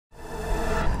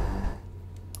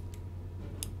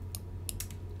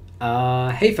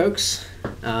Hey folks,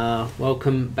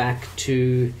 welcome back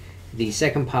to the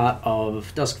second part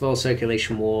of Doskvol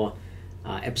Circulation War,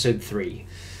 episode 3.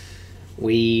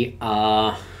 We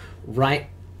are right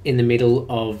in the middle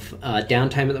of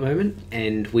downtime at the moment,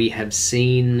 and we have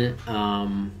seen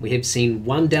one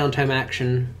downtime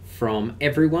action from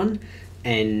everyone,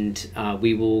 and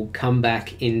we will come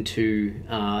back into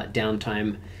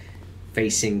downtime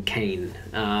facing Kane.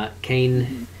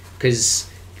 Kane, because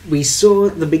we saw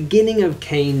the beginning of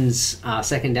Kane's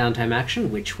second downtime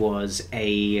action, which was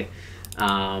a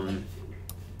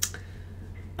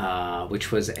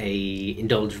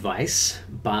indulged vice,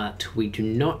 but we do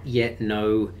not yet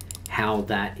know how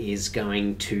that is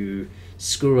going to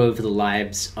screw over the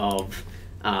lives of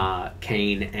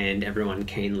Kane and everyone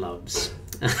Kane loves.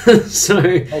 So,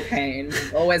 Kane,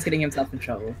 always getting himself in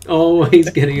trouble.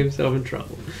 Always getting himself in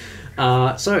trouble.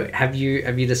 So, have you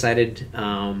decided?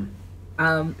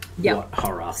 Yeah. What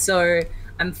horror? So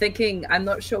I'm thinking, I'm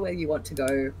not sure where you want to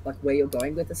go, like where you're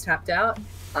going with this tapped out,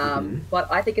 but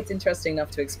I think it's interesting enough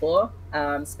to explore,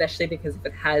 especially because if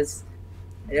it has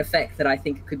an effect that I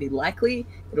think could be likely,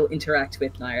 it'll interact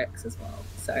with Nyrex as well.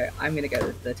 So I'm going to go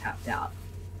with the tapped out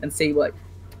and see what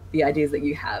the ideas that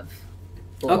you have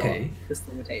for this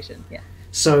limitation. Yeah.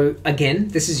 So again,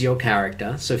 this is your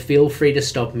character, so feel free to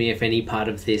stop me if any part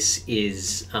of this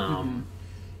is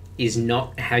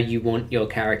not how you want your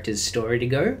character's story to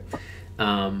go.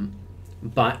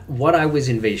 But what I was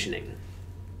envisioning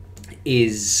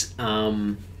is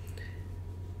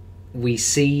we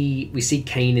see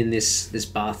Kane in this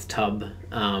bathtub,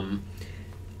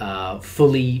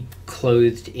 fully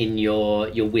clothed in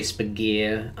your whisper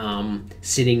gear,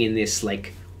 sitting in this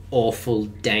like awful,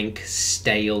 dank,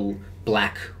 stale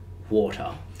black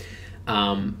water.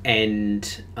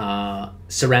 And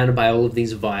surrounded by all of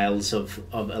these vials of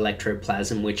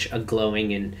electroplasm, which are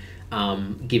glowing and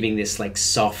giving this like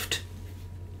soft,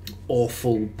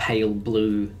 awful pale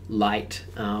blue light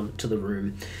to the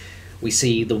room. We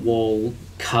see the wall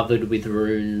covered with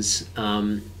runes,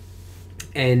 and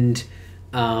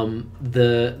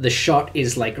the shot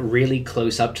is like really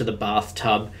close up to the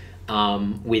bathtub,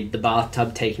 with the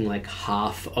bathtub taking like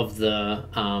half of the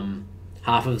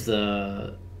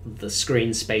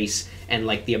screen space, and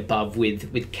like the above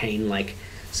with Kane like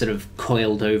sort of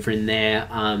coiled over in there,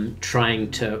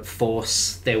 trying to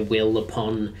force their will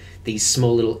upon these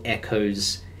small little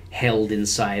echoes held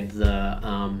inside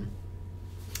the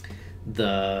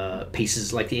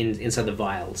pieces, like inside the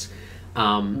vials,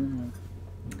 and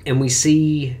we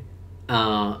see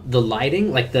the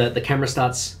lighting, like the camera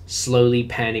starts slowly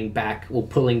panning back or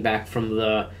pulling back from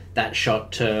that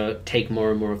shot to take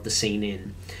more and more of the scene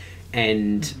in.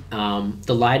 And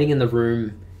the lighting in the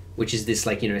room, which is this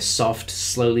like, soft,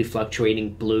 slowly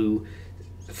fluctuating blue,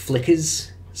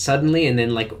 flickers suddenly and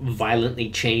then like violently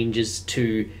changes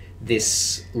to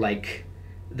this like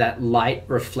that light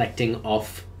reflecting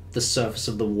off the surface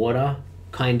of the water,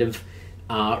 kind of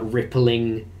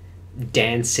rippling,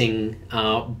 dancing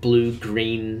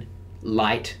blue-green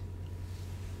light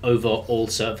over all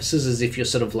surfaces, as if you're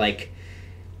sort of like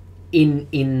in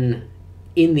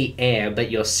the air, but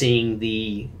you're seeing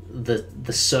the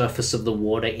surface of the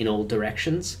water in all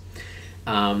directions,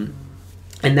 and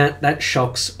that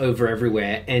shocks over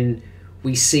everywhere. And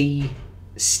we see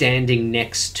standing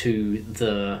next to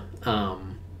the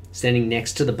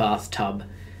bathtub,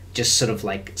 just sort of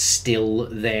like still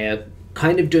there,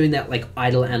 kind of doing that like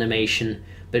idle animation,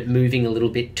 but moving a little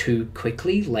bit too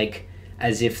quickly, like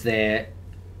as if they're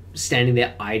standing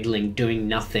there idling, doing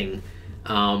nothing,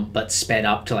 but sped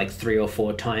up to like 3 or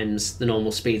 4 times the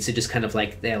normal speed. So just kind of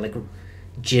like they're like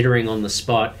jittering on the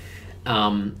spot,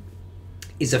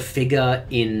 is a figure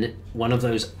in one of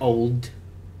those old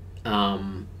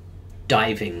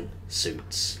diving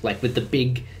suits, like with the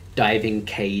big diving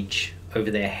cage over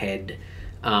their head,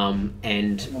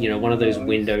 and one of those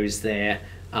windows there,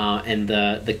 and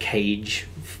the cage,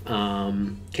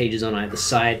 cages on either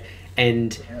side,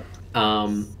 and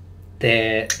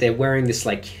they're wearing this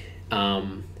like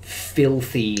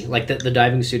filthy, like the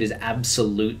diving suit is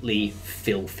absolutely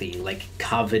filthy, like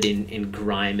covered in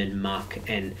grime and muck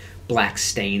and black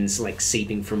stains like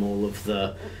seeping from all of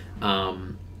the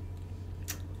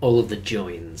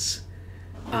joins,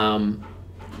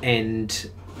 and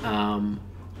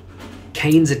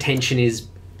Kane's attention is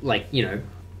like,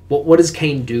 what does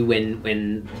Kane do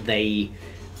when they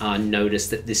notice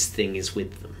that this thing is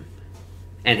with them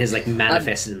and has like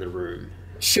manifested in the room?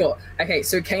 Sure. Okay,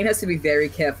 so Kane has to be very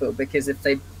careful, because if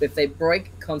they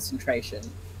break concentration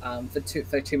for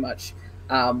too much,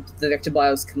 the vector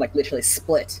bios can like literally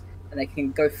split and they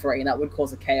can go free, and that would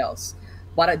cause a chaos.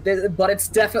 But it's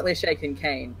definitely shaken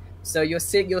Kane, So you're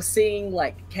seeing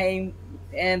like Kane,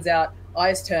 hands out,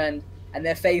 eyes turned, and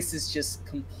their face is just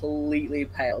completely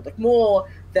paled, like more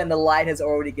than the light has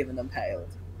already given them paled,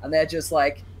 and they're just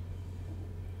like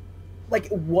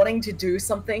wanting to do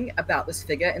something about this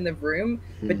figure in the room,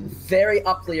 but very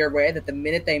uply aware that the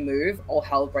minute they move, all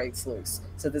hell breaks loose.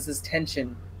 So there's this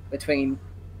tension between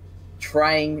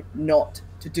trying not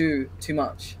to do too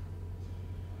much,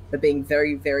 but being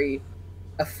very, very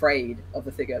afraid of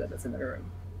the figure that's in the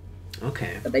room.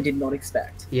 Okay. That they did not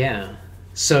expect. Yeah.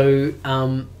 So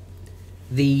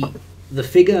the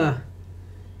figure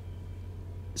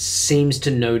seems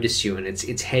to notice you, and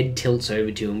its head tilts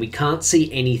over to you, and we can't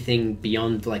see anything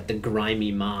beyond like the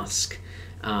grimy mask,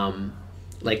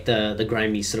 like the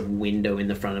grimy sort of window in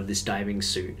the front of this diving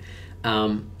suit,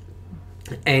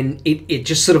 and it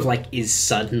just sort of like is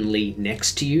suddenly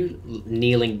next to you,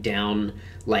 kneeling down,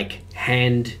 like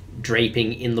hand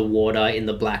draping in the water, in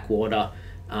the black water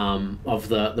of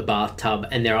the bathtub,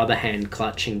 and their other hand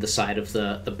clutching the side of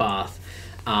the bath,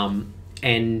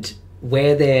 and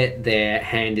where their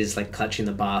hand is like clutching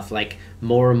the bath, like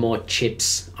more and more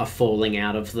chips are falling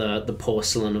out of the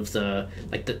porcelain of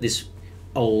this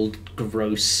old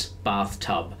gross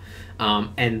bathtub,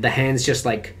 and the hands just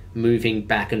like moving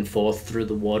back and forth through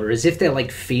the water as if they're like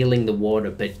feeling the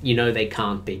water, but you know they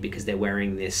can't be because they're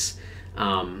wearing this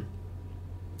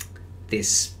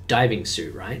this diving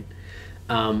suit, right?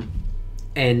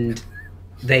 And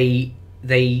they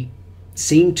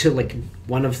seem to, like,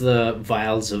 one of the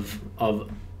vials of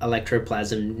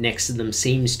electroplasm next to them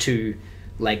seems to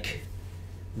like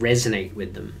resonate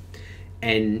with them,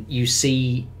 and you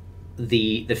see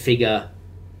the figure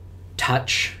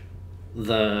touch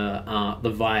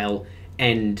the vial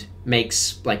and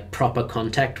makes like proper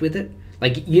contact with it.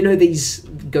 Like, you know, these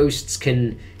ghosts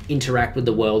can interact with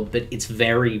the world, but it's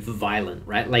very violent,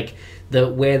 right? Like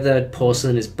where the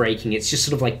porcelain is breaking, it's just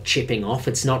sort of like chipping off.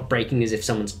 It's not breaking as if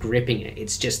someone's gripping it.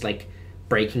 It's just like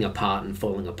breaking apart and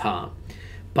falling apart.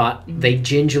 But they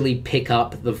gingerly pick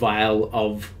up the vial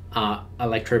of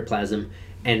electroplasm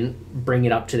and bring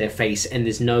it up to their face, and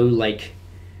there's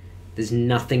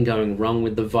nothing going wrong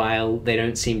with the vial. They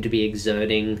don't seem to be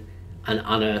exerting an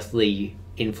unearthly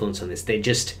influence on this. They're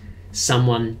just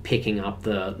someone picking up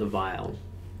the vial.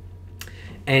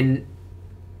 And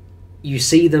you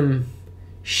see them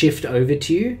shift over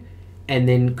to you and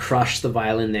then crush the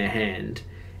vial in their hand.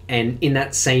 And in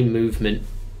that same movement,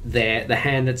 the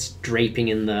hand that's draping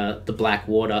in the black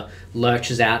water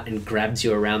lurches out and grabs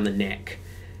you around the neck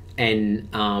and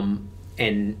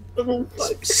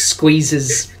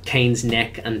squeezes Kane's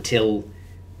neck until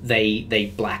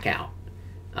they black out.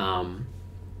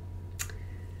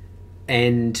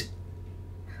 And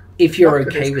if you're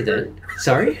okay with it...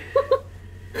 Sorry?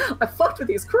 I fucked with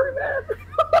his crew, man.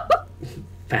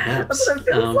 Perhaps. That's what it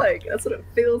feels like. That's what it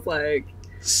feels like.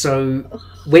 So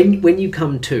when you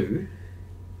come to,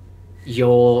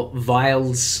 your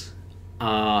vials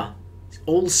are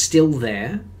all still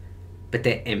there, but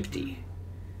they're empty.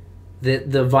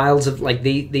 The vials of, like,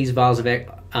 these vials of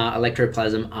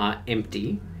electroplasm are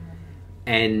empty,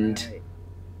 and Right.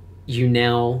 you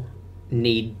now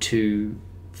need to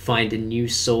find a new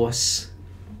source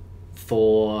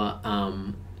for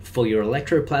your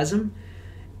electroplasm,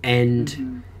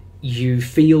 and you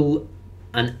feel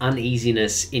an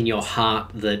uneasiness in your heart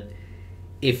that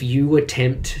if you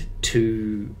attempt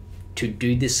to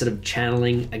do this sort of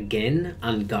channeling again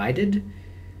unguided,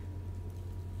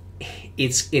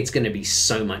 it's going to be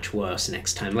so much worse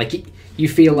next time. Like, you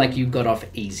feel like you got off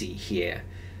easy here.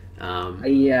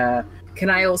 Yeah. Can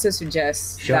I also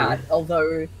suggest Sure. that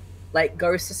although, like,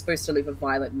 Ghost is supposed to leave a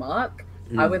violent mark,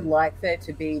 I would like there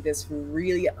to be this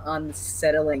really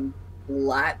unsettling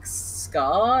black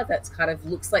scar that's kind of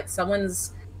looks like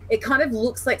someone's... It kind of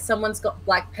looks like someone's got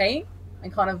black paint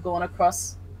and kind of gone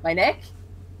across my neck,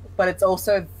 but it's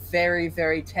also very,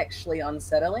 very texturally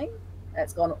unsettling.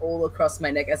 It's gone all across my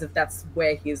neck as if that's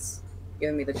where he's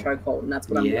giving me the chokehold, and that's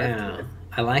what I'm left with.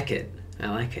 I like it.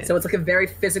 So it's like a very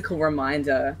physical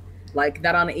reminder. Like,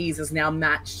 that unease is now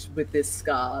matched with this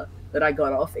scar that I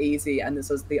got off easy, and this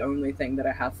was the only thing that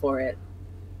I have for it.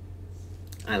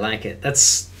 I like it.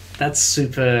 That's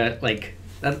super, like,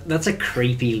 that's a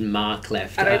creepy mark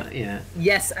left. Yeah.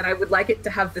 Yes, and I would like it to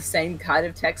have the same kind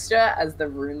of texture as the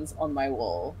runes on my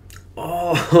wall.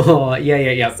 Oh,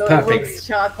 yeah. So Perfect. it looks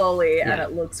charcoaly, and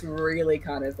it looks really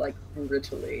kind of like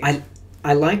brittly.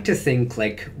 I like to think,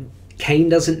 like, Kane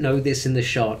doesn't know this in the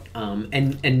shot,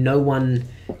 and no one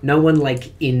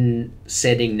like in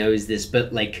setting knows this,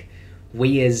 but like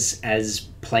we as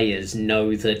players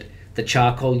know that the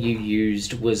charcoal you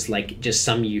used was like just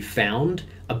some you found,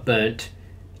 a burnt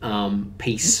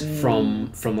piece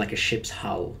from like a ship's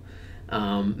hull.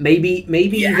 Maybe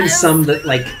even some that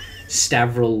like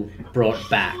Stavril brought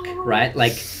back, right?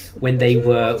 Like when they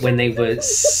were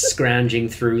scrounging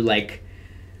through like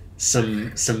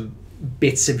some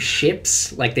bits of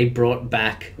ships, like they brought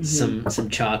back some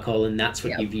charcoal, and that's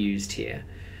what you've used here.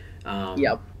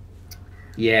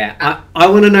 Yeah, I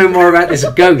want to know more about this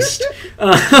ghost.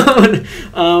 Awesome.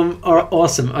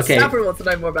 Okay. Stavril wants to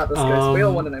know more about this ghost. We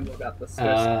all want to know more about this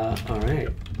ghost. All right.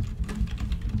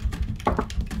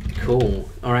 Cool.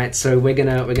 All right. So we're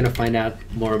gonna find out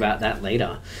more about that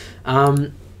later.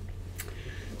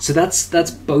 So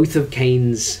that's both of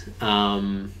Kane's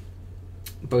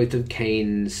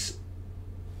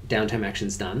downtime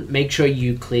actions done. Make sure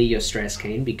you clear your stress,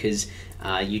 Kane, because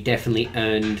you definitely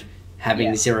earned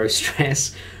having 0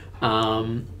 stress.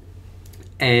 Who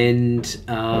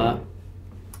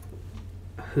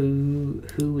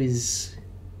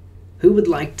would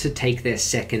like to take their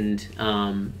second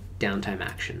downtime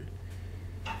action?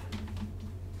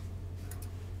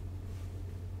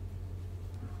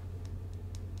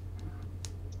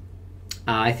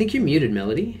 I think you're muted,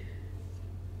 Melody.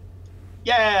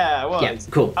 Yeah, well, yeah,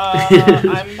 cool.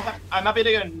 I'm happy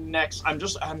to go next. I'm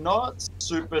not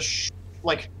super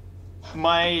like,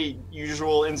 my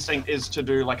usual instinct is to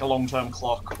do like a long-term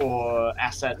clock or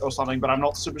asset or something, but I'm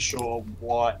not super sure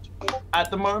what at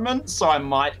the moment, so I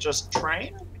might just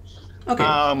train.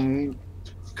 Okay.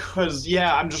 Because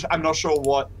I'm not sure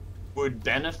what would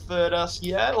benefit us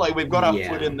yet. Like, we've got our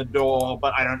foot in the door,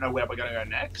 but I don't know where we're gonna go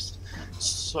next.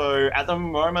 So at the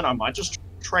moment, I might just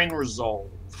train resolve.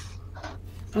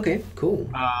 Okay, cool.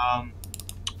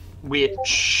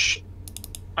 Which,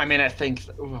 I mean, I think,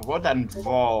 what would that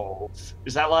involve?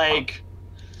 Is that like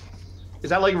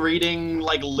reading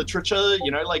like literature?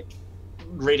 You know, like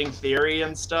reading theory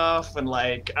and stuff, and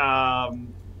like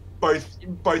both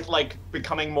like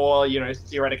becoming more, you know,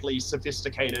 theoretically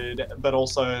sophisticated, but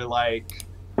also like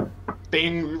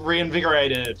being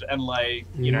reinvigorated and like,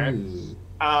 you know,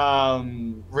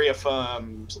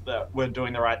 reaffirmed that we're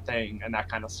doing the right thing and that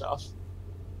kind of stuff.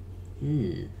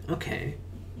 Okay.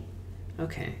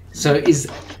 Okay. So is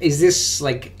this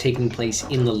like taking place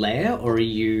in the lair, or are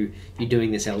you doing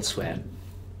this elsewhere?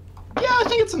 Yeah, I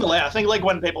think it's in the lair. I think like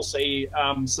when people see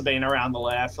Sabine around the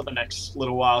lair for the next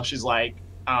little while, she's like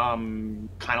kind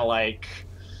of like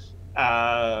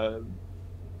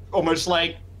almost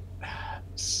like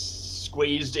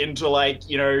squeezed into like,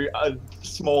 you know, a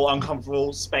small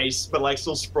uncomfortable space, but like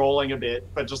still sprawling a bit,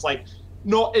 but just like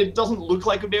not, it doesn't look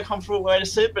like it'd be a comfortable way to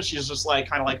sit, but she's just like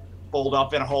kind of like balled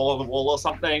up in a hole of the wall or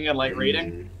something and like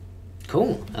reading.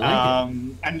 Cool. I like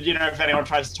it. And you know, if anyone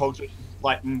tries to talk to her,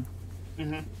 like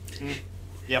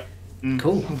yep.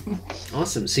 Cool.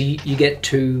 Awesome. So you get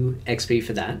 2 XP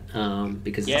for that,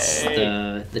 because it's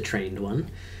the trained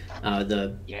one,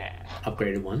 the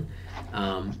upgraded one.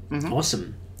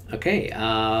 Awesome. Okay.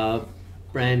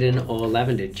 Brandon or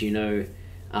Lavender, do you know?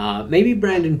 Maybe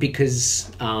Brandon,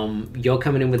 because you're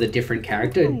coming in with a different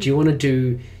character. Do you want to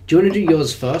do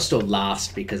yours first or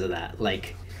last because of that?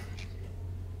 Like,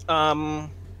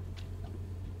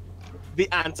 the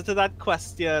answer to that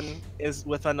question is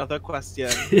with another question.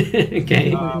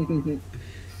 Okay.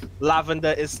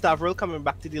 Lavender, is Stavril coming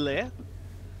back to the lair?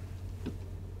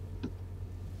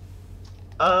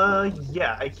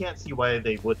 Yeah, I can't see why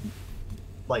they wouldn't.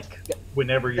 Like,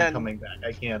 whenever you're coming back,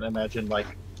 I can't imagine like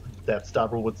that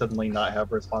Stavril would suddenly not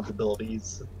have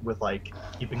responsibilities with like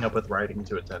keeping up with writing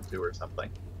to attend to or something.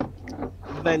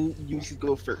 Then you should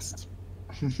go first.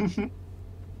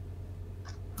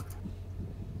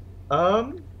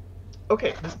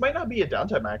 Okay, this might not be a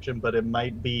downtime action, but it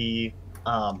might be,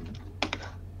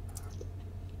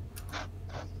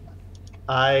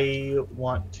 I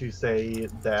want to say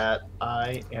that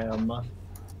I am,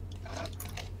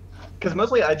 because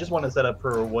mostly I just want to set up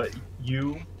for what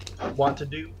you want to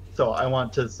do, so I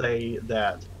want to say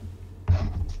that,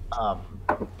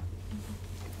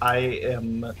 I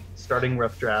am starting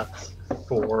rough drafts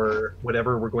for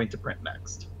whatever we're going to print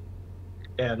next.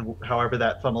 And however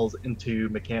that funnels into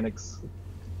mechanics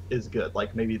is good.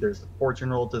 Like maybe there's a fortune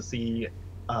roll to see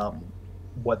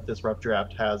what this rough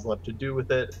draft has left to do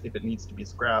with it, if it needs to be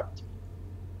scrapped.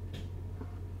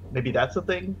 Maybe that's a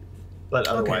thing, but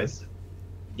otherwise,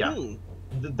 yeah.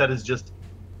 That is just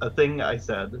a thing I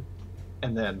said,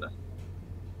 and then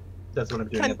that's what I'm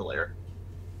doing at the lair.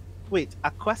 Wait,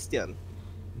 a question.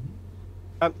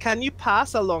 Can you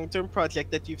pass a long-term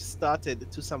project that you've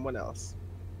started to someone else?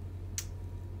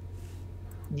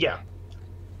 Yeah.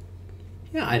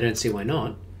 Yeah, I don't see why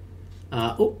not.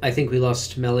 Oh, I think we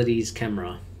lost Melody's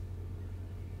camera.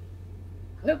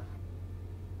 Nope.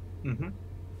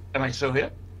 Am I still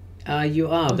here? You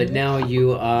are, but now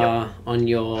you are on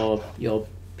your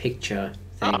picture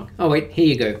thing. Oh wait, here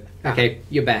you go. Okay,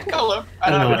 you're back. Hello. I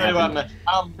don't know what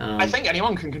I think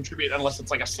anyone can contribute unless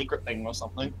it's like a secret thing or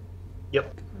something.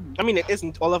 Yep. I mean, it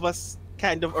isn't. All of us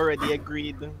kind of already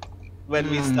agreed when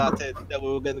we started that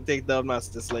we were going to take down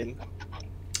Master's Lane.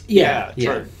 Yeah.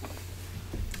 True.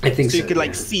 I think so. So you could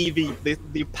like see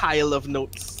the pile of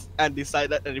notes and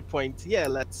decide at any point, yeah,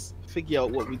 let's figure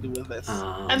out what we do with this.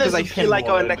 And Because there's I a feel like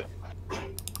our pinboard.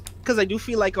 because I do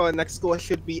feel like our next goal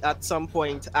should be at some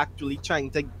point actually trying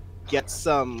to get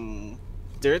some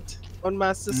dirt on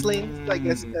Master's Lane. I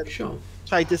guess and Sure.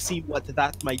 try to see what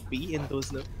that might be in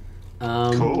those notes.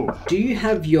 Cool. Do you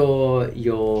have your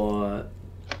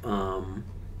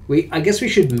I guess we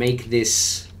should make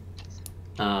this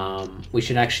we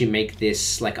should actually make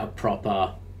this like a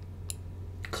proper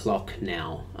clock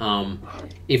now.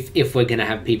 If we're gonna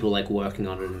have people like working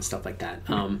on it and stuff like that.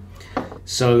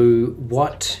 So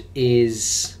what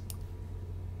is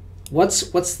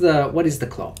the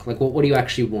clock? Like what do you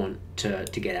actually want to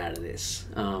get out of this?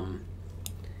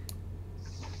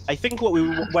 I think what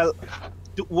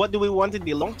what do we want in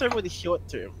the long term or the short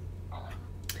term?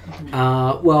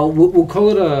 Well, we'll call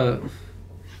it a.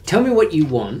 Tell me what you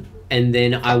want, and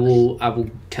then I will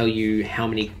tell you how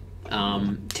many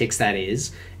ticks that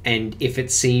is, and if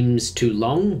it seems too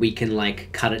long, we can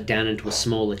like cut it down into a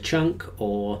smaller chunk,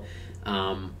 or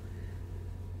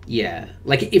yeah,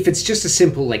 like if it's just a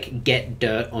simple like get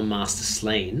dirt on Master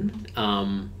Slain,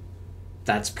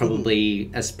 that's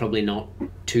probably not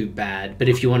too bad. But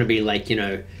if you want to be like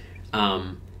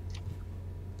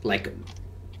like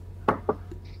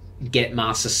get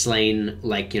Master Slain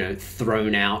like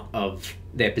thrown out of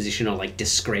their position or like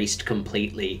disgraced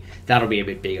completely, that'll be a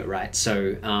bit bigger, right?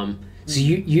 So so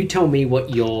you tell me what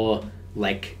your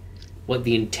like what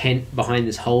the intent behind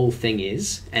this whole thing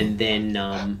is, and then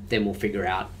we'll figure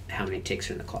out how many ticks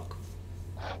are in the clock.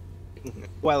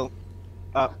 Well,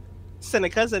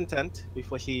 Seneca's intent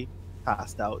before she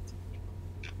passed out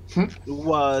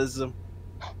was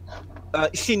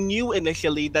she knew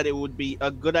initially that it would be a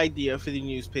good idea for the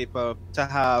newspaper to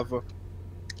have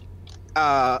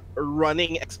a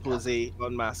running expose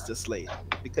on Master Slade,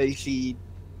 because she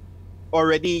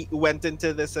already went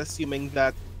into this assuming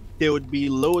that there would be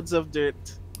loads of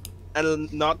dirt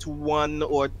and not one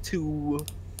or two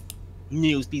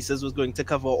news pieces was going to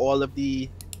cover all of the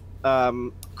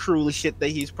cruel shit that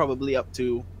he's probably up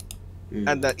to,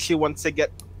 and that she wants to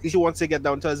get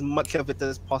down to as much of it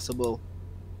as possible.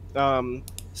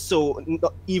 So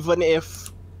even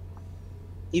if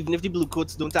the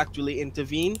Bluecoats don't actually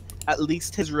intervene, at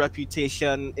least his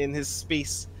reputation in his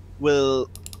space will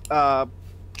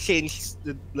change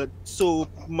so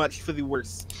much for the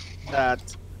worse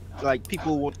that like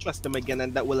people won't trust him again,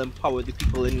 and that will empower the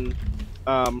people in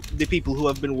the people who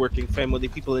have been working for him or the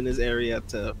people in his area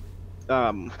to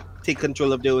take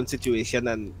control of their own situation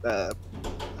and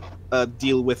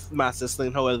deal with Master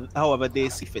Slain however they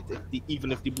see fit,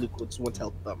 even if the Bluecoats won't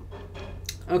help them.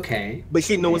 Okay. But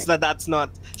she knows that that's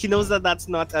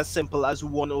not as simple as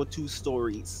one or two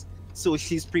stories. So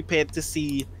she's prepared to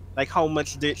see like how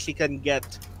much dirt she can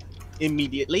get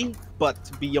immediately,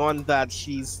 but beyond that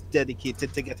she's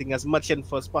dedicated to getting as much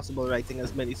info as possible, writing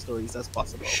as many stories as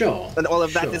possible. Sure. And all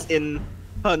of that is in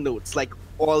her notes, like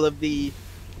all of the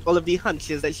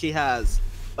hunches that she has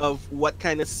of what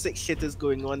kind of sick shit is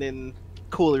going on in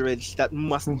Coleridge that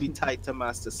must be tied to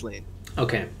Master Slain.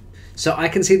 Okay. So I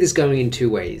can see this going in two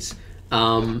ways.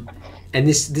 And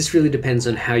this really depends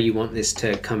on how you want this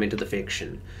to come into the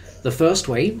fiction. The first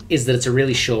way is that it's a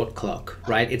really short clock,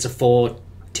 right? It's a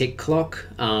 4-tick clock,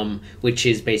 which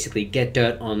is basically get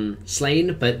dirt on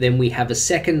Slain, but then we have a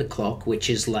second clock, which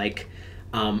is like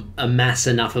amass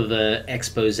enough of a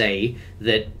expose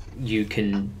that you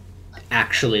can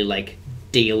actually like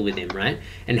deal with him, right?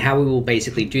 And how we will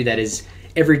basically do that is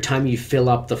every time you fill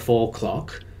up the 4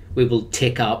 clock, we will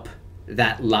tick up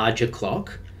that larger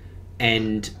clock,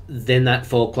 and then that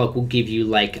 4 clock will give you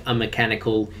like a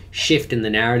mechanical shift in the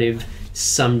narrative.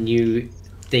 Some new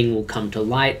thing will come to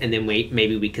light, and then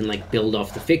maybe we can like build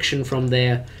off the fiction from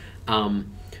there.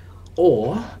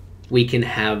 Or we can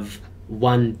have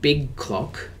one big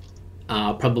clock,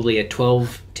 probably a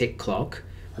 12-tick clock,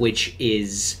 which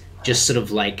is just sort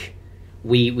of like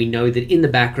we know that in the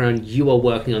background you are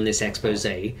working on this expose,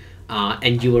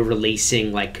 and you are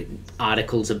releasing like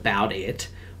articles about it,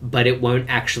 but it won't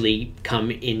actually come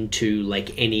into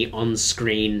like any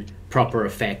on-screen proper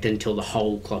effect until the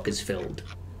whole clock is filled.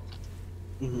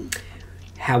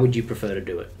 How would you prefer to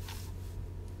do it?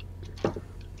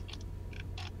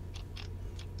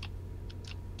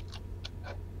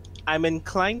 I'm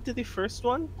inclined to the first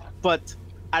one, but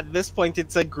at this point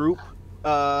it's a group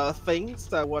thing,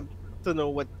 so I want to know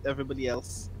what everybody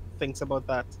else thinks about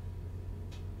that.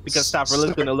 Because Stavros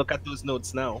is going to look at those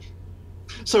notes now.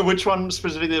 So which one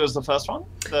specifically was the first one?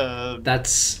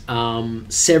 That's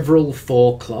several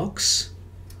 4 clocks,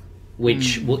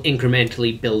 which will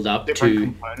incrementally build up Different to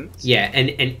components.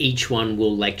 and each one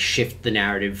will like shift the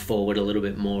narrative forward a little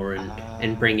bit more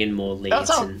and bring in more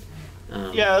leads.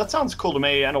 Yeah, that sounds cool to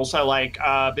me, and also like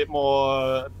a bit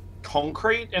more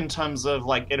concrete in terms of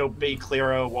like it'll be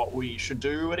clearer what we should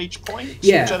do at each point.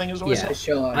 Yeah, which I think is always For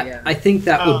sure, I think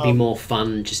that would be more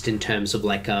fun, just in terms of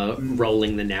like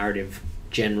rolling the narrative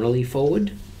generally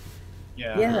forward.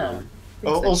 Yeah.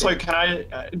 Also, can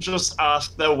I just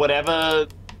ask though, whatever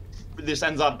this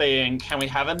ends up being, can we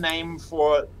have a name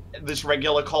for this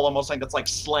regular column or something that's like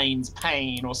Slane's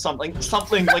Pain or something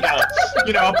like a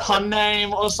a pun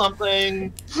name or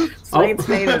something? Slane's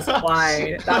Pain is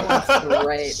fine. That one's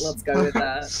great. Let's go with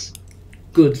that.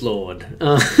 Good lord.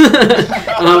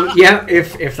 Yeah,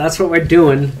 if that's what we're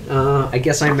doing, I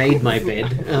guess I made my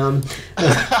bed.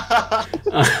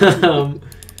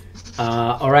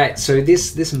 All right, so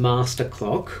this master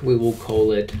clock, we will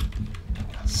call it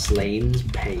Slane's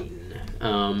Pain.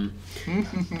 And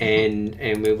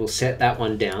we will set that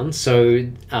one down. So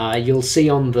you'll see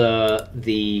on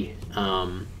the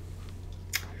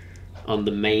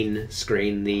main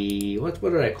screen, the what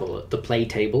did I call it? The play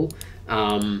table.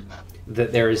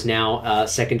 That there is now a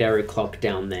secondary clock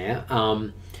down there.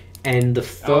 And the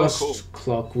first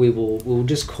clock we'll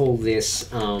just call this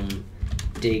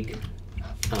dig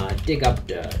up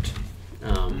dirt.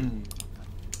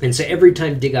 And so every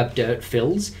time dig up dirt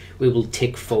fills, we will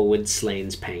tick forward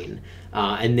Slane's Pain.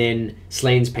 And then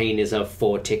Slane's Pain is a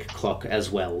 4-tick clock as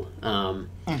well.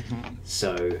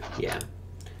 So, yeah.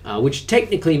 Which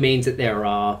technically means that there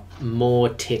are more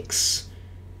ticks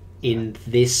in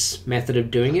this method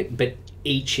of doing it, but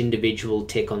each individual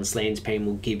tick on Slane's Pain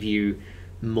will give you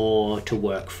more to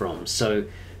work from. So,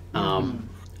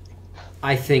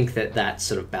 I think that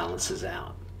sort of balances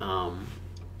out.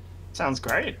 Sounds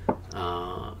great.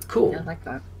 Cool. Yeah, I like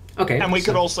that. Okay. And we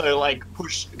could also like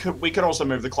we could also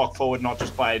move the clock forward, not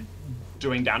just by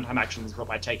doing downtime actions, but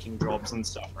by taking jobs and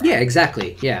stuff. Right? Yeah,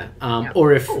 exactly. Yeah.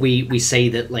 Or if we say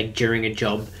that like during a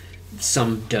job,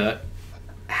 some dirt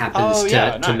happens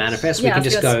to manifest, we can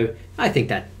just go, I think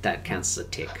that counts as a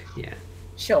tick. Yeah.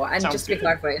 Sure. And Sounds just to be good.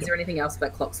 clarified, is there anything else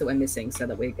about clocks that we're missing so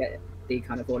that we get the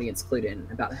kind of audience clued in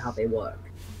about how they work?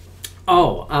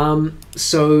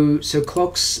 So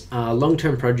clocks,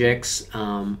 long-term projects,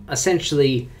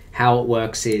 essentially how it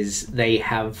works is they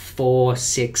have 4,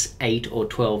 6, 8, or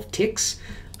 12 ticks,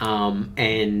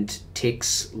 and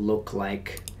ticks look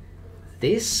like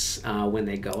this when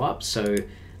they go up. So,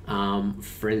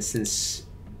 for instance,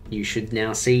 you should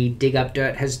now see dig up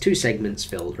dirt has 2 segments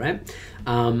filled, right?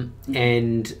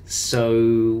 And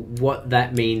so what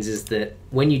that means is that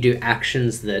when you do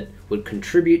actions that would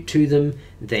contribute to them,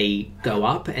 they go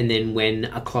up, and then when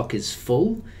a clock is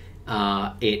full,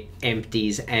 it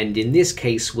empties, and in this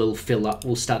case we'll start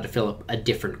to fill up a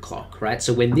different clock, right?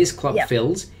 So when this clock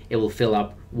fills, it will fill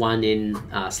up 1 in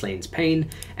Slane's Pain,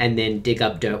 and then dig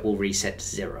up dirt will reset to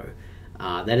 0.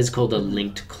 That is called a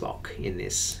linked clock in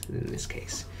this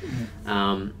case.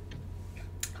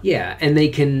 Yeah, and they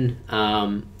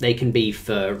can be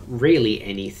for really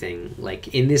anything. Like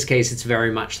in this case, it's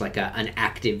very much like an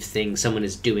active thing. Someone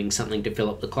is doing something to fill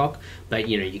up the clock, but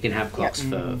you can have clocks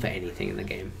for anything in the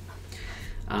game.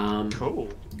 Cool.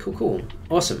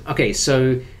 Awesome. Okay,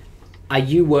 so are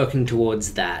you working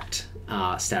towards that,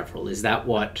 Stavros? Is that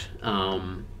what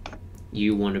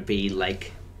you want to be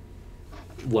like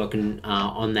working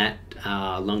on that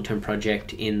long-term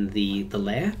project in the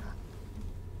lair?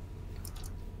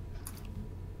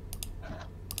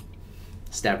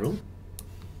 Stavros?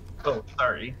 Oh,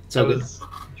 sorry. So I was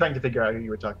trying to figure out who you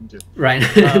were talking to. Right.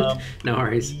 No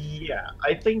worries. Yeah,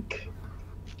 I think...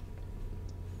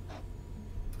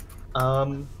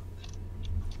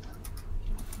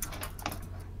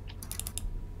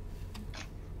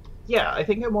 yeah, I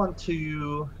think I want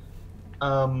to...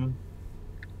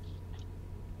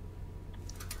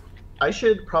 I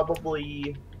should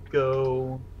probably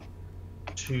go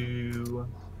to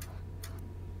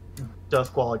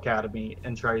Duskwall Academy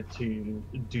and try to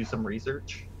do some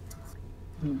research.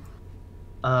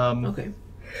 Okay.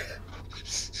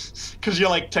 Because you're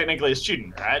like technically a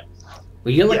student, right?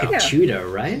 Well, you're like a tutor,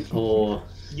 right? Or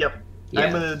Yep. Yeah.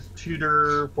 I'm a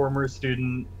tutor, former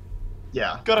student.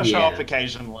 Yeah. Gotta show up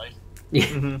occasionally. Yeah.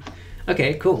 Mhm.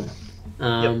 Okay. Cool.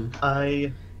 Yep.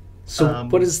 I So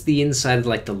what does the inside of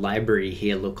like the library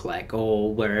here look like,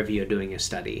 or wherever you're doing your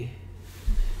study?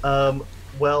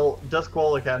 Well,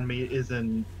 Duskwall Academy is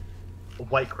in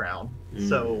White Crown,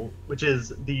 so which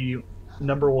is the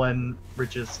 #1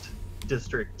 richest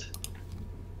district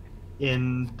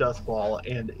in Duskwall,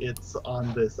 and it's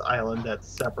on this island that's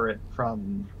separate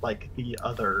from like the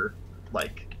other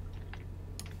like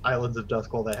islands of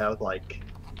Duskwall that have like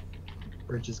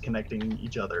bridges connecting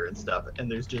each other and stuff.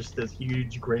 And there's just this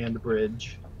huge grand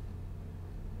bridge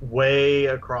way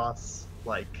across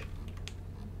like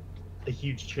a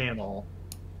huge channel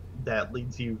that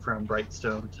leads you from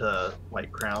Brightstone to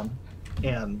White Crown.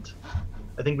 And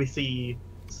I think we see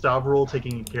Stavril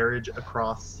taking a carriage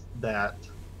across that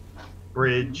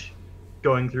bridge,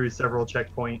 going through several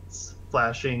checkpoints,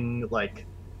 flashing like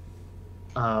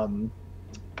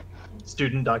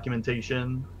student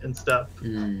documentation and stuff.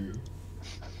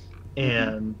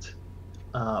 And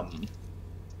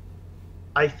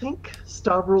I think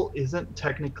Stavril isn't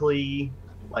technically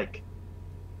like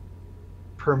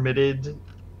permitted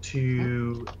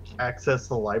to access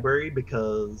the library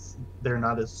because they're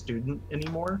not a student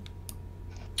anymore.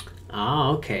 Ah,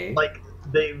 okay. Like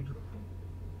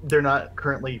they're not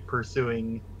currently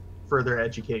pursuing further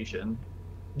education.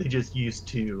 They just used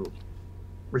to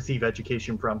receive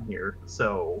education from here.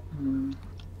 So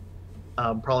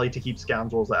probably to keep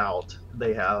scoundrels out,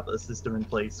 they have a system in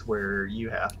place where you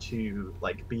have to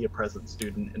like be a present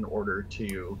student in order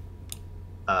to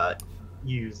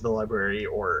use the library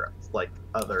or like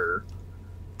other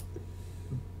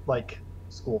like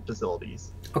school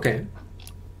facilities. Okay.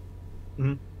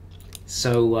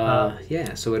 So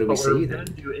yeah, so what do we see what we're then? going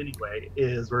to do anyway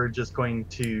is we're just going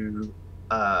to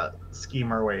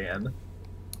scheme our way in.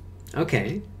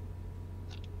 Okay.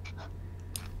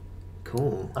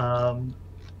 Cool.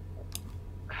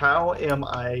 How am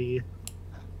I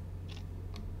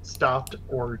stopped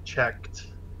or checked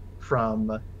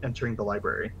from entering the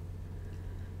library?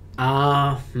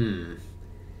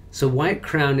 So White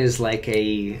Crown is like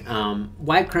a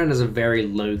White Crown is a very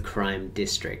low crime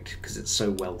district because it's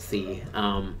so wealthy.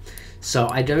 So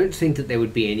I don't think that there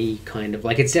would be any kind of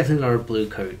like, it's definitely not a blue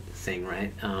coat thing,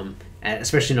 right?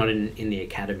 Especially not in the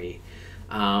academy.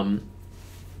 I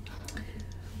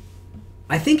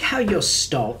think how you're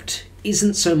stopped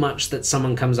isn't so much that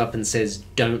someone comes up and says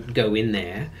don't go in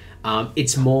there.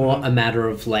 It's more a matter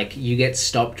of like you get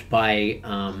stopped by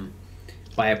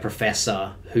a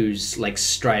professor who's like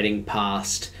striding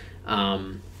past,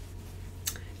 and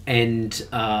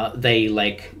they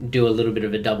like do a little bit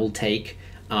of a double take,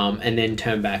 and then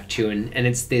turn back to you, and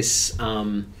it's this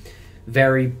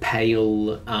very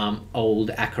pale old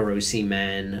Akarosi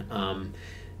man.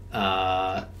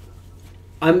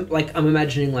 I'm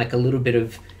imagining like a little bit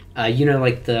of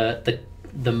like the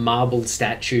marble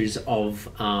statues of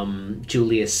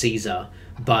Julius Caesar,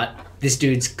 but this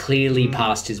dude's clearly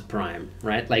past his prime,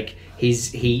 right? Like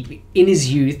he in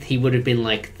his youth he would have been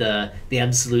like the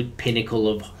absolute pinnacle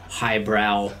of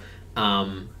highbrow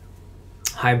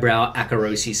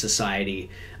Akarosi society,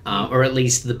 or at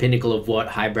least the pinnacle of what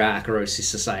highbrow Akarosi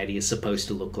society is supposed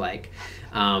to look like.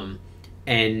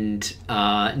 And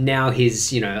now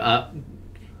he's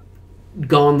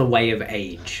gone the way of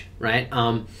age, right?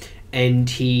 And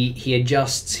he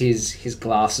adjusts his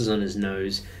glasses on his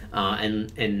nose,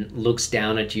 and looks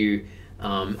down at you,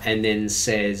 and then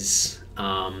says,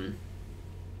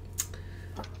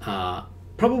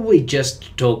 probably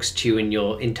just talks to you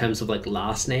in terms of like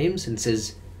last names, and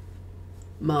says,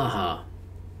 Maha,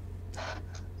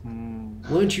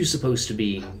 weren't you supposed to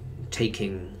be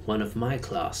taking one of my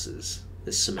classes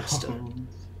this semester?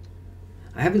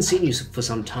 I haven't seen you for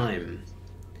some time.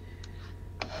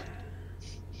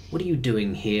 What are you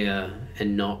doing here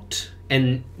and not?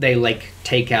 And they like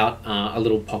take out a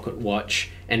little pocket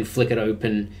watch and flick it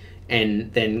open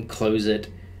and then close it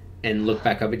and look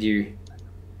back up at you.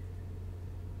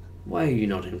 Why are you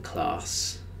not in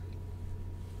class?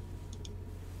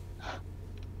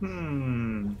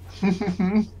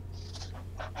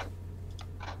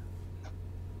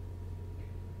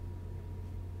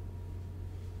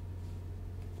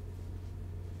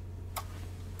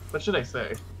 What should I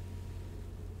say?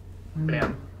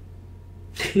 Bam.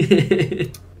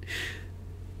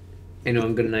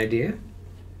 Anyone got an idea?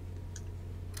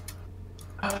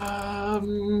 I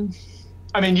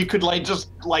mean, you could like just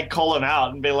like call him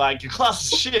out and be like, "Your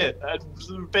class is shit." I've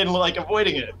been like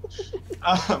avoiding it,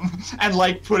 and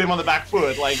like put him on the back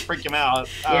foot, like freak him out.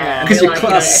 Yeah, Because your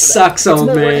class sucks, old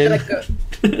man.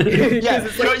 Yeah,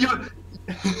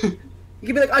 You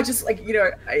can be like, I just like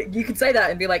you could say that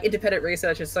and be like, independent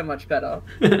research is so much better.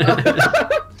 And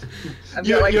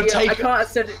be like, I can't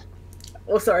send it.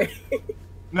 Oh, sorry.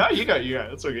 No, you go.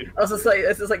 It's all good. I was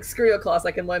just like, screw your class.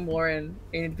 I can learn more in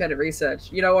independent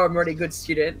research. You know, I'm already a good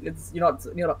student. You're not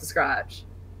up to scratch.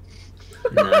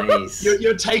 Nice.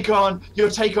 Your take on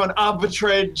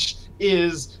arbitrage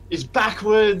is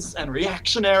backwards and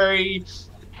reactionary.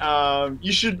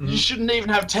 You shouldn't even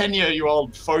have tenure, you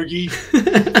old fogey.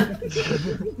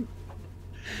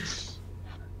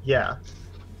 Yeah,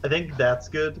 I think that's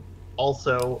good.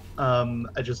 Also,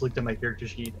 I just looked at my character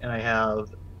sheet and I have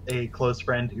a close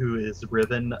friend who is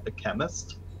Riven, a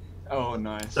chemist. Oh,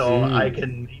 nice. So I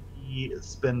can maybe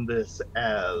spin this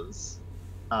as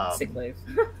Sick leave.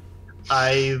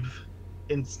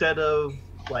 instead of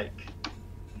like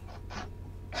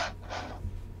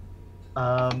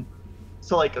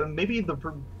so like maybe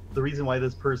the reason why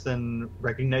this person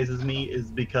recognizes me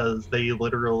is because they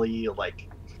literally like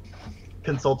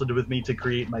consulted with me to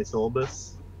create my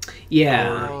syllabus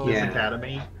for this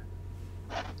academy.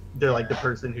 They're like the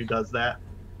person who does that,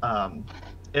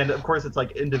 and of course it's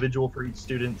like individual for each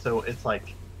student, so it's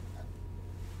like,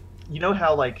 you know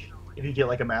how like if you get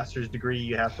like a master's degree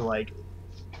you have to like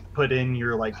put in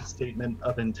your like statement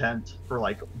of intent for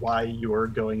like why you're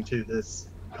going to this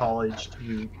college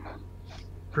to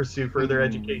pursue further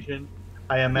education.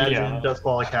 I imagine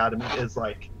Duskwall Academy is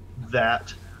like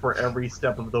that for every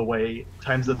step of the way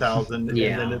times 1,000, and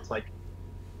then it's like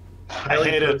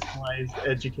highly personalized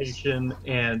education,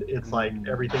 and it's like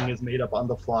everything is made up on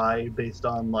the fly based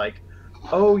on like,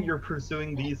 oh, you're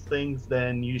pursuing these things,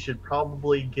 then you should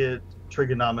probably get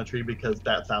trigonometry because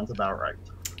that sounds about right.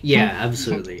 Yeah,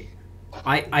 absolutely.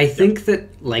 I think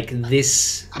that like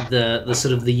this the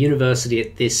sort of the university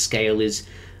at this scale is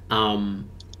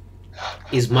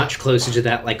much closer to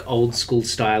that like old school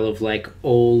style of like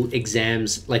all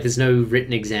exams, like there's no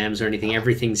written exams or anything,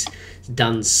 everything's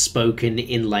done spoken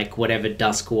in like whatever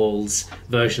Duskwall's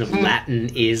version of Latin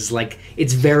is. Like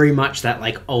it's very much that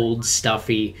like old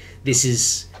stuffy, this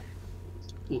is,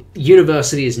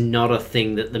 university is not a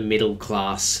thing that the middle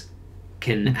class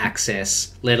can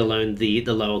access, let alone the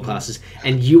lower classes.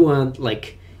 And you aren't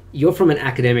like, you're from an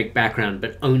academic background,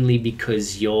 but only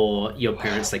because your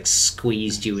parents like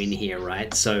squeezed you in here,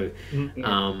 right? So,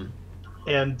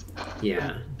 and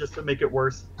just to make it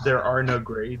worse, there are no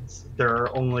grades. There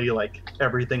are only like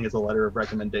everything is a letter of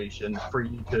recommendation for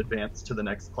you to advance to the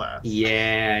next class.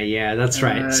 Yeah, that's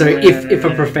right. So if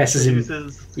a professor's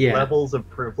uses levels of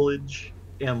privilege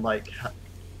and like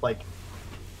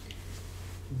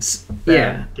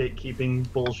gatekeeping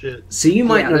bullshit. So you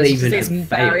might not even have failed.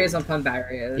 Barriers upon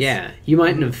barriers. Yeah, you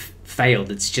mightn't have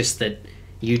failed. It's just that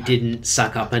you didn't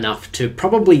suck up enough to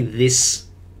probably this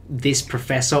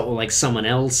professor or like someone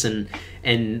else, and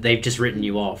they've just written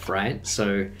you off, right?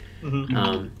 So,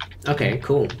 okay,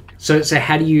 cool. So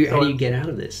how do you get out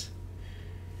of this?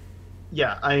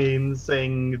 Yeah, I'm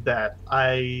saying that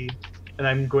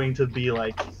I'm going to be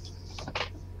like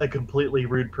a completely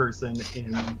rude person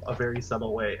in a very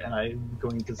subtle way, and I'm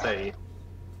going to say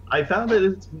I found that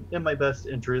it's in my best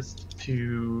interest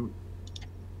to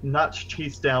not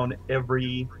chase down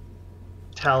every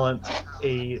talent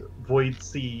a Void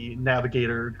Sea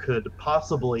navigator could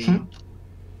possibly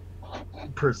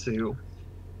pursue,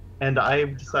 and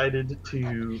I've decided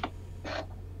to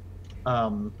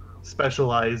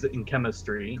specialize in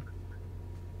chemistry.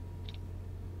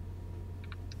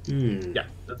 Yeah,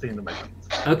 that's the end of my sentence.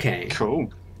 Okay.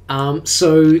 Cool.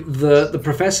 So the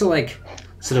professor like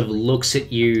sort of looks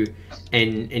at you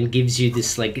and gives you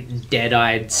this like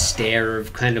dead-eyed stare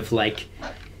of kind of like,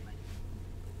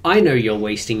 I know you're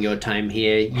wasting your time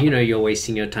here. You know you're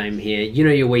wasting your time here. You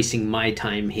know you're wasting my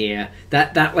time here.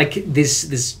 That like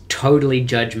this totally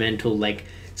judgmental, like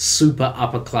super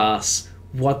upper class,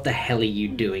 what the hell are you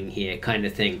doing here kind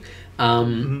of thing.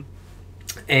 And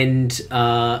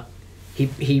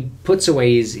he puts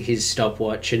away his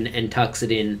stopwatch and tucks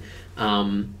it in,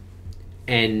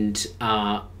 and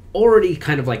already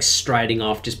kind of like striding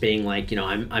off, just being like, you know,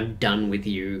 I'm done with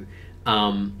you.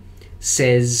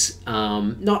 Says,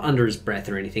 not under his breath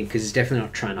or anything, because he's definitely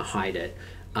not trying to hide it.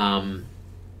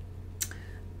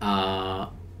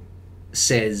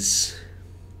 Says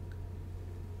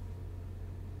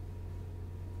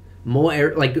more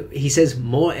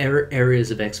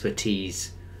areas of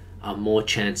expertise are more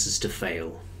chances to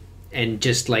fail, and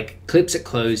just like clips it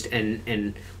closed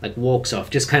and like walks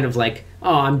off, just kind of like,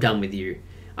 oh, I'm done with you.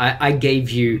 I gave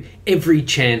you every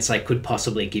chance I could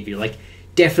possibly give you. Like,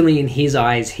 definitely in his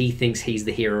eyes, he thinks he's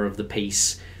the hero of the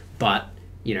piece, but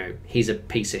you know, he's a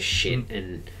piece of shit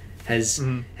and has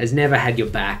never had your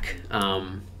back,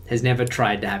 has never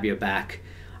tried to have your back.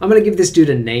 I'm gonna give this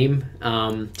dude a name,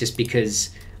 just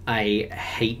because I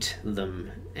hate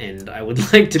them and I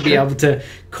would like to be able to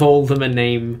call them a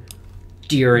name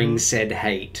during said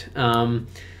hate.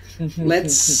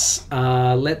 Let's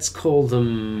call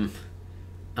them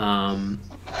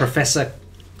Professor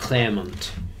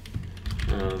Claremont.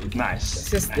 Nice.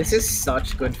 This is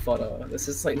such good fodder. This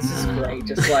is great.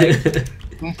 Just like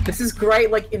this is great,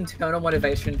 like internal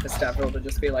motivation for Stavros to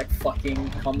just be like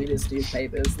fucking communist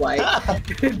newspapers. Like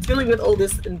dealing with all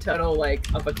this internal like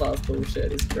upper class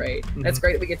bullshit is great. And it's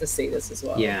great that we get to see this as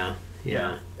well. Yeah.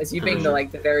 As you being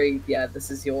the very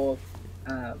this is your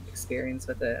experience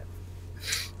with it.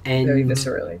 And very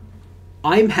viscerally.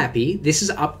 I'm happy. This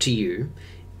is up to you.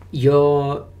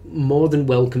 You're more than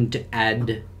welcome to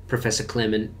add Professor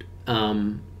Clement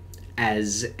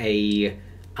as a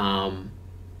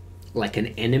like an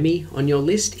enemy on your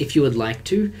list if you would like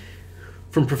to.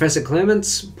 From Professor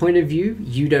Clement's point of view,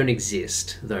 you don't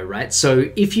exist though, right? So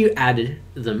if you added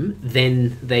them,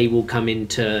 then they will come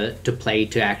into play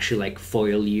to actually like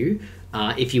foil you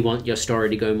if you want your story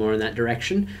to go more in that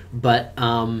direction. But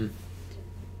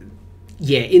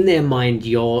yeah, in their mind,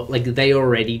 you're like, they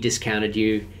already discounted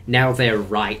you. Now they're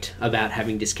right about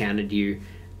having discounted you.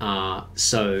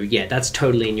 So yeah, that's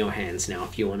totally in your hands now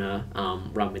if you want to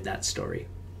run with that story.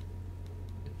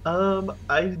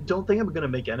 I don't think I'm gonna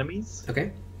make enemies.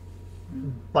 Okay.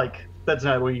 Like, that's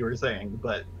not what you were saying,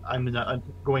 but I'm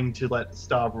going to let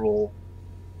Stavros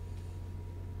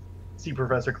see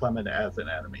Professor Clement as an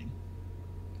enemy.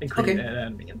 And create an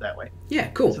enemy in that way. Yeah,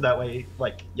 cool. So that way,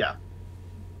 like, yeah.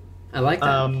 I like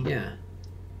that, yeah.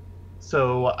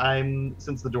 So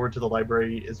since the door to the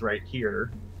library is right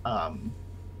here, I'm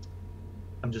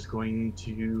just going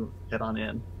to head on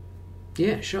in.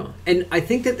 Yeah, sure. And I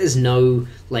think that there's no,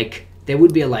 like, there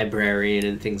would be a librarian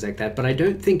and things like that, but I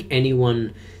don't think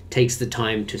anyone takes the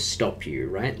time to stop you,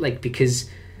 right? Like, because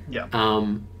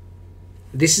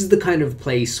this is the kind of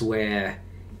place where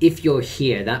if you're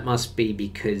here, that must be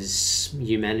because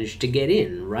you managed to get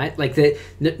in, right? Like,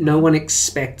 no one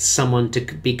expects someone to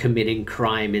be committing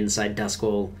crime inside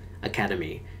Duskwall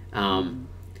Academy,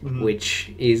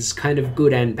 which is kind of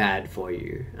good and bad for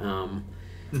you.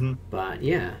 But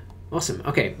yeah. Awesome.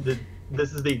 Okay.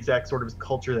 This is the exact sort of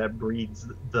culture that breeds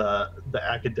the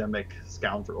academic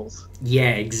scoundrels. Yeah,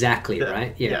 exactly.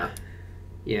 Right. Yeah.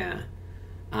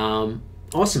 Awesome.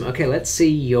 Okay, let's see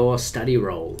your study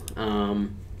roll.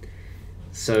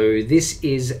 So this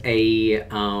is a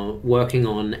working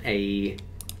on a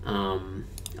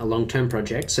long-term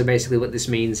project. So basically, what this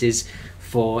means is,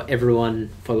 for everyone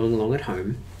following along at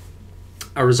home,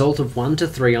 a result of 1 to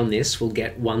 3 on this will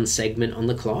get 1 segment on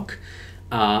the clock.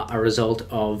 A result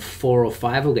of 4 or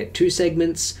 5 will get 2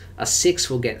 segments, a 6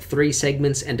 will get 3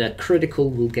 segments, and a critical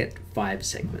will get 5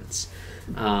 segments.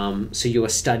 So you are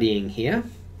studying here.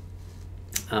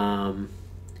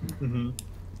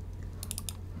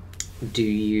 Do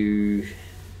you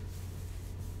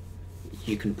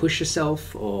can push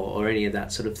yourself or any of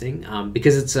that sort of thing?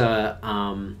 Because it's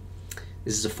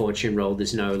this is a fortune roll,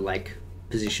 there's no like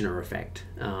position or effect.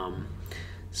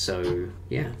 So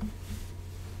yeah.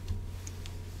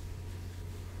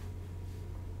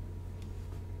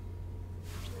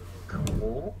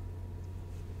 Cool.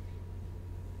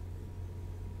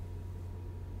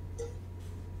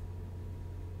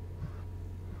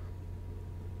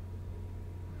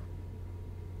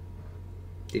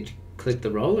 Did you click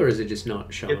the roll, or is it just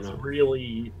not showing up? It's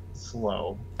really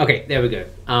slow. Okay, there we go.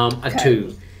 A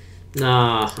 2.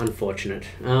 Unfortunate.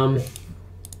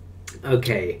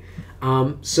 Okay.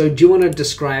 So do you want to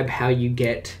describe how you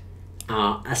get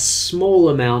a small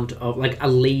amount of, like, a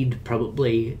lead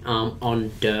probably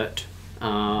on dirt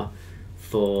for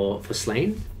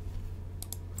Slain?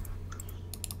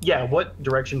 Yeah, what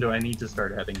direction do I need to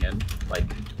start heading in?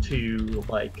 Like, to,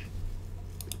 like...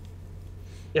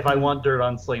 If I want dirt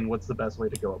on Slain, what's the best way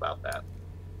to go about that?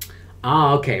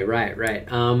 Okay, right.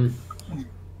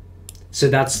 So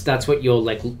that's what you're,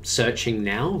 like, searching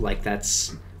now? Like,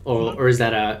 that's... Or is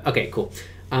that a... Okay, cool.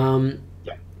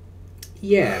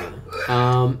 Yeah.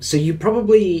 So you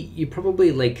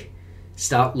probably like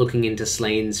start looking into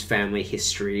Slane's family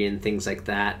history and things like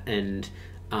that, and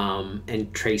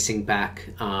tracing back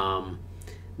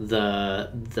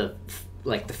the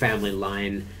family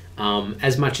line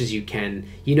as much as you can.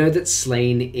 You know that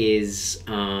Slane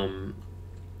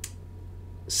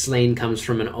comes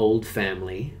from an old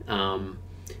family,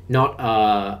 not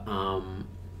a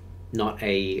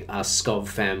Skov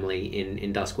family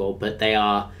in Duskwall, but they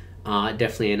are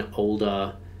definitely an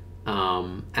older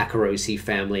Akarosi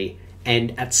family,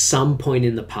 and at some point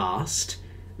in the past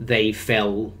they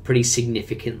fell pretty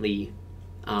significantly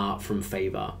from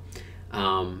favor,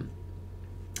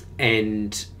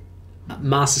 and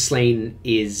Master Slain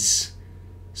is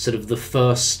sort of the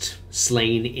first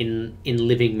Slain in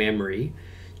living memory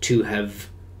to have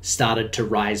started to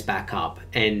rise back up,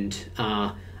 and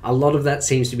a lot of that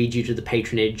seems to be due to the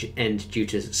patronage and due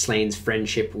to Slain's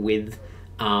friendship with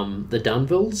the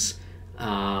Dunvilles,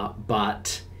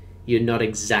 but you're not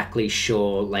exactly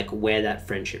sure like where that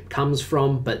friendship comes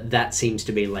from, but that seems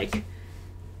to be like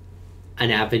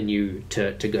an avenue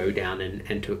to go down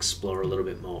and to explore a little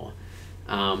bit more.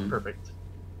 Perfect.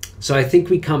 So I think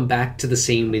we come back to the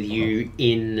scene with you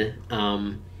in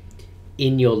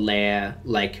your lair,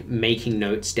 like making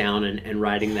notes down and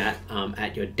writing that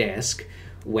at your desk,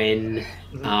 when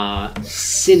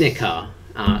Sinica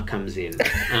comes in.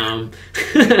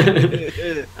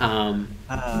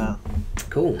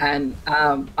 Cool. And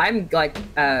I'm like,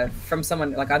 from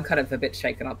someone, like, I'm kind of a bit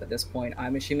shaken up at this point.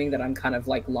 I'm assuming that I'm kind of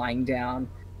like lying down,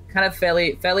 kind of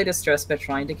fairly distressed, but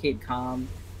trying to keep calm.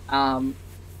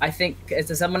 I think,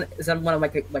 is someone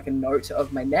like a note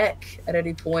of my neck at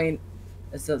any point?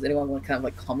 Does anyone want to kind of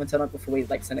like comment on it before we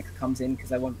like Seneca comes in?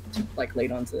 Because I want to like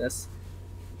lead on to this.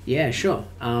 Yeah, sure.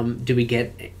 Do we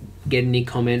get any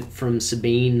comment from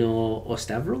Sabine or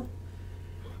Stavral?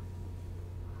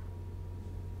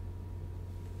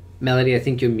 Melody, I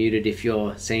think you're muted if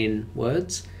you're saying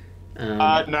words.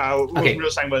 No, okay. we were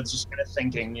saying words, just kind of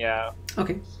thinking, yeah.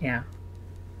 Okay. Yeah.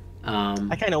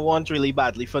 I kind of want really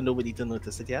badly for nobody to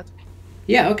notice it yet.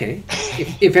 Yeah, okay.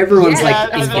 If everyone's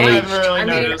like that's what engaged. I've really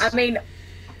noticed. I mean,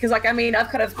 because like, I've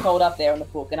kind of curled up there on the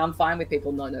book, and I'm fine with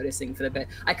people not noticing for the bit.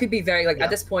 I could be very like, at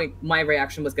this point, my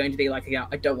reaction was going to be like, yeah,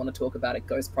 I don't want to talk about it.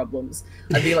 Ghost problems.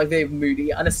 I'd be like very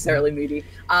moody, unnecessarily moody.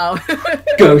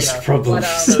 Ghost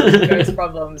problems. But, ghost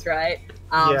problems, right?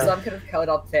 Yeah. So I'm kind of curled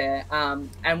up there.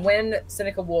 And when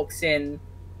Seneca walks in,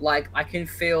 like, I can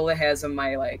feel the hairs on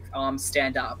my like arms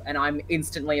stand up, and I'm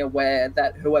instantly aware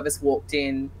that whoever's walked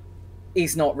in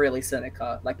is not really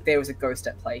Seneca. Like, there was a ghost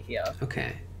at play here.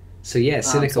 Okay. So yeah,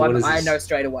 Seneca, so what does I this... know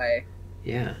straight away.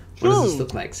 Yeah. What does this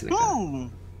look like, Seneca?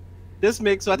 This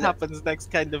makes what happens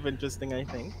next kind of interesting, I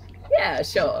think. Yeah,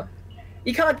 sure.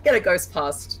 You can't get a ghost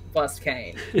past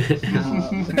Kane.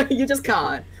 You just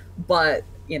can't. But,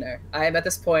 you know, I'm at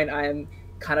this point, I've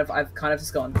kind of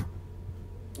just gone,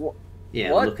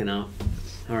 Yeah, what? looking up.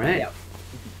 All right. Yep.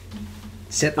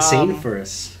 Set the scene for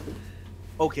us.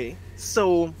 Okay,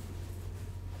 so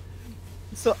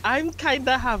I'm kind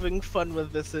of having fun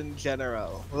with this in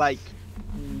general. Like,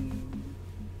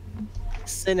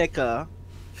 Seneca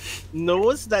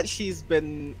knows that she's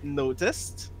been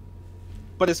noticed,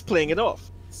 but is playing it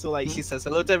off. So like, she says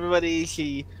hello to everybody.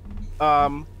 She,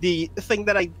 the thing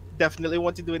that I definitely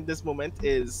want to do in this moment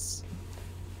is,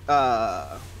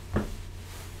 well,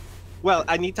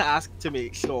 I need to ask to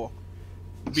make sure,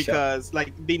 because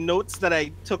like the notes that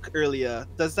I took earlier,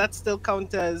 does that still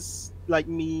count as like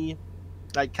me,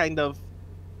 like kind of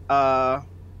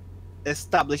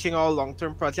establishing our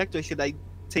long-term project, or should I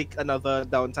take another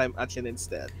downtime action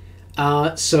instead?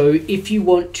 So if you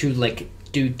want to like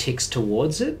do ticks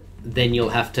towards it, then you'll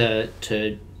have to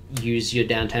use your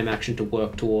downtime action to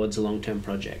work towards a long-term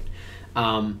project.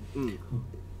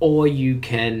 Or you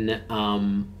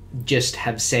can just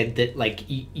have said that like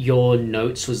your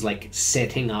notes was like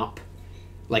setting up,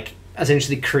 like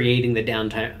essentially creating the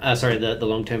downtime, the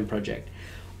long-term project.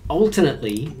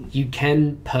 Alternately, you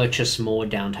can purchase more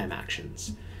downtime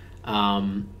actions. How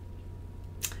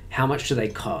much do they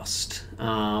cost?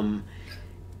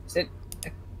 Is it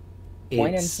a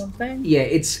coin and something? Yeah,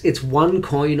 it's 1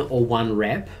 coin or 1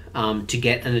 rep to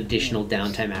get an additional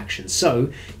downtime action.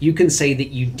 So you can say that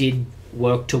you did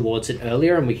work towards it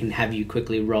earlier, and we can have you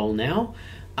quickly roll now,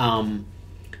 and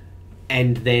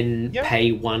then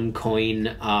pay 1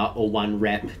 coin or 1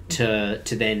 rep to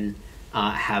then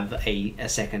have a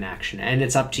second action. And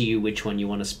it's up to you which one you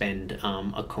want to spend,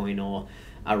 a coin or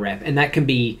a rep, and that can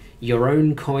be your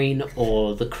own coin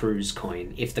or the crew's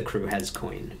coin if the crew has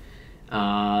coin.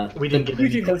 We didn't get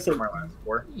any coins from our last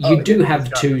war. You do have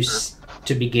 2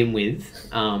 to begin with.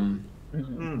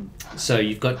 So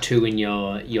you've got 2 in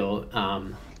your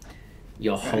hold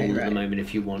at the moment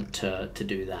if you want to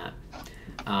do that.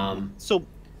 So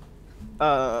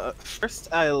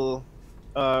first I'll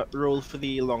roll for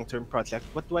the long-term project.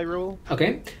 What do I roll?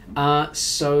 Okay.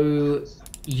 So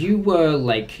you were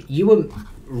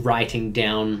writing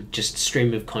down just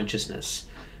stream of consciousness.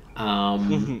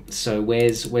 So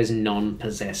where's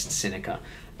non-possessed Seneca?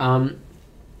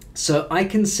 So I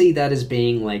can see that as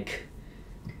being like,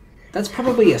 that's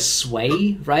probably a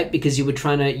sway, right? Because you were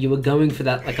going for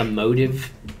that like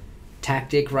emotive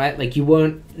tactic, right? Like you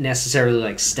weren't necessarily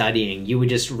like studying, you were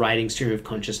just writing stream of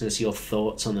consciousness, your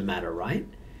thoughts on the matter, right?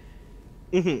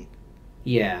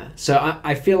 Yeah. So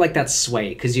I feel like that's sway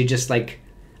because you're just like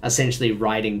essentially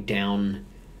writing down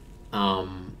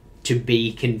to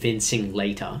be convincing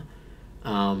later.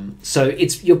 So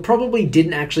you probably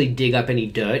didn't actually dig up any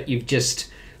dirt. You've just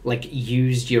like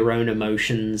used your own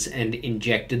emotions and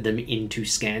injected them into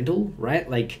scandal, right?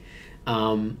 Like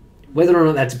whether or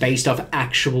not that's based off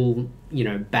actual,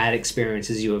 bad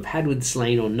experiences you have had with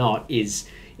Slain or not is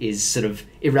sort of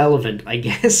irrelevant, I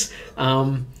guess.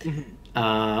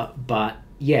 But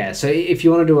yeah, so if you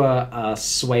want to do a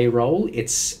sway roll,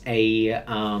 it's a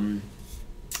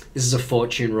this is a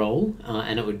fortune roll,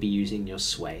 and it would be using your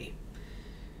sway.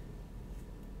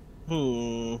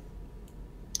 Okay.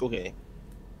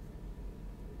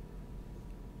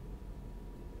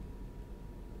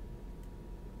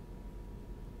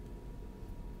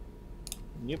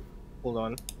 Yep. Hold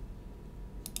on.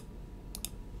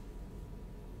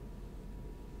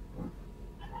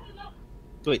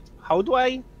 Wait,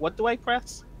 what do I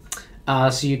press?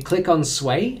 So you click on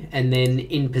sway, and then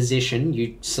in position,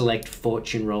 you select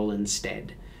fortune roll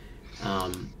instead.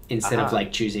 Instead of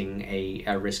like choosing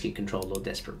a risky control or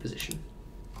desperate position.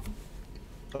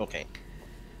 Okay.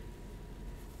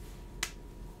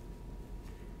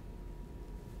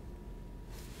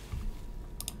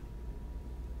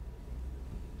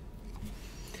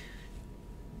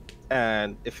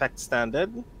 And effect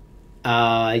standard?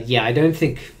 Yeah, I don't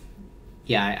think...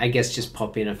 Yeah, I guess just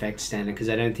pop in effect standard, because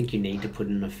I don't think you need to put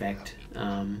an effect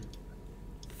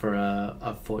for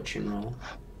a fortune roll.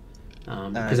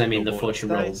 Because, I mean, the fortune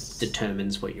roll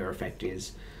determines what your effect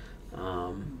is.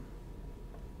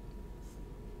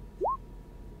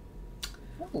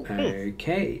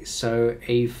 Okay, so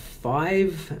a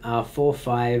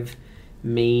 4-5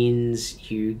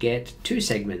 means you get 2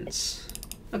 segments.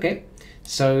 Okay,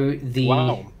 so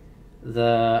the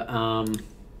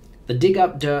dig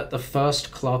up dirt, the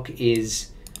first clock is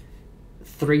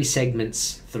 3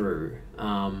 segments through.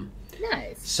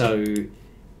 Nice. So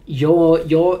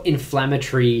your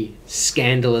inflammatory,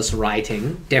 scandalous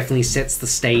writing definitely sets the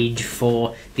stage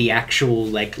for the actual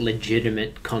like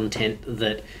legitimate content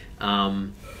that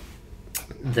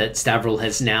that Stavral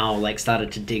has now like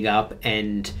started to dig up,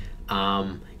 and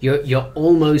you're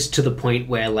almost to the point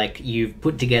where like you've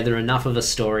put together enough of a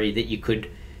story that you could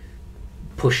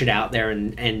push it out there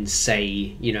and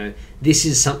say, this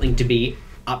is something to be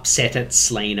upset at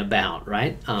Slain about,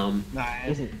 right?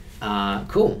 Nice.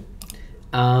 Cool.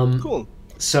 Cool.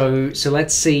 So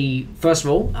let's see. First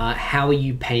of all, how are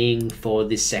you paying for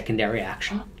this secondary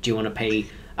action? Do you want to pay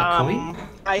a coin?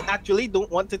 I actually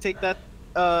don't want to take that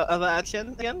other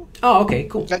action again. Oh, okay,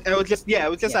 cool. I was just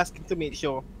asking to make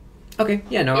sure. Okay,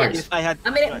 yeah, no worries. If I had,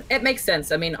 it makes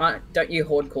sense. I mean, don't you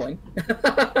hoard coin?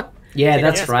 Yeah,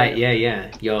 that's right. Yeah.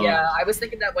 Yeah, I was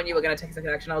thinking that when you were going to take a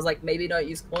second action, I was like, maybe don't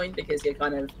use coin because you're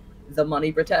kind of the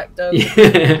money protector.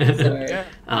 Yeah.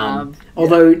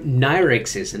 Although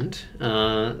Nyrix isn't,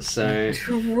 so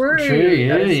true.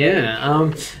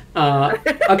 Yeah.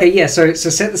 Okay, yeah. So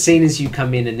set the scene as you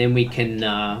come in, and then we can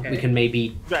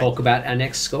maybe talk about our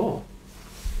next score.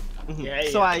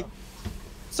 So I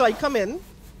come in.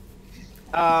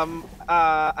 I'm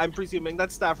presuming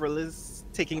that Stavral is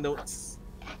taking notes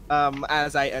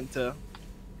as I enter.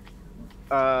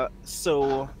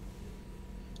 So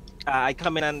I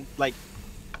come in and like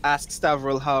ask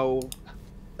Stavral how,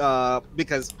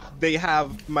 because they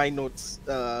have my notes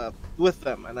with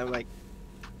them, and I'm like,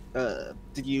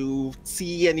 did you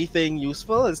see anything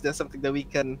useful? Is there something that we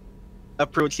can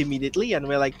approach immediately? And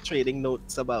we're like trading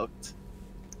notes about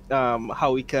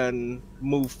how we can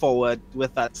move forward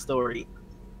with that story.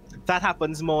 That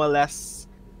happens more or less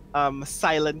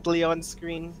silently on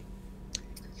screen,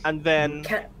 and then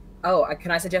Can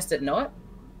I suggest it not?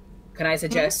 Can I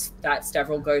suggest that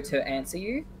Stavral go to answer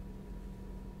you?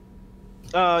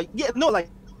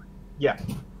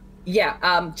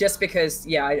 Yeah. Just because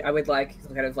I would like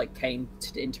kind of like Kane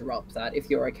to interrupt that if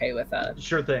you're okay with that.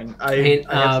 Sure thing. I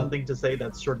have something to say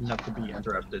that's short enough to be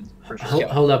interrupted for sure.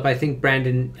 Hold up, I think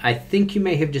Brandon, you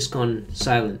may have just gone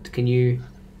silent. Can you?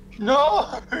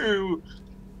 No.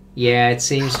 Yeah, it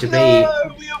seems to be.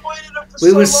 No, we avoided him for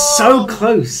We were so long. so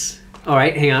close. All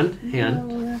right, hang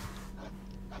on.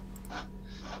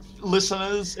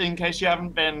 Listeners, in case you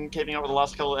haven't been keeping up with the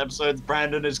last couple of episodes,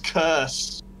 Brandon is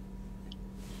cursed.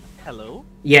 hello.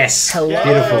 Yes. Hello.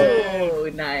 Beautiful. Oh,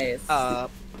 nice.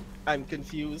 I'm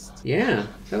confused. Yeah,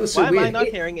 that was so Why weird. am I not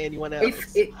hearing anyone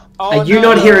else? Are you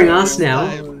not hearing us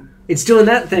now? It's doing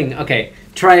that thing. Okay,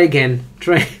 try again.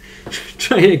 Try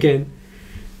again.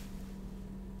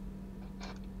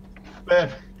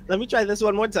 Man, Let me try this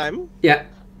one more time. Yeah.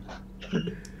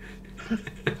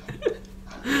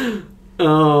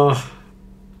 Oh.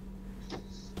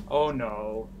 Oh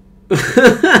no.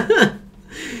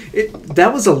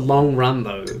 That was a long run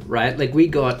though, right? Like we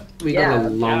got a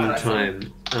long yeah,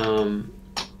 time.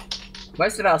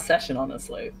 Most of our session,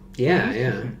 honestly. Yeah.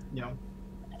 Yeah.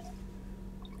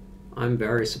 I'm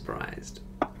very surprised.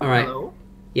 All right. Hello?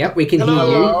 Yep, we can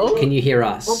Hello? hear you. Can you hear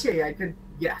us? Okay, I can.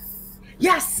 Yes.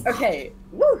 Yes. Okay.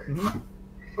 Woo.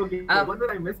 Okay, what did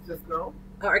I miss just now?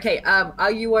 Okay.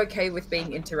 Are you okay with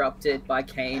being interrupted by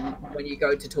Kane when you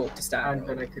go to talk to Stan? And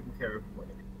then I couldn't hear everybody.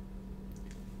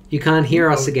 You can't hear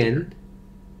us again.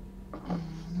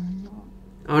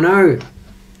 Oh no,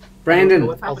 Brandon.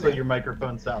 What's Also, happening? your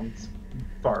microphone sounds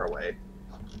far away.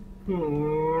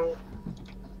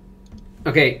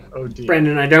 Okay, Oh dear.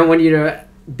 Brandon, I don't want you to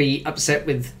be upset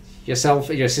with yourself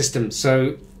or your system.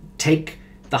 So take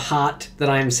the heart that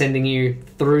I am sending you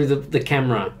through the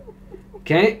camera.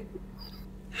 Okay?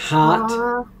 Heart.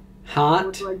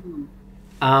 What do I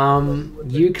do?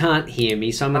 You can't hear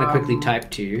me, so I'm going to quickly type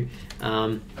to you.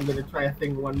 I'm gonna try a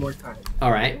thing one more time.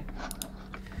 All right.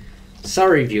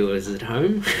 Sorry, viewers at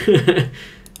home.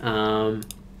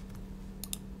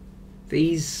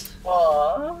 These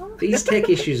tech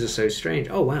issues are so strange.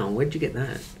 Oh wow, where'd you get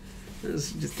that?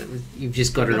 You've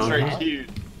just got it That's on. very Here.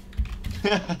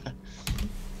 cute.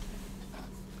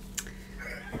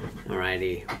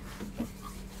 Alrighty.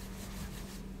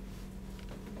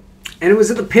 And it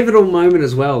was at the pivotal moment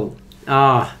as well.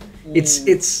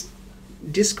 It's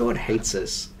Discord hates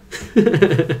us.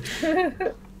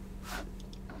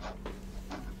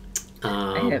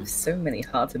 I have so many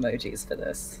heart emojis for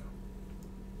this.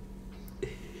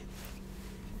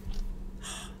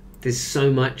 There's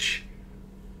so much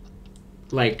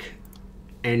like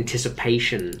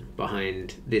anticipation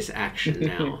behind this action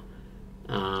now.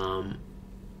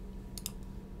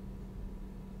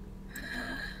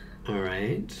 All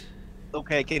right.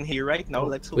 Okay, I can hear you right now.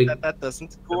 Let's hope We- that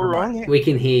doesn't go wrong. Here. We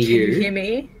can hear Can you. you hear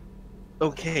me?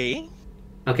 Okay,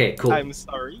 Okay, cool. I'm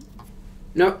sorry.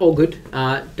 No, all good.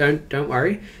 Don't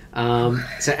worry.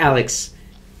 So Alex,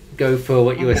 go for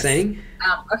what you were Yes. saying.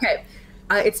 Okay.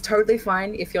 It's totally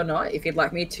fine if you're not. If you'd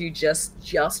like me to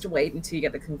just wait until you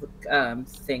get the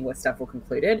thing where Stavro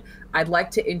concluded, I'd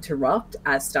like to interrupt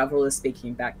as Stavro is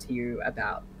speaking back to you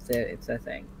about the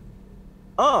thing.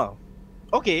 Oh,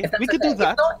 okay, If that's we could okay. do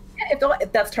that.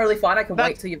 If that's totally fine. I can That-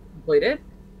 wait till you've concluded.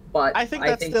 But I think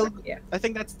that's still. yeah. I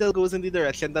think that still goes in the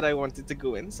direction that I wanted to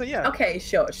go in. So yeah. Okay,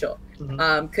 sure.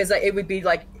 Mhm. Because it would be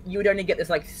like you would only get this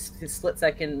like split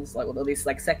seconds, like at least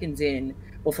like seconds in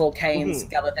before Kane's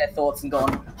gathered their thoughts and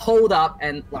gone, hold up,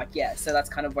 and like yeah. So that's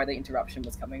kind of where the interruption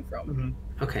was coming from.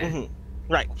 Mhm. Okay. Mhm.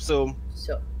 Right. So.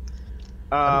 Sure.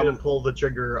 I'm going to pull the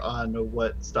trigger on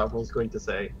what Stavrol's going to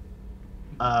say.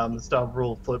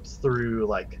 Stavrol flips through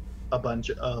like a bunch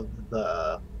of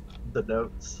the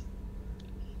notes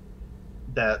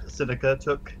that Seneca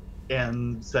took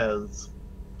and says,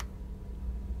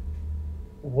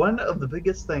 one of the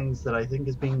biggest things that I think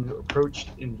is being approached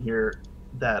in here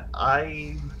that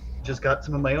I just got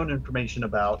some of my own information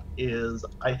about is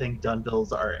I think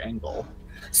Dunville's our angle.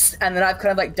 And then I've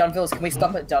kind of like Dunville's. Can we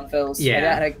stop at Dunville's?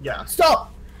 Yeah. And I, Yeah.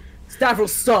 Stop!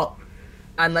 Stavros, stop!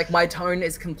 And like my tone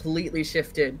is completely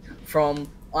shifted from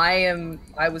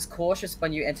I was cautious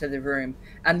when you entered the room,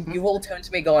 and you all turned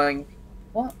to me going,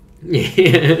 what?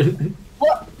 Yeah.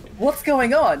 What's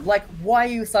going on? Like, why are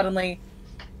you suddenly?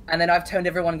 And then I've turned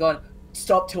everyone and gone,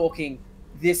 stop talking.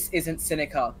 This isn't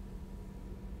Seneca.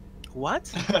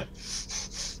 What?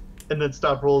 And then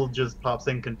Stavrol just pops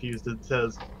in confused and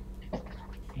says,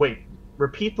 wait,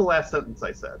 repeat the last sentence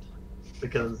I said.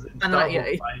 Because in And I-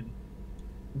 Stavros' yeah. mind,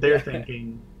 they're Yeah.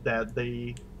 thinking that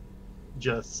they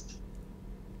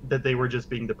were just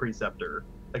being the preceptor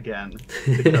again.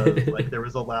 Because like there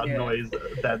was a loud Yeah. noise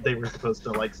that they were supposed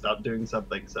to like stop doing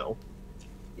something, so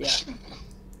Yeah.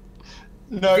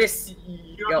 No, This-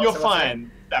 you're so what's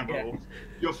fine, Stavrol.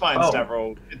 You're fine, Oh.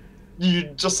 Stavrol. You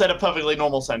just said a perfectly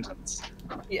normal sentence.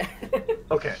 Yeah.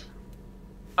 okay.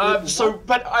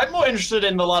 But I'm more interested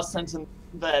in the last sentence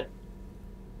that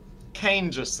Kane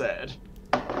just said.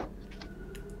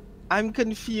 I'm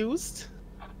confused.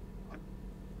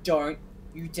 Don't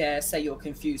you dare say you're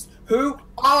confused. Who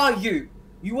are you?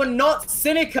 You are not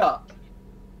Seneca.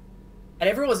 And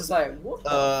everyone was just like, what?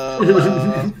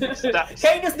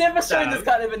 Kane has never shown this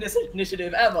kind of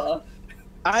initiative ever.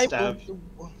 I. Stab.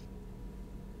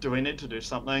 Do we need to do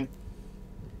something?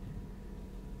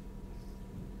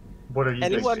 What are you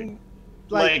thinking? Anyone?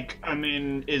 Like, I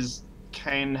mean, is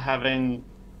Kane having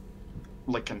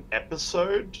like an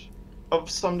episode of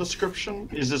some description?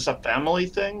 Is this a family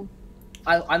thing?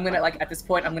 I'm gonna like at this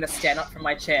point I'm gonna stand up from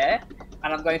my chair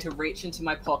and I'm going to reach into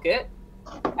my pocket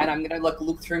and I'm gonna like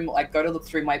look through my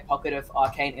pocket of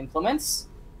arcane implements,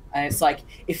 and it's like,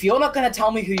 if you're not gonna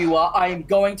tell me who you are, I am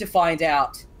going to find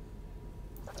out.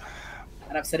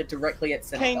 And I've said it directly at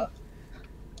Seneca.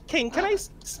 Kane, can I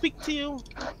speak to you?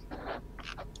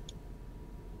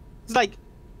 It's like,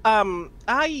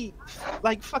 I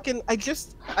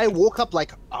woke up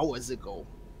like hours ago.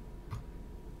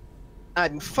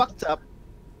 I'm fucked up.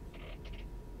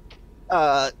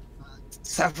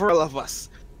 Several of us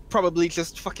probably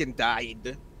just fucking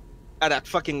died at that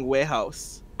fucking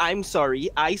warehouse. I'm sorry,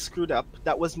 I screwed up.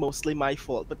 That was mostly my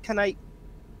fault. But can I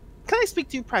speak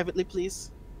to you privately,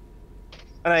 please?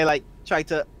 And I like try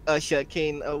to usher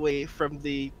Kane away from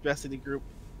the rest of the group.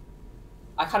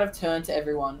 I kind of turn to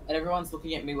everyone, and everyone's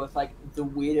looking at me with like the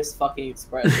weirdest fucking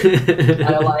expression.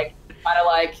 kind of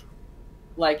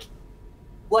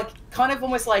kind of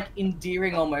almost like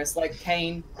endearing, almost like,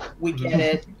 Kane, we get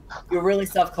it. You're really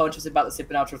self-conscious about the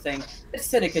supernatural thing.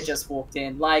 Seneca just walked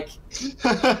in, like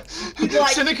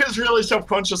Seneca's really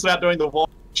self-conscious about doing the wall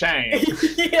chain.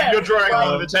 Yeah, you're drawing a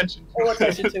lot of attention. All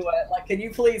attention to it. Like, can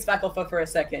you please back off for a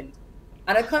second?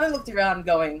 And I kind of looked around,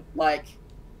 going like,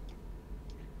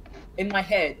 in my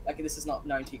head, like, this is not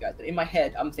known to you guys, but in my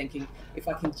head, I'm thinking, if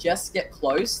I can just get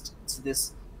close to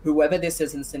this, whoever this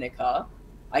is in Seneca,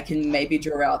 I can maybe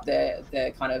draw out their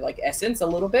kind of like essence a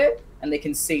little bit, and they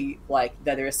can see like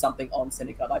that there is something on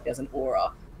Seneca, like there's an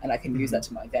aura, and I can use that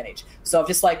to my advantage. So I've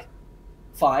just like,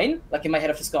 fine, like in my head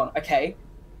I've just gone, okay.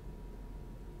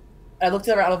 And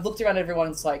I've looked around everyone,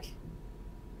 and it's like,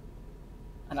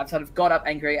 and I've sort of got up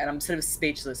angry, and I'm sort of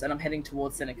speechless, and I'm heading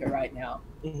towards Seneca right now.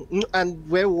 And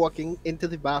we're walking into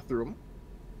the bathroom,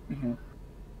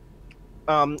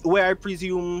 where I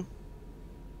presume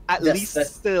at least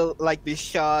still like the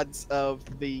shards of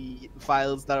the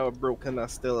files that are broken are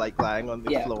still like lying on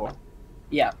the floor.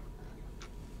 Yeah.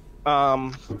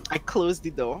 I close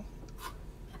the door,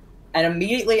 and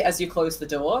immediately as you close the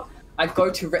door, I go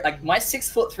to like my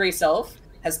 6'3" self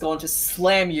has gone to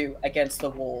slam you against the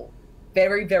wall,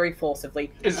 very, very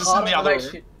forcibly. Is this in the other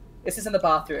room? This is in the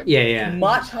bathroom. Yeah.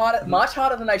 Much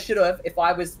harder than I should have if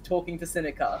I was talking to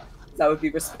Seneca. So I would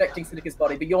be respecting Seneca's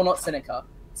body, but you're not Seneca.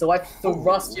 So I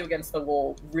thrust you against the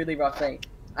wall really roughly,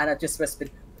 and I just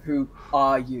whispered, "Who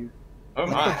are you? Oh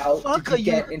my! How did you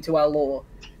get into our law?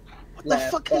 What the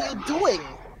fuck are you doing?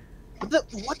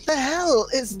 What the hell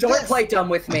is Don't this? play dumb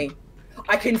with me.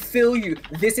 I can feel you.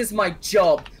 This is my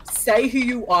job. Say who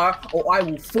you are, or I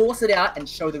will force it out and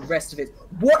show the rest of it.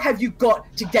 What have you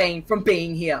got to gain from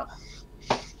being here?"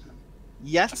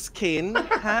 Yes, Kane.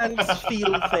 Hands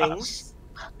feel things.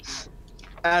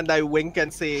 And I wink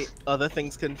and say, other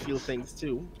things can feel things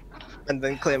too. And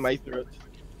then clear my throat.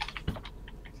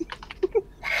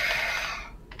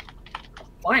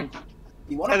 Fine.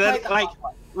 You want to play then, like,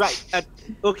 right.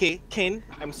 Okay, Kane,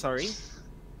 I'm sorry.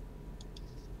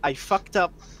 I fucked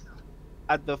up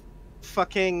at the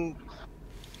fucking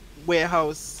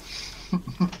warehouse.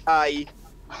 I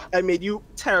made you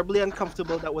terribly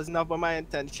uncomfortable. That was never my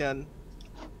intention.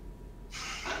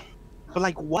 But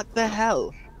like, what the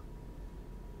hell?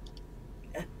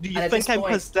 Do you think I'm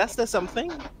possessed or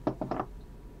something?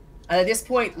 And at this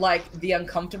point, like, the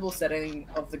uncomfortable setting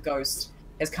of the ghost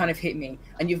has kind of hit me.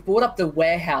 And you've brought up the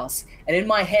warehouse. And in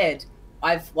my head,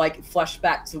 I've, like, flashed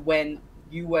back to when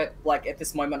you were, like, at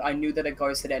this moment, I knew that a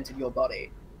ghost had entered your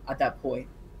body at that point.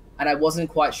 And I wasn't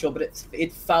quite sure, but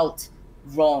it felt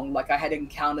wrong. Like, I had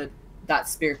encountered that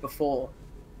spirit before.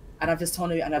 And I've just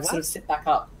told you, and I've sort of sit back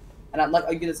up. And I'm like,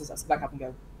 oh, you do this, I sit back up and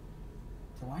go,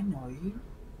 do I know you?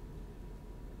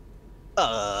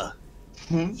 Yeah.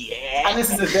 And this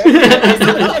is a very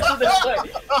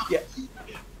yeah.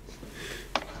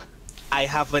 I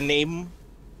have a name.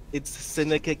 It's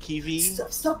Seneca Kiwi.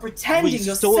 Stop pretending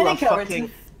you're Seneca.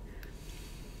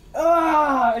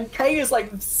 And Kane is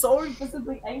like so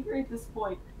visibly angry at this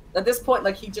point. At this point,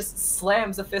 like, he just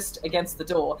slams a fist against the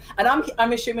door, and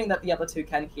I'm assuming that the other two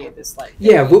can hear this. Like,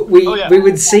 yeah, we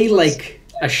would see like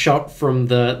a shot from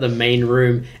the main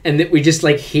room, and that we just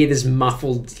like hear this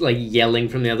muffled like yelling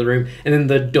from the other room, and then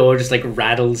the door just like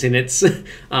rattles in its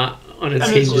on its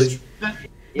hinges.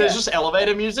 There's just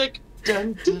elevator music.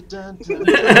 Dun, dun, dun, dun,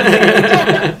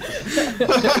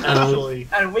 Actually,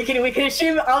 and we can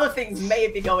assume other things may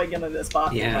be going on in this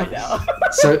bathroom right now.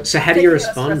 So how do you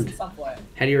respond? How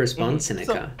do you respond,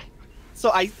 Seneca?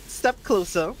 So I step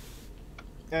closer,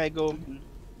 and I go,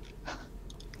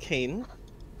 Kane,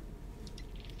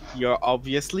 you're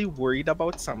obviously worried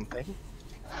about something.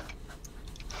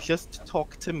 Just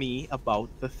talk to me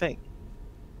about the thing.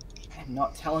 I'm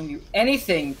not telling you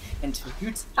anything until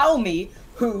you tell me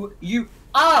who you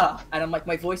ah, and I'm like,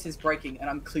 my voice is breaking, and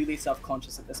I'm clearly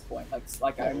self-conscious at this point.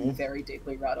 Like I'm very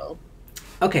deeply rattled.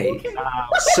 Okay, Wow.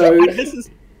 so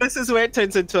This is where it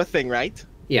turns into a thing, right?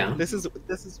 yeah. This is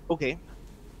okay.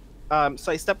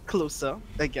 So I step closer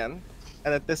again,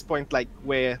 and at this point, like,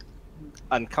 we're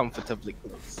uncomfortably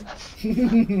close.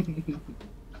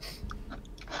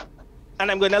 And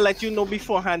I'm gonna let you know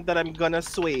beforehand that I'm gonna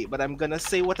sway, but I'm gonna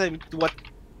say what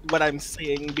I'm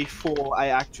saying before I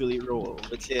actually roll,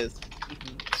 which is,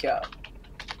 Sure.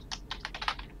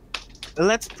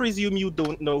 let's presume you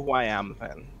don't know who I am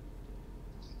then.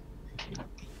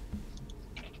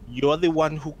 You're the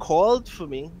one who called for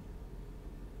me,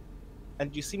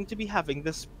 and you seem to be having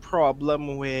this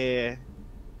problem where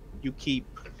you keep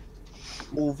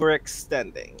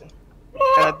overextending.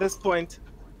 And at this point,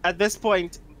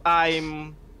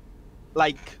 I'm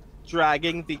like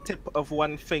dragging the tip of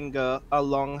one finger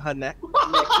along her neck,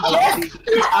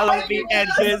 along the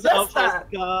edges of her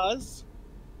scars.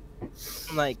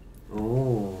 I'm like,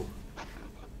 Oh.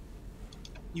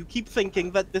 you keep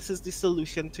thinking that this is the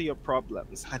solution to your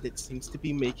problems, and it seems to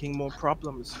be making more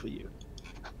problems for you.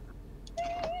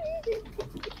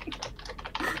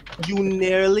 You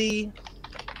nearly...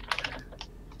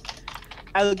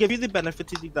 I'll give you the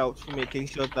benefit of the doubt for making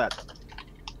sure that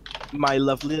my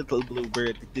lovely little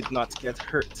bluebird did not get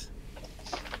hurt.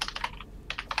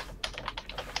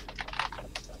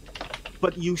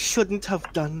 But you shouldn't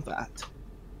have done that.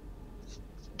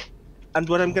 And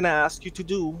what I'm gonna ask you to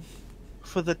do,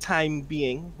 for the time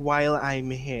being, while I'm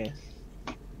here,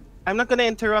 I'm not gonna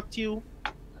interrupt you.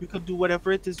 You can do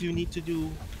whatever it is you need to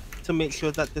do to make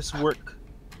sure that this work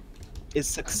is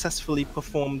successfully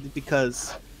performed,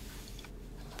 because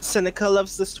Seneca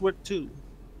loves this work too.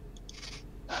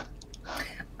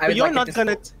 But you're not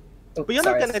gonna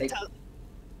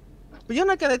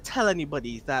tell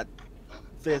anybody that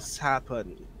this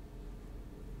happened.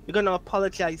 You're gonna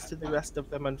apologize to the rest of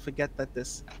them and forget that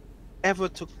this ever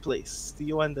took place. Do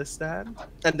you understand?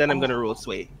 And then I'm gonna roll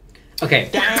sway. Okay.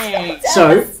 Dang.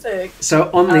 So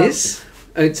on this,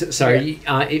 sorry.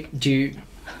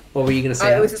 What were you gonna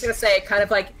say? I was just gonna say, kind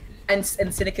of like, and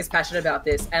Cynic is passionate about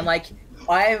this, and like,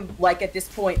 I'm like, at this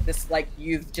point,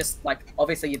 you've just like,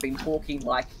 obviously you've been talking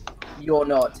like you're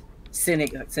not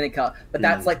Cynica, but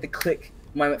that's like the click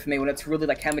moment for me when it's really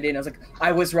like hammered in. I was like,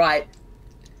 I was right,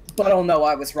 but oh no,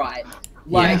 I was right.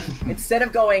 Like, instead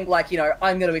of going like,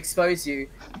 I'm going to expose you,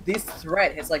 this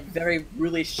threat has like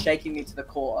really shaking me to the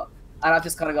core. And I've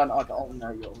just kind of gone, oh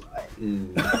no, you're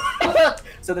right.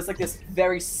 So there's like this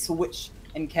very switch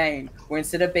in Kane, where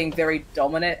instead of being very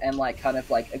dominant and like kind of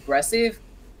like aggressive,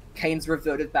 Kane's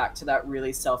reverted back to that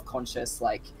really self-conscious,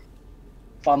 like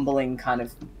bumbling kind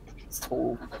of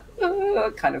tall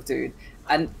kind of dude,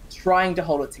 and trying to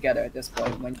hold it together at this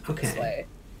point when this way.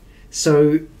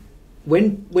 So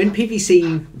when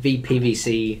PVC v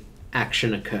PVC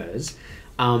action occurs,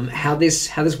 how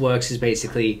this works is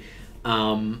basically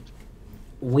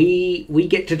we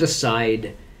get to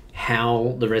decide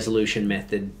how the resolution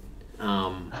method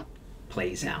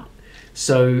plays out.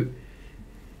 So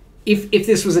if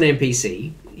this was an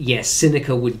NPC, yes,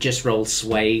 Seneca would just roll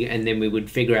sway, and then we would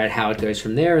figure out how it goes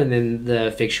from there, and then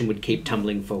the fiction would keep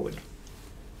tumbling forward.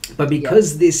 But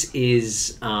because this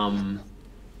is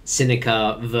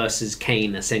Seneca versus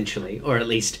Kane, essentially, or at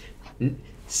least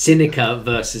Seneca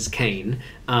versus Kane,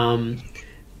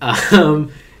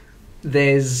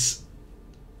 there's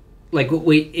like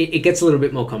it gets a little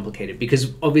bit more complicated,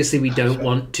 because obviously we don't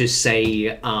want to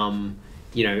say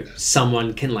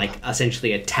someone can like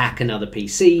essentially attack another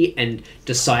PC and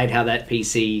decide how that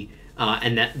PC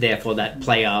and that therefore that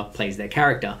player plays their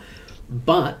character.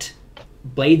 But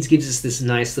Blades gives us this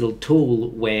nice little tool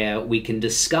where we can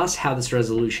discuss how this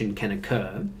resolution can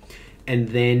occur, and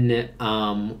then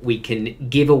we can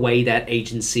give away that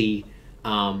agency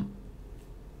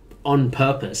on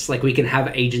purpose. Like, we can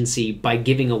have agency by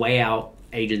giving away our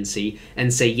agency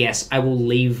and say, yes, I will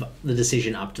leave the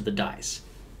decision up to the dice.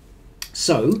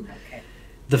 So,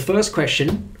 the first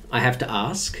question I have to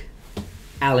ask,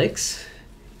 Alex,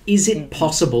 is it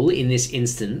possible in this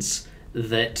instance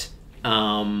that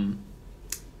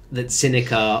that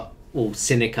Seneca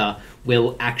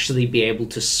will actually be able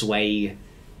to sway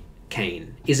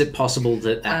Kane? Is it possible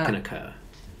that can occur?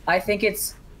 I think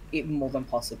it's more than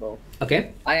possible.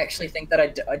 Okay. I actually think that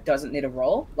it doesn't need a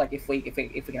roll. Like, if we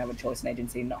can have a choice in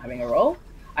agency not having a roll,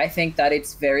 I think that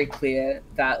it's very clear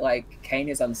that like Kane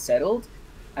is unsettled,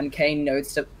 and Kane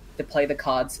knows to play the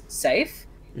cards safe,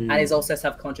 and is also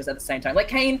self-conscious at the same time. Like,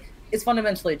 Kane is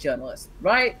fundamentally a journalist,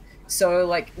 right? So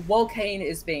like, while Kane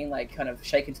is being like kind of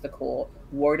shaken to the core,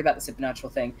 worried about the supernatural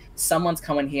thing, someone's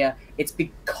coming here. It's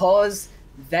because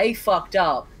they fucked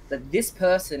up, that this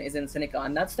person is in Seneca,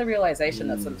 and that's the realization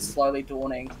that's sort of slowly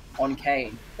dawning on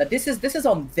Kane. That this is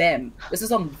on them. This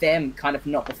is on them kind of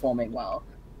not performing well.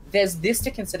 There's this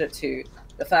to consider too,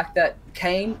 the fact that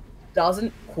Kane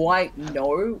doesn't quite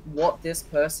know what this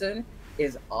person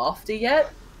is after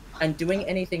yet, and doing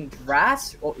anything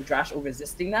rash or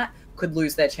resisting that could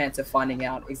lose their chance of finding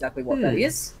out exactly what that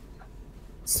is.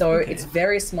 So it's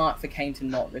very smart for Kane to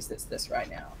not resist this right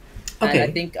now. And I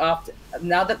think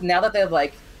now that they're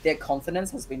like, their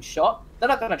confidence has been shot, they're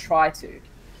not going to try to.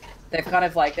 They've kind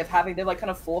of like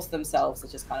kind of forced themselves to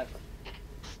just kind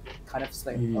of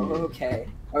say, okay,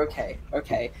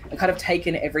 and kind of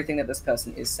taken everything that this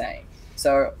person is saying.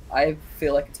 So I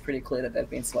feel like it's pretty clear that they've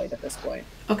been swayed at this point.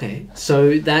 Okay,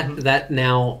 so that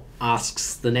now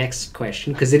asks the next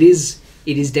question, because it is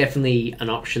definitely an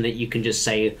option that you can just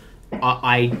say,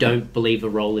 I don't believe a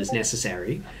roll is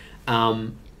necessary.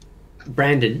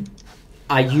 Brandon,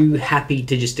 are you happy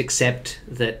to just accept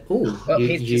that?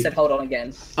 He said hold on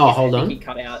again. Oh, hold on. He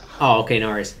cut out. Oh, okay, no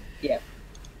worries. Yeah.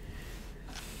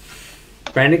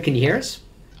 Brandon, can you hear us?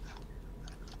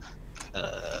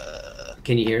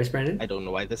 Can you hear us, Brandon? I don't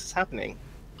know why this is happening.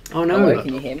 Oh no! Hello,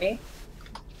 can you hear me?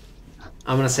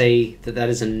 I'm gonna say that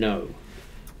is a no.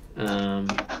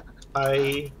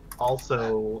 I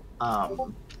also I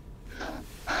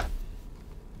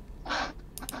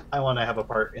want to have a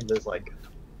part in this like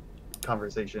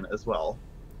conversation as well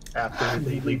after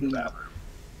they leave the bathroom,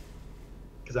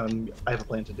 because I have a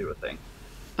plan to do a thing.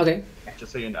 Okay.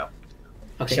 Just so you know.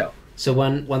 Okay. Sure. So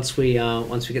once we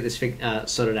get this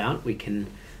sorted out, we can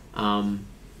yeah,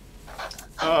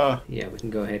 we can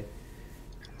go ahead.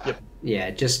 Yep.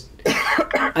 Yeah, just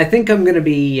I think I'm gonna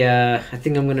be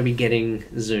getting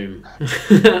Zoom.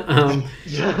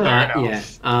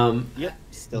 Yeah. Yep.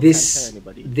 Still This can't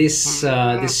hear anybody.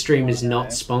 this stream is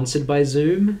not sponsored by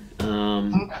Zoom.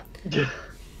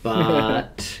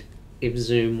 But if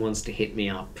Zoom wants to hit me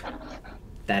up,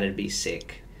 that'd be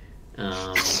sick.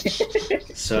 So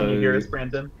Can you hear us,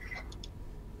 Brandon?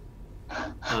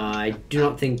 I do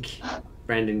not think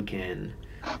Brandon can.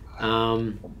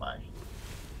 Oh my.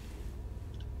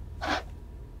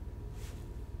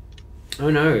 Oh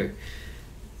no.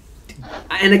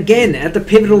 And again, at the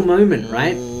pivotal moment,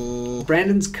 right?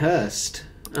 Brandon's cursed.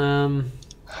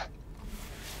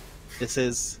 This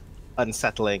is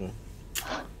unsettling.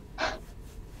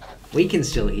 We can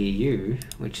still hear you,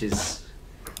 which is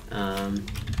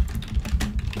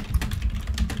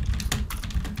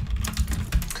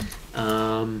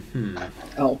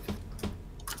Oh.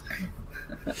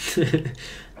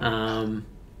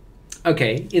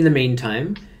 Okay, in the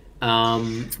meantime,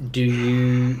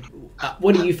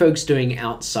 what are you folks doing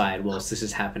outside whilst this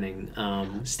is happening?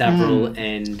 Stavril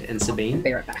and Sabine?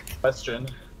 Be right back. Question.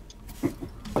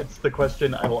 It's the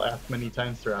question I will ask many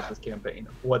times throughout this campaign.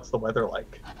 What's the weather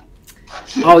like?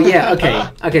 Oh yeah,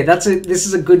 okay. This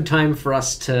is a good time for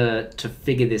us to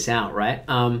figure this out, right?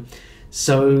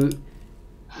 So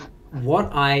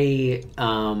what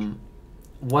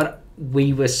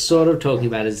we were sort of talking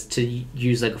about is to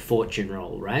use like a fortune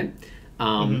roll, right?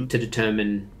 To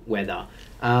determine weather.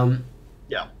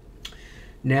 Yeah.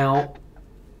 Now,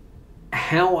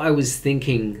 how I was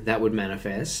thinking that would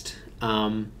manifest,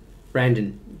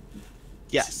 Brandon.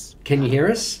 Yes. Can you hear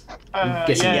us? I'm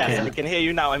guessing you Yes, can. I can hear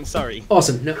you now. I'm sorry.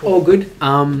 Awesome. No, all good.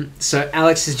 So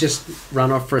Alex has just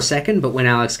run off for a second, but when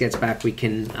Alex gets back, we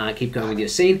can keep going with your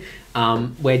scene.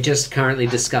 We're just currently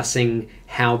discussing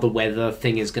how the weather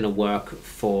thing is going to work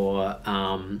for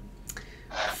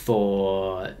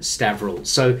Stavril.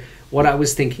 So what I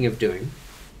was thinking of doing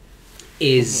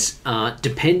is,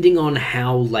 depending on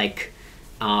how like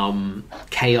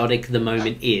chaotic the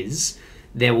moment is,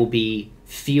 there will be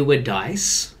fewer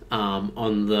dice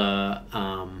on the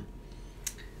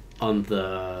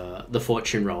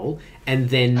fortune roll, and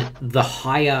then the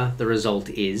higher the result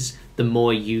is, the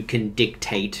more you can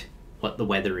dictate what the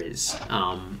weather is,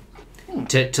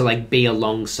 to like be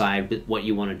alongside with what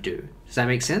you want to do. Does that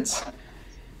make sense?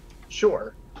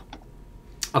 Sure.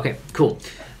 Okay, cool.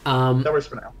 That works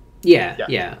for now.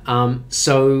 Yeah.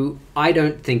 So I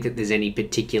don't think that there's any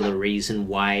particular reason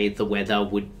why the weather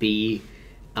would be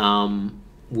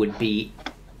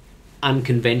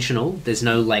unconventional. There's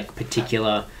no like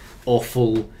particular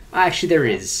awful. Actually, there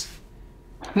is.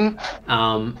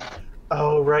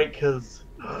 Oh right, because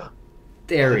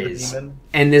there is,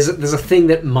 and there's a thing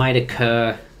that might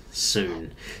occur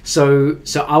soon. So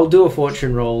I'll do a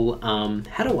fortune roll.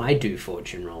 How do I do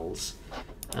fortune rolls?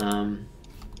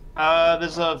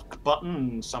 There's a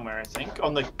button somewhere, I think,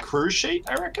 on the crew sheet,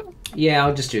 I reckon. Yeah,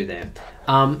 I'll just do there.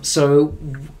 So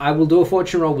I will do a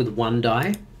fortune roll with one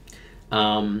die.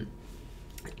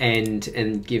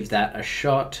 and give that a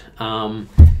shot.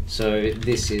 So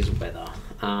this is weather.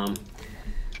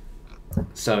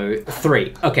 So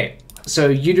 3. Okay. So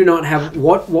you do not have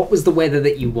what was the weather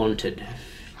that you wanted?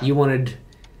 You wanted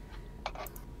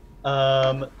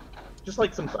just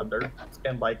like some thunder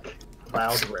and like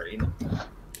loud rain.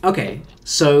 Okay.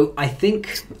 So I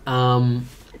think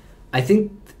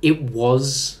it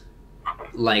was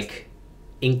like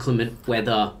inclement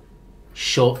weather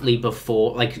shortly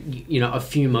before, like, you know, a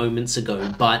few moments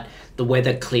ago, but the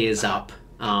weather clears up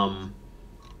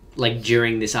like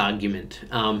during this argument,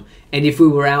 and if we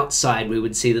were outside we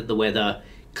would see that the weather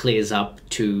clears up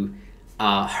to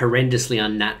a horrendously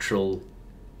unnatural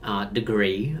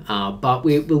degree, but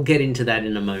we'll get into that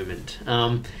in a moment.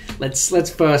 Let's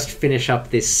first finish up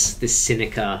this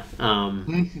Seneca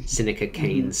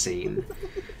Kane scene.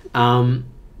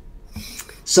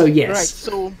 So yes, Right,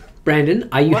 so Brandon,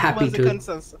 are you what happy was the to?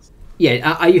 consensus?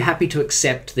 Yeah, are you happy to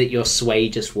accept that your sway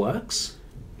just works?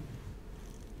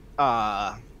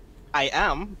 I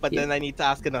am, but Yeah. then I need to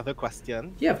ask another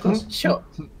question. Yeah, of course. Sure.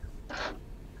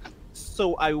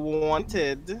 So I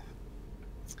wanted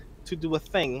to do a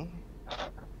thing.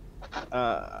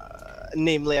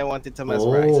 Namely, I wanted to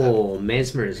mesmerize her. Oh,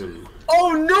 mesmerism.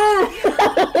 Oh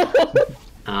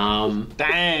no!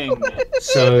 Dang.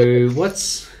 So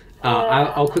what's?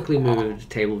 I'll quickly move to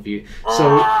table view.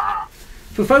 So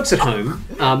for folks at home,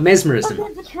 mesmerism.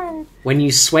 When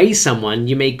you sway someone,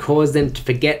 you may cause them to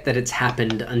forget that it's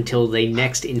happened until they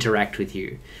next interact with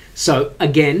you. So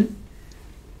again,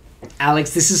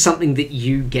 Alex, this is something that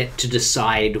you get to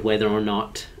decide whether or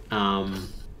not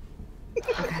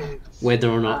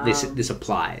this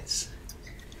applies.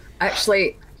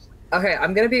 Actually, okay,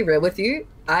 I'm gonna be real with you.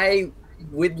 I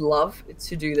would love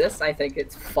to do this. I think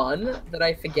it's fun that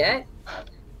I forget.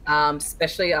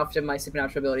 Especially after my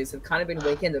supernatural abilities have kind of been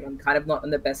weakened and I'm kind of not in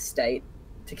the best state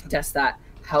to contest that.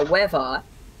 However,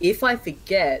 if I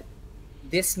forget,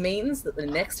 this means that the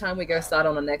next time we go start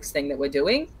on the next thing that we're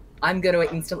doing, I'm going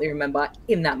to instantly remember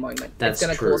in that moment. That's it's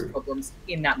going to true. cause problems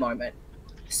in that moment.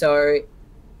 So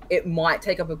it might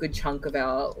take up a good chunk of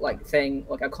our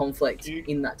our conflict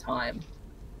in that time.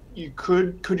 You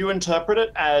could you interpret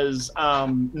it as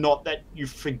not that you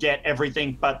forget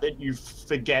everything, but that you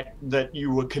forget that you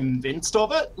were convinced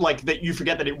of it, like that you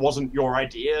forget that it wasn't your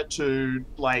idea to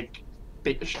like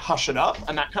hush it up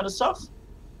and that kind of stuff,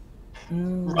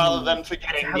 rather than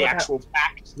forgetting the actual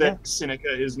fact that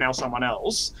Seneca is now someone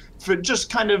else, for just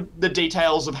kind of the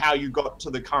details of how you got to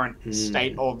the current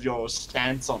state of your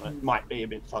stance on it might be a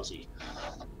bit fuzzy.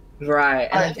 Right.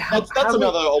 And That's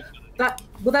another alternative.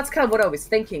 That's kind of what I was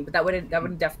thinking, but that wouldn't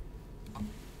definitely.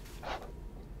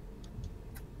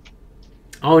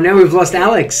 Oh, now we've lost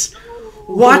Alex.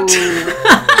 What?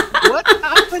 What's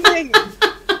happening?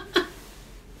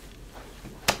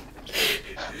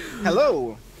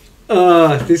 Hello.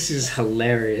 This is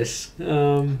hilarious.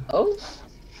 Oh,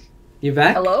 You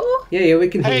back? hello? Yeah, we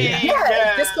can hear you. Hey.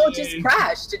 Yeah, Yay. Discord just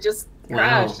crashed. It just Wow.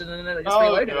 crashed, and then it just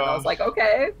reloaded. And I was like,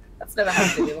 okay, that's never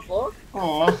happened to me before.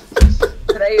 Aw.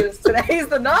 Today is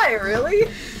the night, really?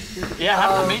 Yeah,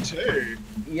 happened to me too.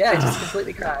 Yeah, it just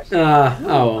completely crashed.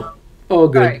 Oh,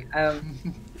 good. Sorry.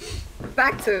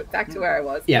 Back to where I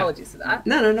was. Yeah. Apologies for that.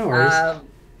 No worries.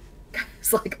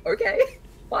 It's like, okay,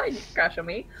 fine, you can crash on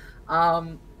me.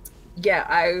 Yeah,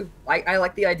 I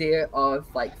like the idea of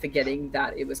like forgetting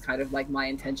that it was kind of like my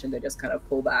intention to just kind of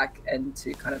pull back and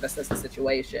to kind of assess the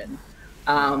situation.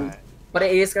 But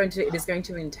it is going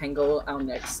to entangle our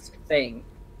next thing.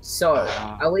 So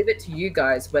I'll leave it to you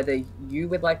guys whether you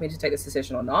would like me to take this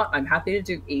decision or not. I'm happy to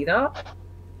do either.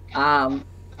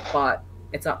 But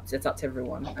it's up to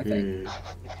everyone, I think.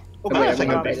 Okay, I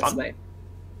think it'd be fun.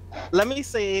 Let me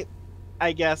say,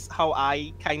 I guess, how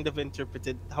I kind of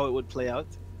interpreted how it would play out.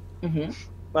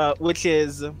 Which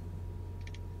is,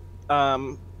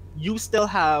 you still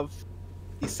have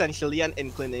essentially an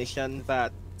inclination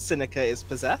that Seneca is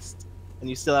possessed, and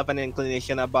you still have an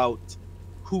inclination about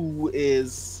who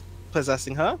is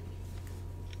possessing her,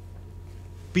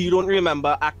 but you don't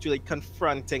remember actually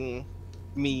confronting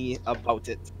me about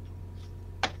it.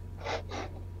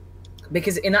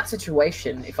 Because in that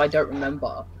situation, if I don't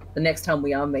remember, the next time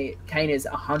we are meet, Kane is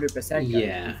 100% going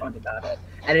to confront about it,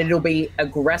 and it'll be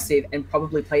aggressive and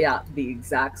probably play out the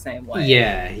exact same way.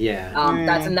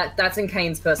 That's in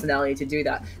Kane's personality to do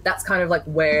that. That's kind of like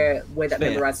where that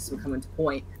memorizes will come into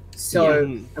point.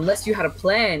 So unless you had a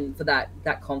plan for that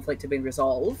conflict to be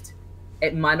resolved,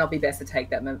 it might not be best to take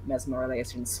that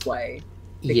mesmerization sway.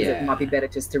 Because it might be better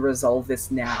just to resolve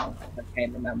this now. I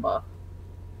can't remember.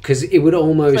 Because it would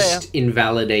almost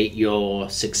invalidate your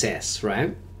success,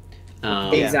 right?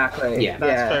 Exactly. Yeah.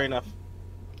 That's fair enough.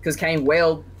 because Kane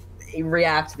will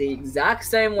react the exact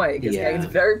same way, because Yeah. Kane's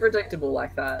very predictable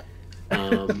like that.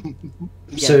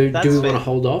 So that's do we fair. want to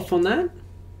hold off on that?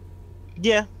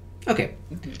 Yeah. Okay.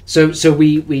 So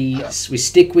we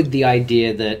stick with the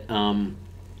idea that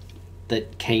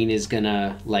that Kane is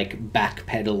gonna like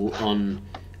backpedal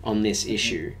on this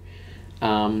issue.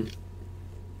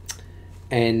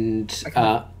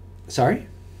 Sorry?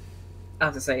 I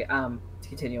have to say, to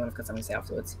continue on, I've got something to say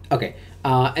afterwards. Okay.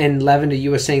 And Lavender,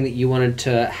 you were saying that you wanted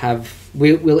to have...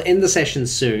 We'll end the session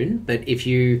soon, but if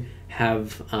you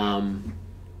have...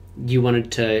 you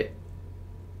wanted to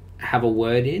have a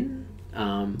word in?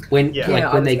 When Yeah.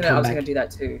 like when they I come was back... going to do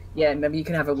that too. Yeah, maybe you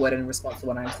can have a word in response to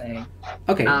what I'm saying.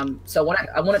 Okay. So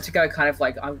I want it to go kind of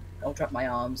like, I'll drop my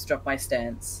arms, drop my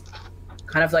stance,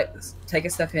 kind of like take a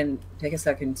second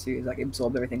to like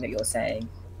absorb everything that you're saying.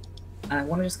 And I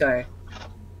want to just go,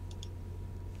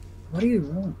 what do you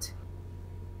want?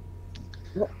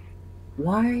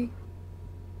 Why?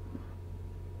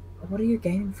 What are you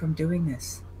gaining from doing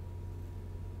this?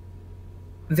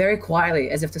 Very quietly,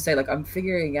 as if to say, like, I'm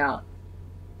figuring out.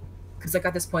 Because, like,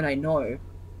 at this point I know,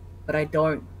 but I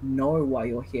don't know why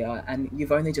you're here, and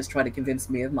you've only just tried to convince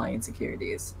me of my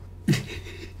insecurities.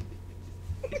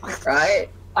 Right?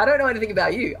 I don't know anything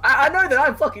about you. I know that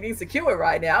I'm fucking insecure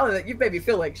right now, and that you've made me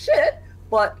feel like shit,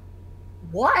 but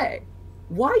why?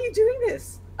 Why are you doing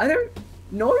this? I don't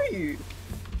know you.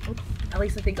 At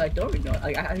least I think I don't know.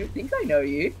 I don't think I know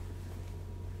you.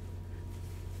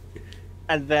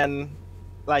 And then,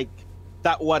 like,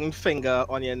 that one finger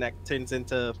on your neck turns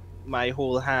into my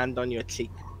whole hand on your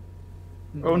cheek.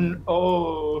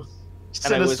 Oh,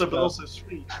 sinister whisper. but also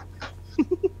sweet.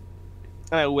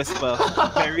 And I whisper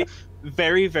very,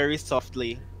 very, very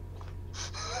softly,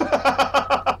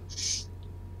 I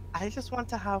just want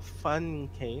to have fun,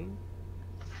 Kane.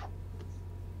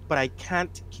 But I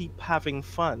can't keep having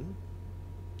fun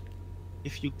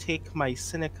if you take my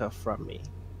Seneca from me.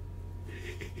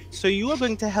 So you are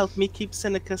going to help me keep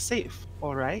Seneca safe,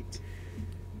 alright?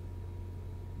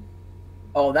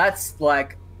 Oh, that's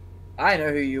like, I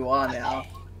know who you are now.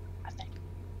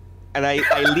 And I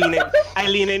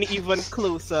lean in even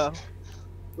closer,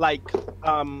 like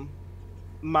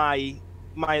my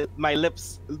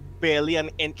lips barely an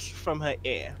inch from her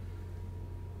ear,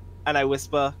 and I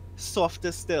whisper,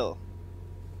 softer still,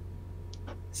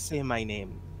 say my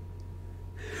name.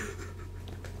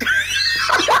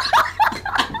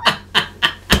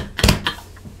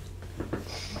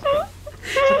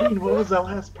 Sabine, what was that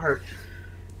last part?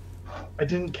 I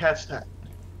didn't catch that.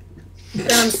 Then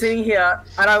I'm sitting here,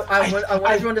 and I want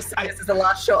everyone to see this as the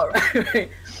last shot, right?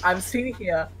 I'm sitting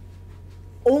here,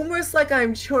 almost like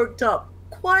I'm choked up,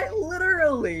 quite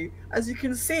literally. As you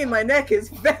can see, my neck is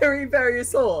very, very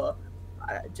sore.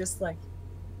 Just like...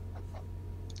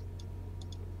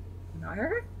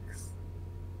 Nyrex?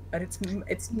 And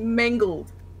it's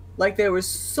mangled. Like there was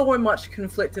so much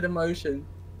conflicted emotion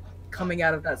coming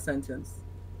out of that sentence.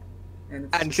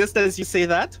 And just as you say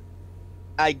that,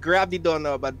 I grab the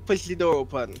doorknob and push the door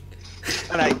open,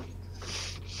 and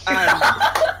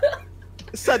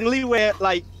suddenly where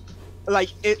like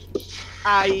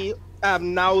I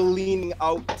am now leaning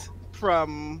out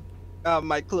from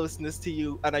my closeness to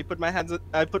you, and I put my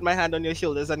hand on your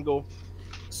shoulders and go,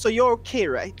 so you're okay,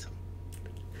 right?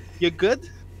 You're good?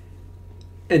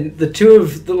 And the two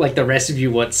of the rest of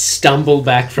you stumble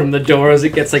back from the door as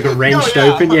it gets like wrenched Oh,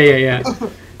 yeah. open. Yeah.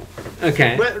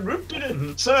 Okay.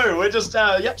 So we're just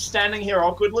standing here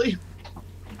awkwardly.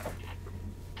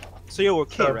 So you're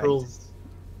okay, right?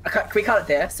 Can we cut it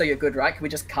there? So you're good, right? Can we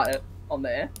just cut it on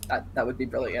there? That would be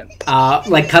brilliant. Cut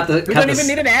the. We don't even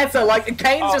need an answer. Like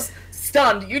Kane's just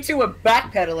stunned. You two are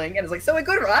backpedaling, and it's like, so we're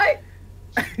good, right?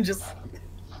 Just.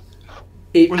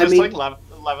 Like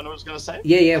Lavender was gonna say?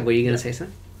 Yeah. Were you gonna say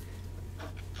something?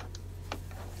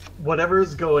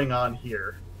 Whatever's going on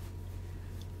here,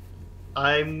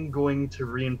 I'm going to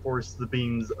reinforce the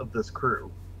beams of this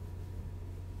crew.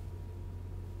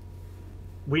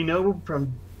 We know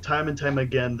from time and time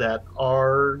again that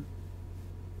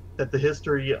the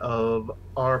history of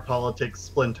our politics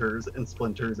splinters and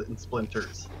splinters and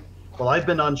splinters. Well, I've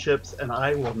been on ships, and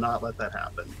I will not let that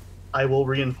happen. I will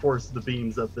reinforce the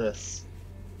beams of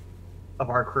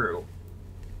our crew.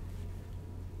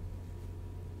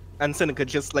 And Seneca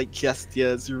just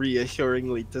gestures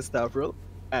reassuringly to Stavro,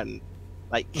 and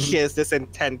shares this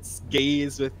intense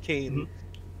gaze with Kane.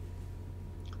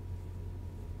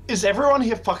 Is everyone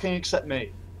here fucking except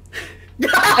me?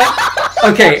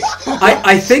 Okay,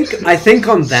 I think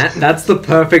on that's the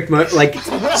perfect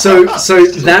so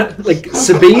that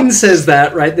Sabine says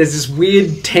that, right? There's this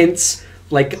weird tense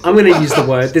like, I'm gonna use the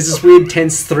word. There's this weird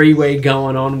tense three-way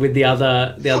going on with the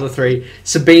other three.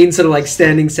 Sabine sort of like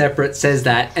standing separate says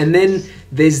that, and then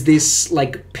there's this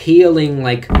like peeling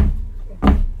like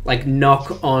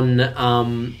knock on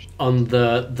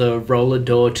the roller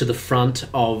door to the front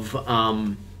of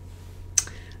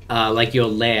like your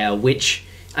lair, which,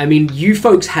 I mean, you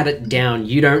folks had it down.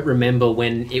 You don't remember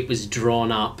when it was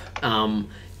drawn up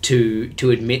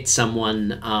to admit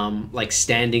someone like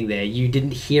standing there. You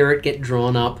didn't hear it get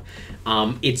drawn up.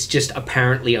 It's just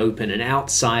apparently open, and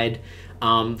outside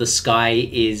the sky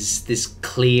is this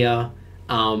clear,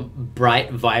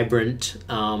 bright, vibrant,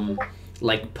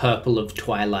 like purple of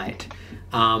twilight.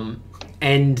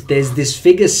 And there's this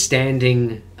figure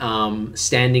standing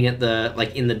at the,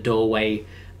 like, in the doorway,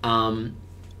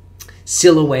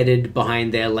 silhouetted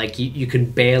behind there. Like, you can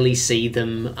barely see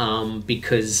them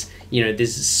because, you know,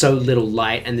 there's so little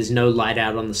light and there's no light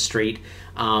out on the street.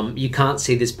 You can't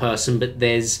see this person, but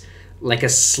there's like a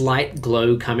slight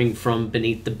glow coming from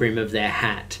beneath the brim of their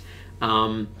hat.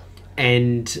 And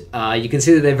you can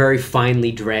see that they're very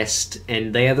finely dressed,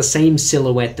 and they are the same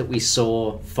silhouette that we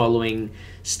saw following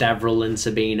Stavril and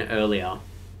Sabine earlier.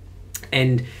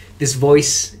 And this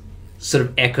voice sort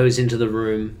of echoes into the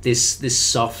room, this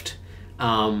soft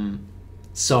kind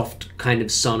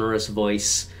of sonorous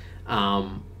voice.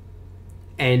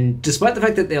 And despite the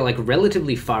fact that they're like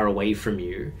relatively far away from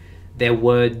you, their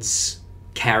words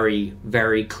carry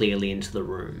very clearly into the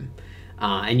room.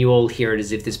 And you all hear it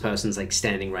as if this person's like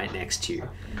standing right next to you.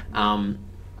 And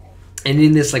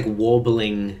in this like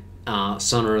warbling,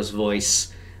 sonorous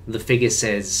voice, the figure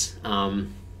says, I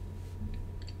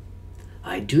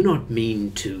do not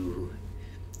mean to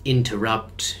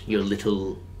interrupt your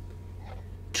little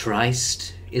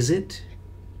tryst, is it?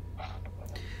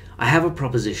 I have a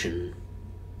proposition.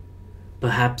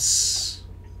 Perhaps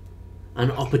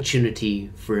an opportunity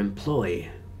for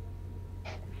employ.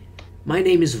 My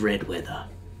name is Redweather.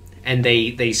 And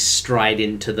they stride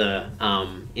into the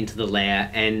lair,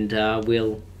 and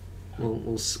we'll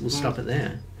stop it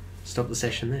there. Stop the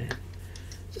session there.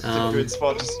 It's a good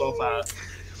spot to stop at.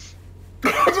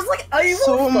 Just like, are you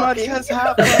So much has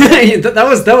happened. that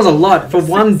was a lot for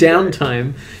one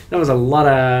downtime. That was a lot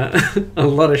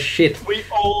of shit. We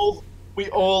all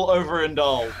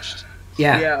overindulged.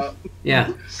 Yeah.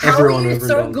 How Everyone are you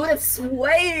so overindulged. good at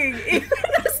swaying, even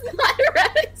as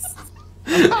Lyrax?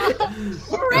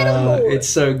 Incredible. It's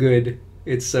so good.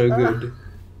 It's so good.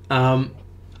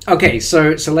 Okay,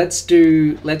 so let's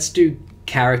do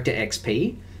character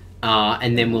XP,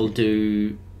 and then we'll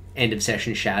do end of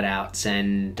session shout outs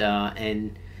and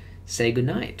say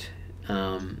goodnight.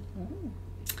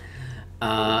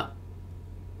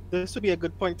 This would be a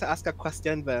good point to ask a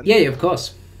question then. Yeah, of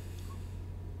course.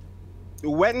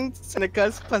 When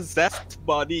Seneca's possessed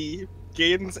body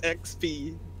gains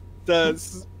XP,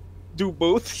 do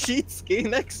both sheets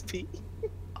gain XP?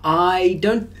 I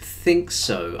don't think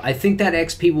so. I think that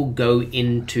XP will go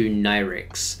into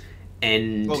Nyrix,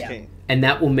 and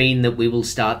that will mean that we will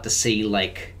start to see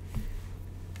like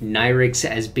Nyrix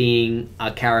as being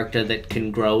a character that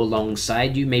can grow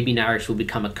alongside you. Maybe Nyrix will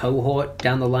become a cohort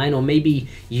down the line, or maybe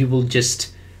you will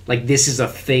just like, this is a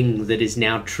thing that is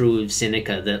now true of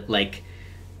Seneca, that like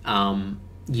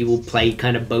you will play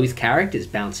kind of both characters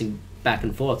bouncing back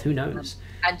and forth. Who knows?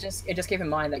 And just keep in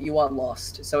mind that you are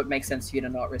lost, so it makes sense for you to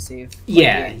not receive.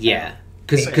 Yeah.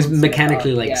 Because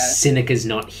mechanically, like, yeah. Seneca's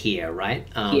not here, right?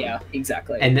 Yeah,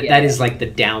 exactly. And that is like the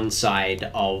downside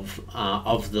of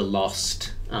the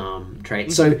lost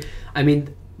trait. So, I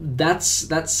mean, that's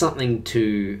something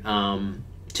to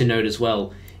note as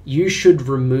well. You should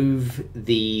remove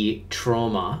the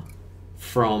trauma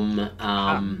from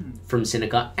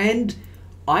Seneca, and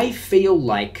I feel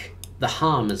like the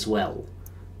harm as well,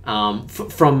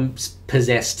 from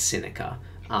possessed Seneca.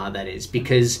 That is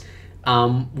because.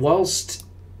 Whilst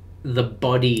the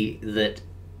body that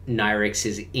Nyrix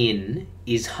is in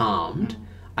is harmed,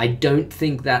 I don't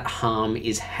think that harm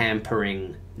is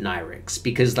hampering Nyrix,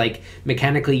 because like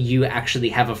mechanically you actually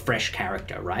have a fresh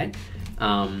character, right?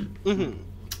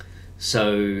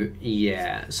 So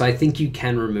yeah, so I think you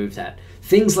can remove that.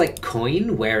 Things like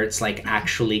coin, where it's like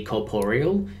actually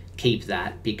corporeal, keep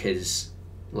that, because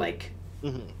like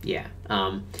yeah.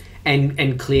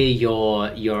 And clear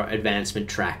your advancement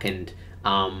track, and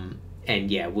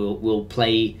yeah, we'll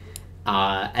play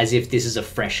as if this is a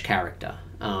fresh character.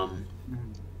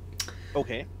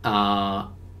 Okay.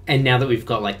 And now that we've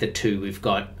got like the two, we've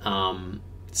got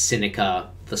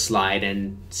Seneca the slide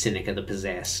and Seneca the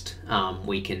possessed.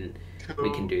 We can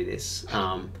do this.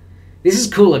 This is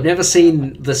cool. I've never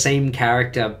seen the same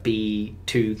character be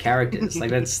two characters.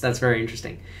 Like that's very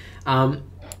interesting.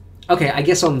 Okay, I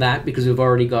guess on that, because we've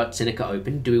already got Seneca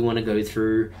open, do we want to go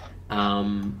through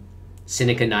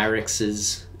Seneca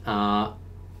Nyrix's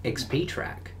XP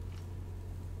track?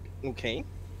 Okay.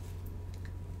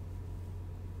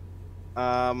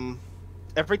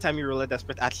 Every time you roll a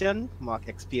desperate action, mark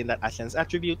XP in that action's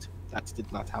attribute. That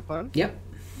did not happen. Yep.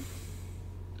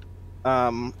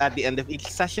 At the end of each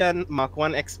session, mark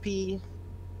 1 XP.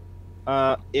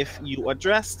 If you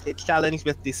addressed a challenge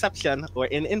with deception or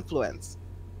in influence.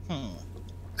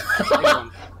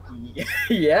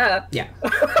 Yeah. Yeah.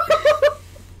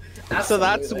 So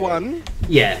that's Absolutely. 1.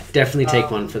 Yeah, definitely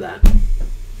take one for that.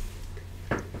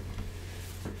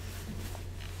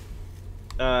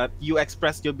 You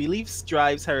expressed your beliefs,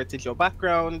 drives, heritage, or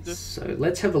background. So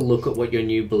let's have a look at what your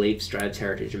new beliefs, drives,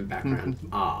 heritage, and background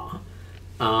are.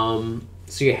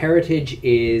 So your heritage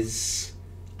is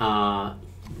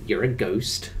you're a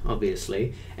ghost,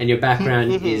 obviously, and your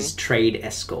background is trade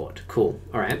escort. Cool.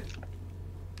 All right.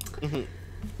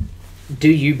 Do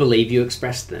you believe you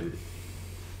expressed them?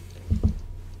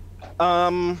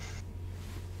 I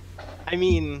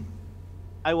mean,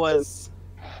 I was.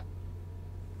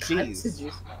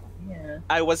 Jeez. Yeah.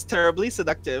 I was terribly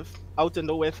seductive, out and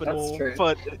away for That's true.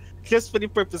 just for the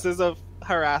purposes of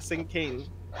harassing Kane.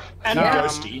 And Yeah.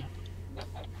 Ghosty.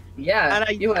 Yeah,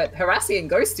 And you were harassing and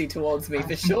ghosty towards me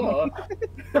for sure.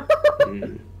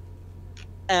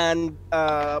 And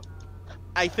I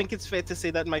think it's fair to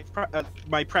say that my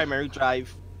primary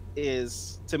drive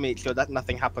is to make sure that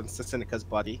nothing happens to Seneca's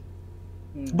body,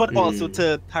 but also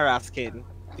to harass Kane,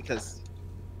 because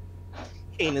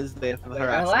Kane is there for the We don't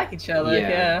harassing. like each other,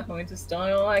 Yeah. yeah. We just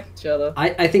don't like each other.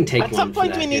 I think take At one some for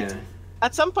point that, we need yeah.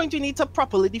 At some point, we need to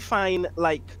properly define,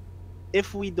 like,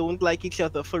 if we don't like each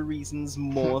other for reasons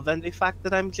more than the fact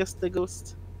that I'm just a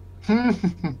ghost. I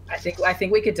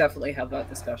think we could definitely have that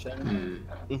discussion.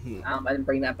 And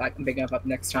bring that back and bring it up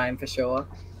next time for sure.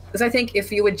 Because I think if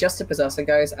you were just a possessor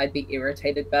ghost, I'd be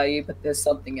irritated by you, but there's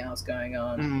something else going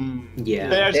on. Yeah.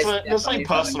 There's There's something definitely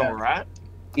personal, something right?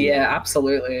 Yeah,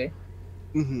 absolutely.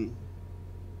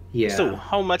 Yeah. So,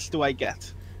 how much do I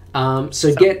get?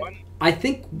 So get, I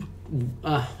think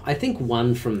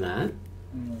one from that.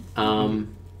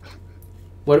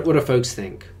 What do folks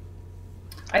think?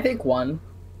 I think one.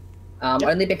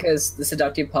 Only because the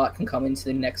seductive part can come into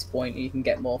the next point and you can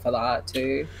get more for that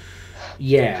too.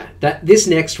 Yeah, this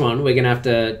next one we're gonna have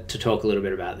to talk a little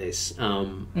bit about this.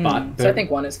 But So I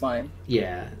think one is fine.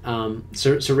 yeah.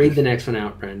 So read the next one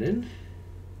out, Brandon.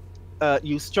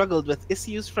 You struggled with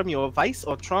issues from your vice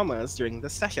or traumas during the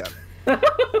session.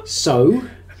 So,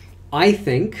 I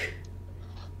think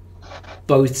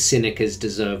both Senecas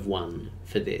deserve one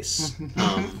for this.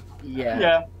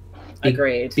 Yeah.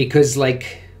 Agreed. Because,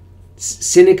 like,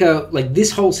 Seneca, like,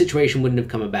 this whole situation wouldn't have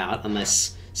come about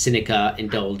unless Seneca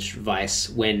indulged vice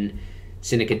when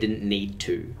Seneca didn't need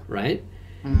to, right?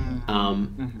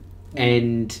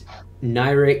 And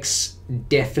Nyrix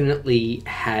definitely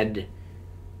had,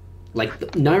 like,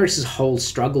 Nyrix's whole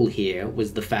struggle here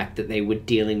was the fact that they were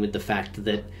dealing with the fact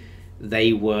that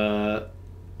they were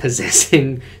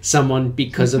possessing someone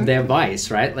because of their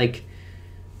vice, right? Like,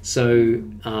 so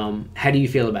how do you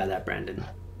feel about that, Brandon?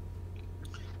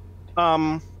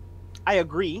 I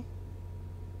agree,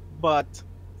 but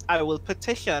I will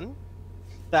petition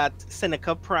that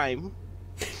Seneca Prime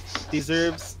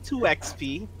deserves 2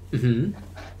 XP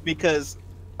because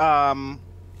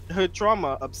her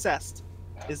trauma obsessed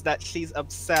is that she's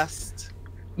obsessed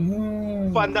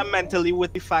fundamentally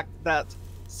with the fact that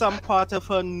some part of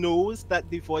her knows that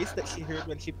the voice that she heard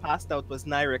when she passed out was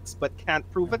Nyrix, but can't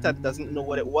prove it and doesn't know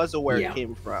what it was or where it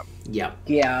came from. Yep.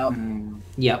 Yeah.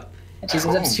 Yep. And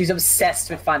she's obsessed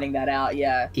with finding that out.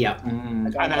 Yeah. Yep.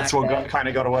 And that's what kind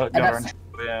of got her into.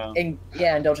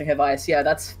 Yeah. Indulging her vice. Yeah,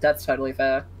 that's totally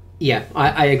fair. Yeah,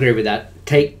 I agree with that.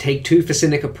 Take 2 for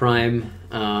Seneca Prime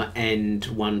and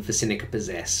 1 for Seneca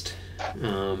Possessed.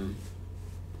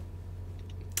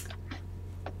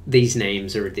 These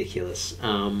names are ridiculous.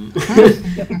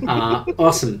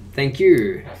 Awesome, thank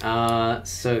you.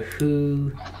 So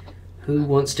who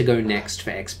wants to go next for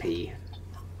XP?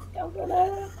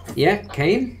 Yeah,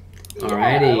 Kane?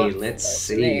 Alrighty, let's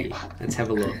see. Let's have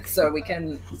a look. So we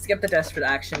can skip the desperate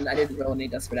action. I didn't roll any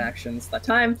desperate actions that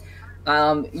time.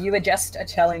 You adjust a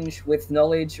challenge with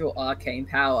knowledge or arcane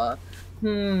power.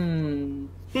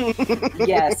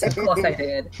 Yes, of course I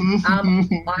did.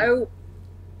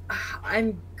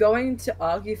 I'm going to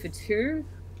argue for 2,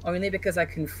 only because I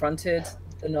confronted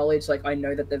the knowledge, like I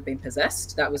know that they've been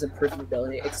possessed. That was a proof of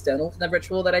ability external to the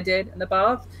ritual that I did in the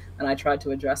bath, and I tried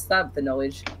to address that with the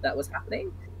knowledge that was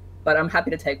happening. But I'm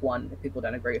happy to take 1 if people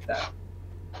don't agree with that.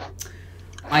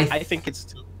 I think it's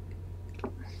 2.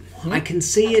 I can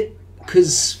see it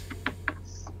because.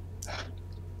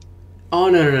 Oh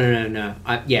no!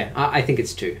 I think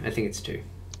it's 2. I think it's 2.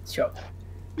 Sure.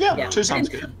 Yeah, 2 sounds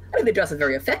good. I didn't address it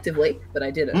very effectively, but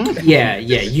I did it. Yeah.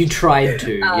 You tried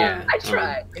to. Yeah. I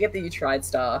tried. I get the you tried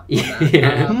star.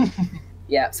 Yeah.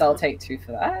 Yeah, so I'll take 2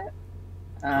 for that.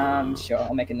 Sure,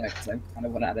 I'll make a note because I kind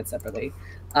of want to add it separately.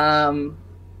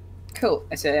 Cool.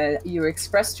 So you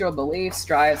expressed your beliefs,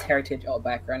 drives, heritage, or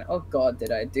background. Oh God,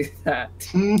 did I do that?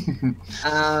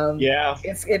 Yeah.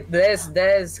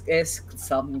 There's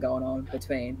something going on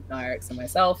between Nyrix and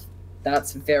myself.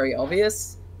 That's very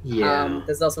obvious. Yeah.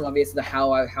 There's also obvious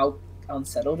how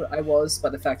unsettled I was by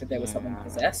the fact that there was something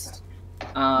possessed.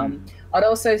 I'd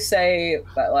also say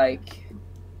that, like,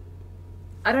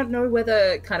 I don't know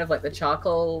whether kind of like the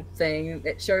charcoal thing,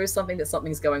 it shows something that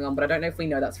something's going on, but I don't know if we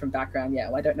know that's from background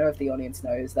yet. I don't know if the audience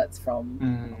knows that's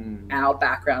from our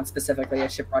background, specifically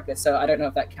as shipwreckers, so I don't know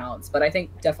if that counts, but I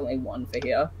think definitely 1 for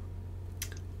here.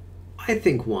 I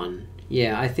think 1.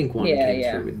 Yeah, I think 1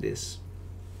 came through with this.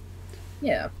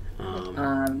 Yeah.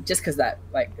 Just because that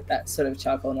sort of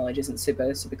charcoal knowledge isn't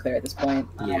super clear at this point.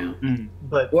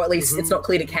 But or at least it's not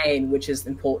clear to Kane, which is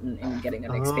important in getting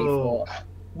an XP for.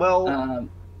 Well,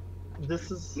 this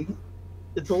is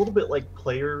it's a little bit like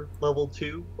player level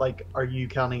too. Like, are you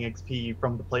counting XP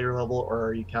from the player level, or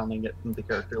are you counting it from the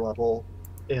character level?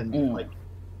 And like,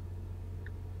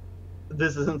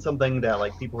 this isn't something that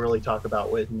like people really talk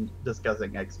about when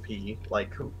discussing XP.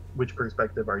 Like, which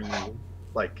perspective are you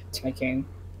like taking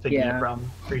it from?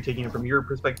 Are you taking it from your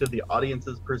perspective, the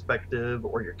audience's perspective,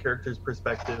 or your character's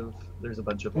perspective? There's a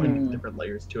bunch of like different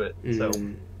layers to it. So,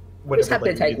 we just have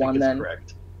to take 1 then.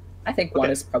 Correct. I think 1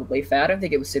 is probably fair. I don't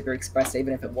think it was super expressed,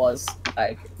 even if it was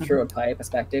like through a player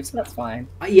perspective, so that's fine.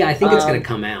 Yeah, I think it's going to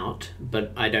come out,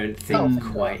 but I don't think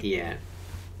quite yet.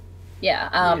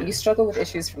 Yeah, you struggle with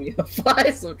issues from your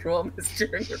files or traumas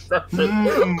during your session.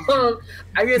 I'm going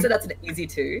to say that's an easy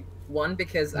 2. 1,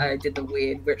 because I did the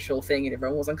weird ritual thing and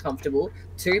everyone was uncomfortable.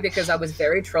 2, because I was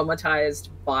very traumatized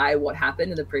by what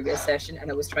happened in the previous session and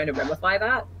I was trying to remify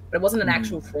that, but it wasn't an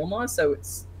actual trauma, so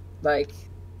it's like...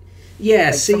 Yeah,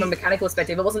 like, see... From a mechanical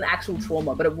perspective, it wasn't actual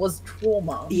trauma, but it was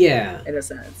trauma. Yeah. In a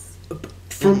sense.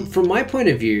 From my point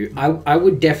of view, I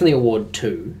would definitely award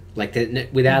 2. Like,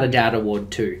 without a doubt,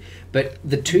 award 2. But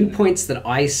the 2 points that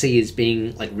I see as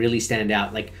being, like, really stand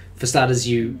out, like, for starters,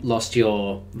 you lost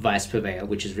your Vice Purveyor,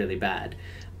 which is really bad.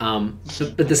 But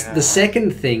the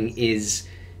second thing is,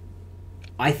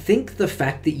 I think the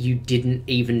fact that you didn't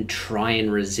even try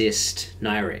and resist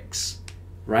Nyrix,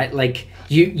 right? Like,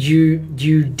 you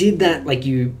did that, like,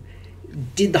 you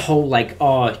did the whole, like,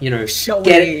 oh, you know,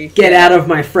 get out of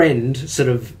my friend sort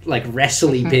of, like,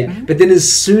 wrestly bit. But then as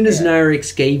soon as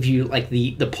Nyrix gave you, like,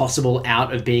 the possible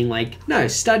out of being like, no,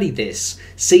 study this,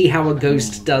 see how a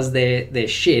ghost does their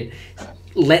shit,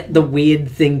 let the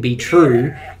weird thing be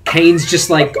true, Kane's just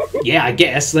like, yeah, I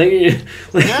guess. Like, yeah,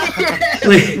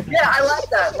 I like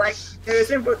that. Like, there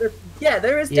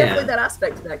is definitely that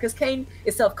aspect to that, because Kane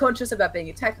is self-conscious about being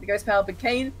attacked with the ghost power, but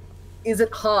Kane is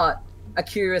at heart a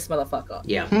curious motherfucker.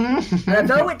 Yeah. And I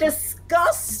know it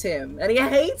disgusts him, and he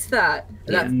hates that.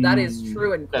 And that is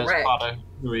true and correct. That's part of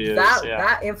who he is,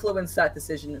 that influenced that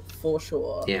decision for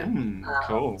sure. Yeah.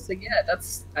 Cool. So yeah,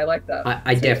 I like that.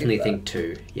 I definitely think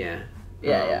 2. Yeah.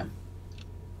 Yeah.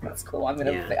 That's cool. I'm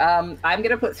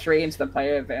gonna put 3 into the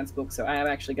player advance book, so I am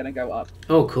actually gonna go up.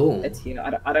 Oh, cool. It's here.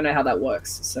 I don't know how that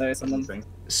works. So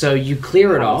So you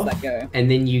clear it off, that go? and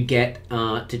then you get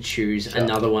to choose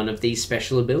another one of these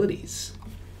special abilities.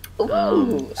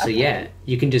 Ooh, so yeah,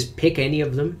 you can just pick any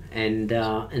of them, and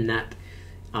that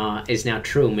is now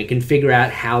true, and we can figure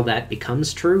out how that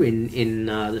becomes true in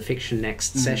the fiction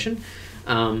next session.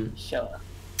 Sure.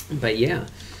 But yeah.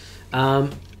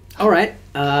 All right.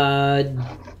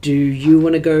 Do you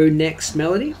want to go next,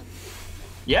 Melody?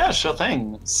 Yeah, sure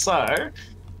thing. So,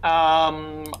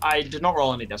 I did not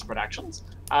roll any desperate actions.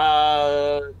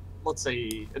 Let's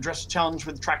see. Address a challenge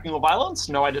with tracking or violence?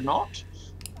 No, I did not.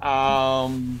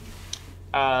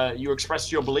 You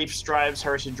expressed your beliefs, drives,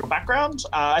 heritage, or background?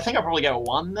 I think I probably get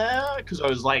 1 there, because I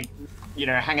was like, you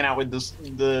know, hanging out with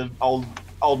the old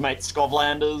mate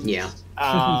Skovlanders. Yeah.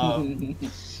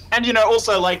 And, you know,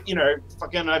 also, like, you know,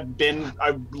 fucking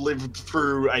I've lived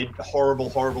through a horrible,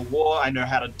 horrible war. I know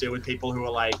how to deal with people who are,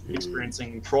 like,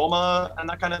 experiencing trauma and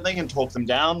that kind of thing and talk them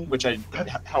down, which I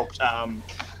helped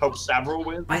Savril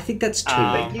with. I think that's 2.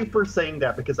 Thank you for saying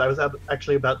that, because I was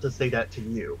actually about to say that to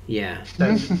you. Yeah.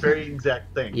 That's the very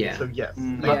exact thing. Yeah. So, yes.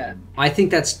 I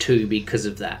think that's 2 because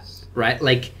of that, right?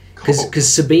 Like,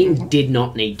 because Sabine did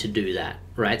not need to do that,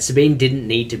 right? Sabine didn't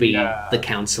need to be the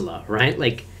counselor, right?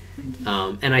 Like,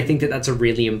 And I think that that's a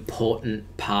really important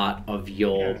part of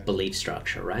your Yeah. belief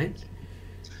structure, right?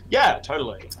 Yeah,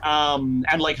 totally.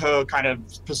 And like her kind of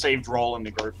perceived role in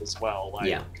the group as well. Like,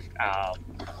 Yeah.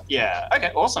 Yeah.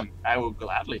 Okay. Awesome. I will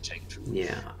gladly take it.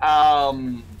 Yeah.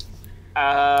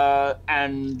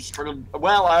 And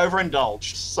well, I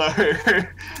overindulged, so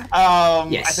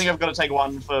Yes. I think I've got to take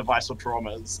one for vice or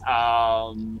traumas.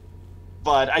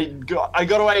 But I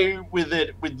got away with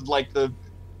it with like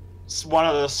one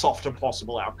of the softer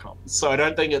possible outcomes, so I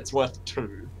don't think it's worth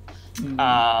 2.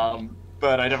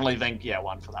 But I definitely think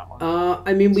one for that one.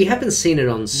 I mean, we haven't seen it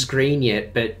on screen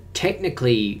yet, but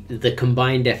technically the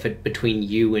combined effort between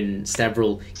you and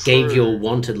Stavral gave you a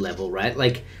wanted level, right?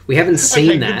 Like, we haven't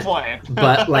seen that,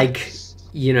 but like,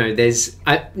 you know, there's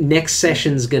next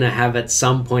session's gonna have at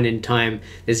some point in time,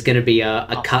 there's gonna be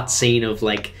a cut scene of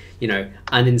like, you know,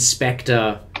 an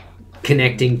inspector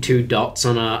connecting 2 dots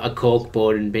on a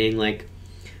corkboard and being like,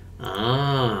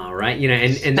 right, you know,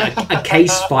 and a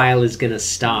case file is gonna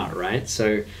start, right?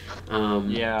 So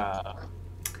yeah,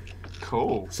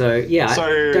 cool. So yeah,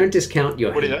 So, don't discount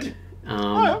your what do you hint. think?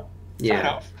 Yeah, Fair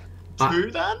enough.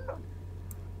 2 then?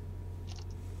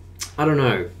 I don't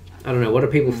know. What are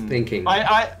people thinking?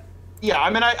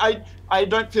 I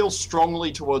don't feel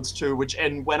strongly towards 2,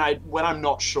 and when I'm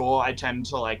not sure, I tend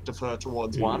to like defer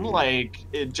towards 1. Like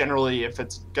generally, if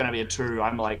it's gonna be a 2,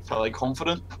 I'm like fairly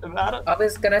confident about it. I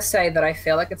was gonna say that I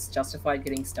feel like it's justified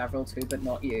getting Stavral 2, but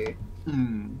not you.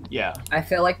 Yeah. I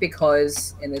feel like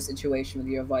because in this situation with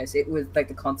your advice, it was like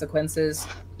the consequences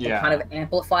were kind of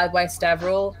amplified by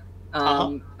Stavral.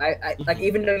 I like,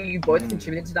 even though you both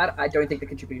contributed to that, I don't think the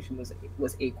contribution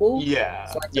was equal. Yeah.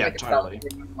 So I think it's Totally.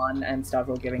 giving you 1 and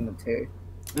Stavral giving them 2.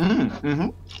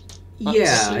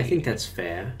 Yeah, I think that's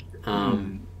fair.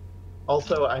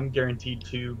 Also, I'm guaranteed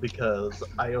 2 because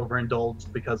I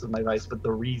overindulged because of my vice, but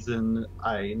the reason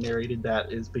I narrated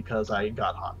that is because I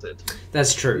got haunted.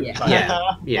 That's true.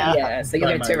 Yeah. Yeah. Yeah, so you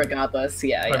get 2 regardless.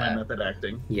 By my method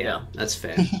acting. Yeah, that's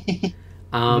fair.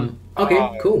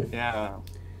 Okay, cool. Yeah.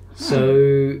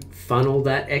 So funnel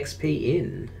that XP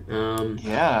in.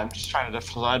 Yeah, I'm just trying to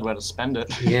decide where to spend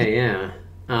it. Yeah.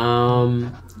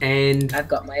 And I've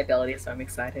got my ability, so I'm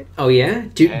excited. oh yeah,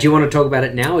 do you want to talk about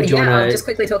it now, or do you want to? I'll just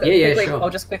quickly talk. Yeah, sure. I'll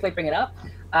just quickly bring it up.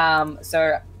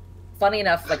 So, funny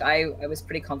enough, like I was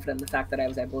pretty confident in the fact that I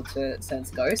was able to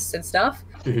sense ghosts and stuff.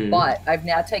 But I've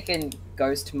now taken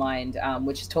Ghost Mind,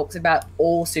 which talks about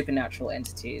all supernatural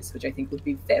entities, which I think would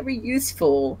be very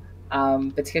useful,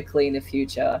 particularly in the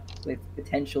future with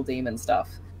potential demon stuff.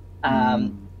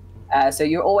 So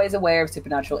you're always aware of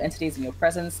supernatural entities in your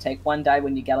presence. Take 1 die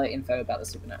when you gather info about the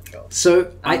supernatural.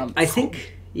 So I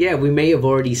think, yeah, we may have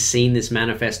already seen this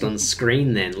manifest on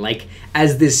screen then. Like,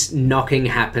 as this knocking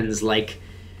happens, like,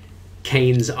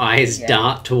 Kane's eyes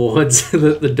dart towards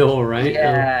the door, right?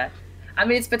 Yeah. I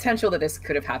mean, it's potential that this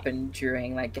could have happened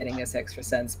during, like, getting this extra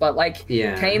sense. But, like,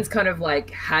 Kane's kind of, like,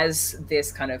 has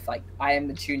this kind of, like, I am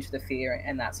attuned to the fear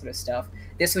and that sort of stuff.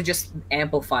 This would just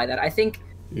amplify that. I think...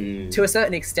 to a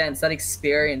certain extent, that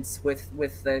experience with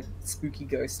the spooky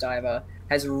ghost diver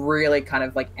has really kind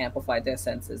of like amplified their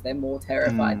senses. They're more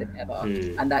terrified than ever,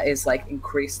 and that is like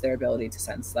increased their ability to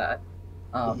sense that.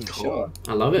 For sure,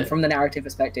 I love it. From the narrative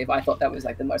perspective, I thought that was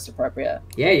like the most appropriate.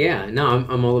 Yeah. No,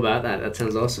 I'm all about that. That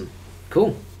sounds awesome.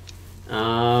 Cool.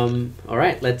 All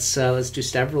right, let's do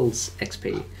Stavral's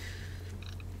XP.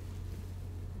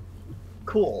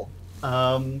 Cool.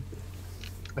 I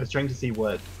was trying to see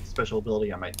what special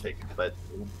ability I might take, but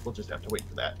we'll just have to wait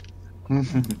for that.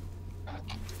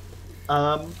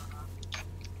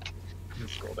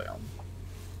 Just scroll down.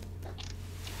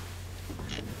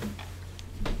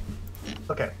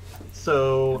 Okay,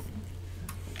 so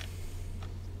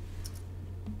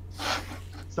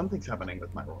something's happening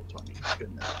with my roll20.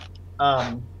 Goodness.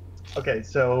 Okay,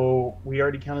 so we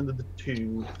already counted the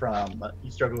 2 from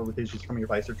you struggle with issues from your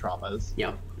vice or traumas.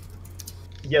 Yeah.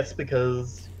 Yes,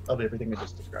 because of everything I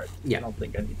just described. Yeah. I don't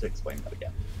think I need to explain that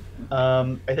again.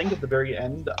 I think at the very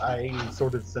end, I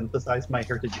sort of synthesized my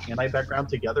heritage and my background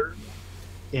together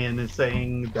in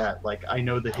saying that, like, I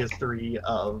know the history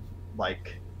of,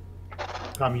 like,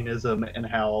 communism and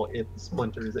how it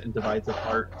splinters and divides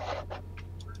apart,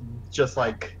 just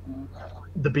like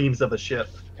the beams of a ship,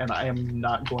 and I am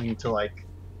not going to, like,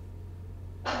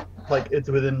 it's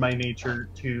within my nature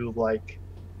to, like,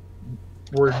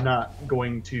 we're not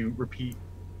going to repeat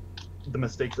the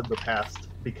mistakes of the past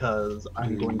because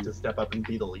I'm going to step up and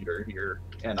be the leader here,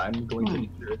 and I'm going to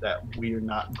ensure that we're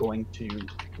not going to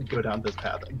go down this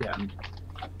path again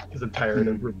because I'm tired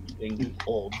of repeating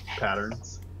old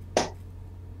patterns.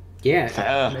 Yeah.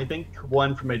 And I think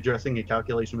one from addressing a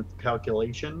calculation with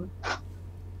calculation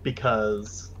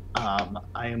because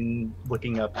I am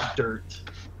looking up dirt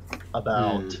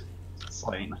about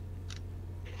Slain.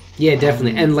 Yeah,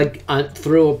 definitely, and like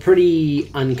through a pretty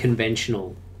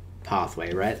unconventional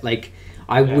pathway, right? Like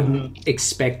I wouldn't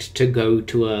expect to go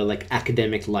to a like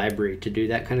academic library to do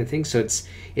that kind of thing. So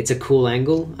it's a cool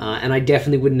angle, and I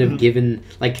definitely wouldn't have given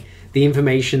like the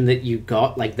information that you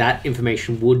got. Like that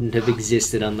information wouldn't have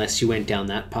existed unless you went down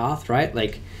that path, right?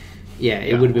 Like, yeah,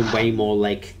 it would have been way more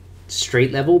like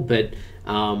street level, but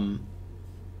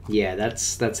yeah,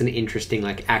 that's an interesting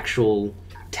like actual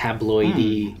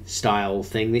tabloidy style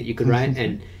thing that you could write,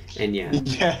 and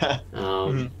yeah.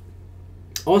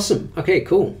 Awesome. Okay,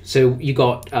 cool. So you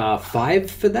got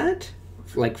 5 for that,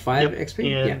 like 5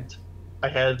 XP. And I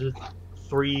had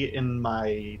 3 in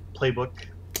my playbook,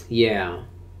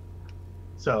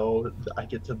 so I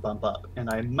get to bump up, and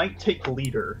I might take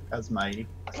leader as my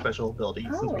special ability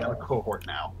since we have a cohort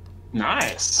now.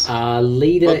 Nice.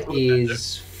 Leader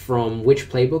is from which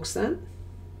playbooks then?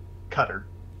 Cutter.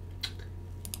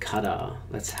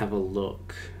 Let's have a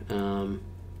look.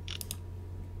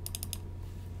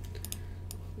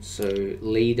 So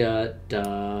leader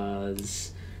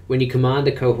does, when you command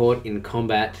a cohort in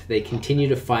combat, they continue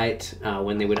to fight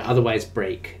when they would otherwise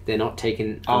break. They're not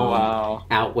taken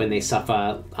out when they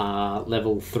suffer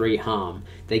level 3 harm.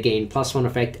 They gain +1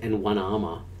 effect and 1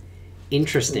 armor.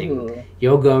 Interesting. Ooh.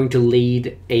 You're going to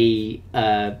lead a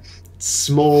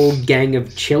small gang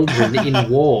of children in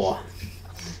war.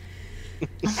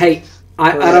 Hey,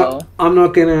 I'm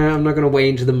not gonna weigh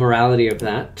into the morality of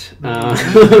that,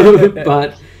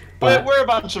 but we're a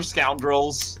bunch of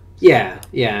scoundrels. Yeah.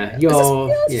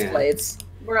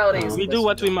 Morality is we do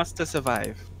what we must to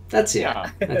survive. That's it.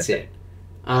 That's it.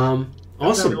 Awesome.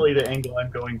 That's not really the angle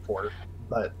I'm going for,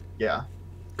 but yeah.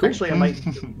 Cool. Actually, I might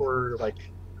go for like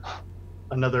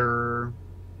another.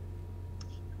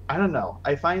 I don't know.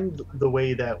 I find the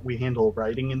way that we handle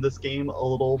writing in this game a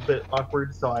little bit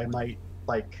awkward, so I might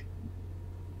like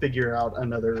figure out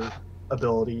another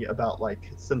ability about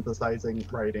like synthesizing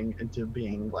writing into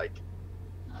being like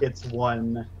it's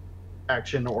one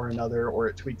action or another, or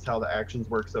it tweaks how the actions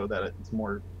work so that it's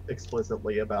more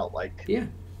explicitly about like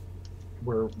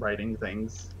we're writing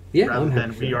things rather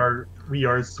than we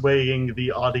are swaying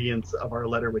the audience of our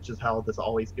letter, which is how this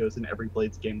always goes in every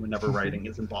Blades game whenever writing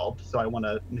is involved. So I want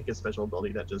to make a special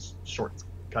ability that just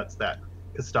shortcuts that,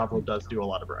 because Stavro does do a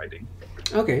lot of writing.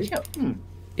 Okay.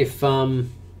 If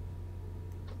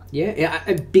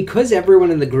because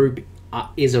everyone in the group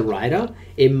is a writer,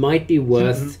 it might be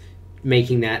worth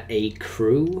making that a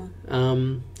crew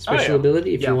special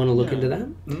ability if you want to look into that,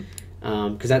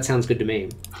 because that sounds good to me.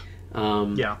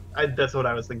 That's what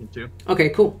I was thinking too. Okay,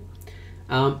 cool.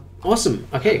 Awesome.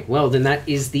 Okay, well then that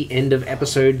is the end of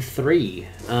episode 3.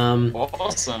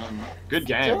 Awesome. Good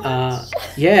game.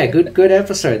 Good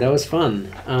episode. That was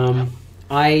fun.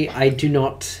 I do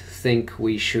not think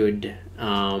we should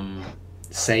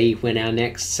say when our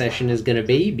next session is going to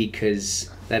be, because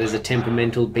that is a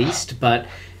temperamental beast, but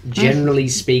generally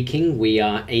speaking, we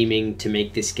are aiming to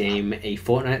make this game a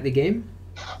fortnightly game.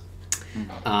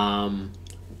 And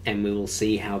we will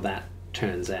see how that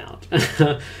turns out.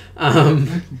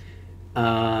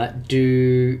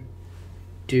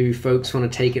 Do folks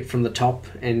want to take it from the top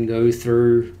and go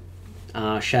through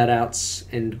shout-outs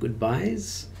and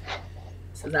goodbyes?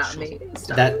 So that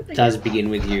that does begin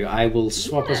with you. I will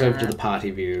swap us over to the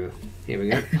party view. Here we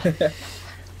go.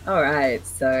 Alright,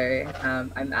 so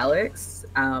I'm Alex.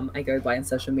 I go by on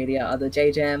social media either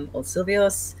JJam or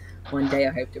Silvios. One day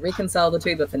I hope to reconcile the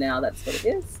two, but for now that's what it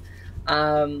is.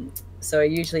 So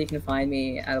usually you can find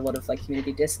me at a lot of like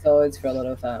community discords for a lot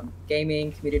of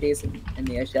gaming communities in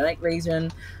the Oceanic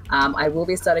region. I will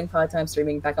be starting part-time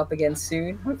streaming back up again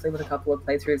soon, hopefully with a couple of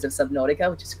playthroughs of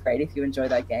Subnautica, which is great if you enjoy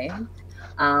that game.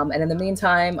 And in the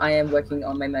meantime, I am working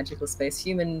on my Magical Space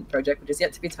Human project, which is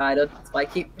yet to be titled. That's why I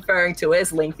keep referring to it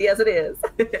as lengthy as it is.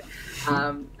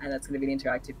 And that's going to be an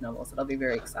interactive novel, so that'll be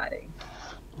very exciting.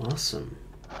 Awesome.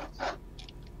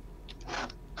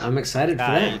 I'm excited for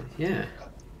that. Yeah.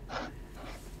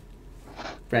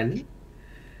 Brandon?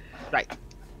 Right.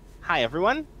 Hi,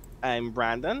 everyone. I'm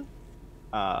Brandon.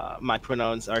 My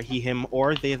pronouns are he, him,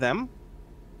 or they, them.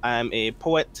 I'm a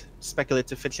poet,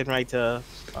 speculative fiction writer.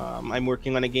 I'm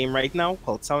working on a game right now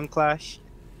called Sound Clash,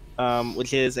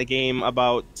 which is a game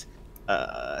about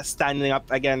standing up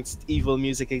against evil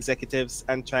music executives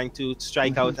and trying to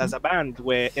strike out as a band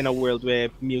in a world where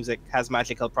music has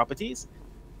magical properties.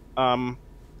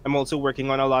 I'm also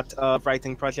working on a lot of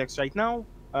writing projects right now.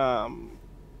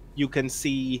 You can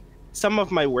see some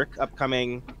of my work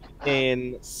upcoming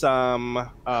in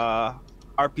some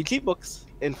RPG books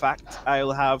In fact,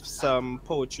 I'll have some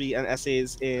poetry and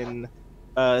essays in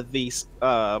the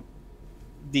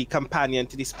companion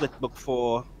to the split book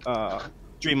for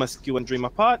Dream Askew and Dream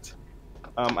Apart.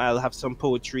 I'll have some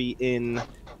poetry in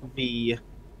the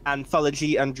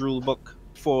anthology and rule book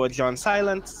for John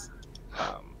Silence.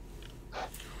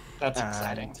 That's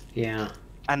exciting. Yeah.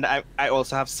 And I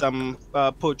also have some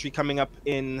poetry coming up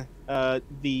in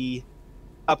the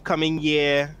upcoming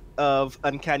year of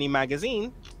Uncanny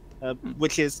Magazine,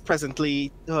 which is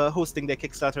presently hosting their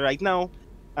Kickstarter right now.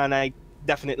 And I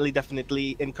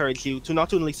definitely encourage you to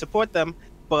not only support them,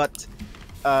 but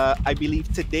I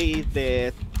believe today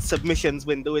their submissions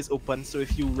window is open. So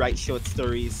if you write short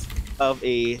stories of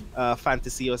a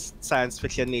fantasy or science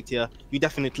fiction nature, you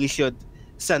definitely should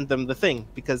send them the thing,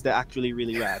 because they're actually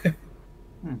really rad.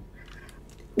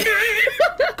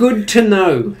 Good to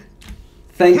know.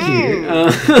 Thank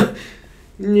you.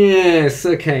 Yes.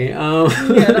 Okay. Yeah,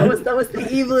 that was the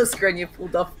evilest grin you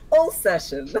pulled off all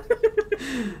session.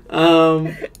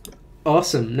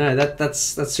 Awesome. No, that's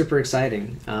super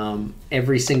exciting.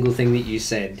 Every single thing that you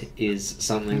said is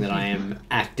something that I am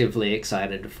actively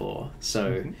excited for.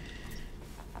 So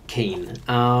keen.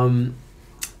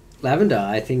 Lavender,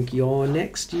 I think you're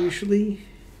next usually.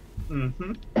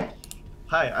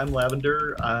 Hi, I'm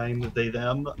Lavender. I'm they,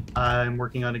 them. I'm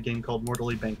working on a game called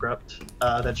Mortally Bankrupt.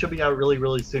 That should be out really,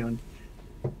 really soon.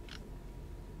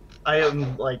 I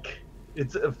am, like,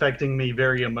 it's affecting me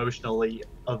very emotionally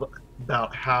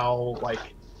about how,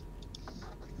 like,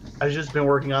 I've just been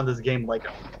working on this game, like,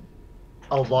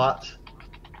 a lot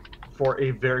for a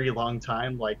very long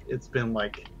time. Like, it's been,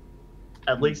 like,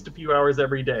 at least a few hours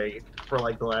every day for,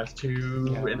 like, the last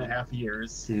 2.5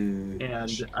 years.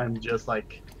 And I'm just,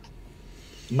 like,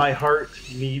 my heart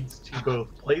needs to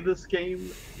both play this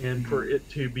game and for it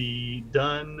to be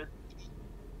done,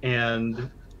 and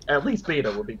at least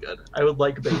beta would be good. I would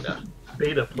like beta.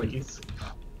 Beta, please.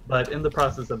 But in the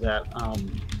process of that,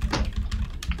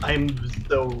 I'm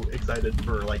so excited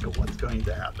for, like, what's going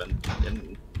to happen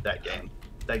in that game.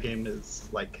 That game is,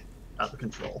 like, out of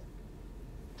control.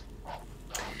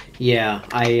 Yeah,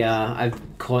 I've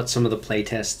caught some of the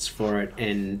playtests for it,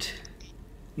 and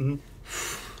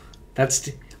that's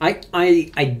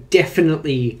I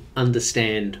definitely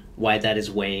understand why that is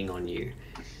weighing on you,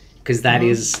 because that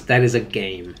is a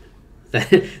game,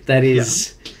 that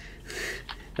is.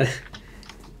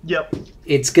 Yep.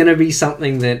 It's gonna be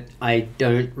something that I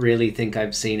don't really think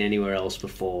I've seen anywhere else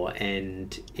before,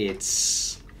 and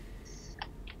it's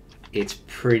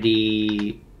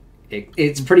pretty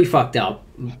fucked up,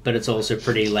 but it's also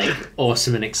pretty, like,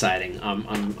 awesome and exciting.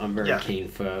 I'm very keen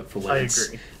for when it's.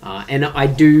 Agree. And I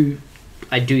do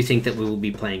think that we will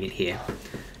be playing it here.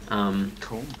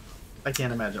 Cool. I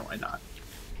can't imagine why not.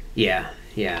 Yeah.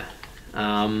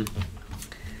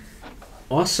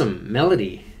 Awesome.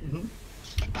 Melody.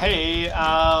 Hey,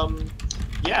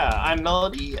 yeah, I'm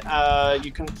Melody.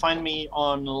 You can find me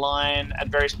online at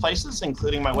various places,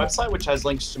 including my website, which has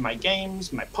links to my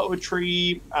games, my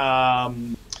poetry,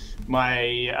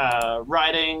 my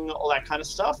writing, all that kind of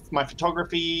stuff, my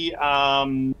photography.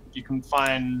 You can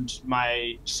find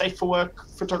my safe for work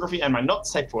photography and my not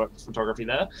safe for work photography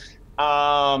there.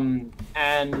 And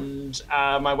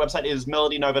my website is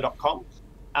melodynova.com.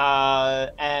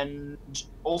 And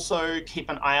also keep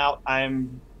an eye out.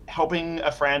 I'm helping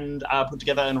a friend put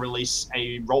together and release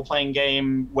a role-playing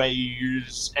game where you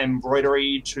use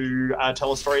embroidery to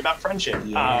tell a story about friendship.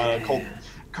 Called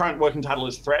current working title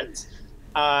is Threads.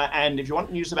 And if you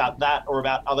want news about that or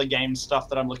about other game stuff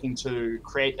that I'm looking to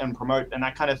create and promote and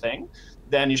that kind of thing,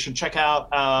 then you should check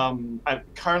out.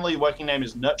 Currently, working name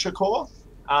is Nurture Core.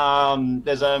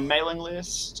 There's a mailing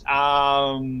list that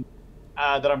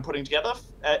I'm putting together.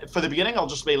 For the beginning, I'll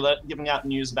just be giving out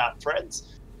news about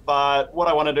Threads. But what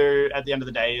I want to do at the end of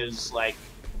the day is, like,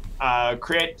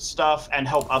 create stuff and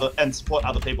help support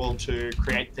other people to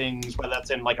create things, whether that's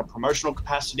in, like, a promotional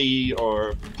capacity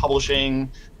or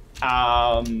publishing.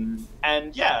 And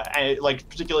yeah, like,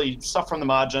 particularly stuff from the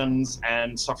margins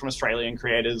and stuff from Australian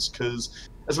creators, because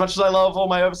as much as I love all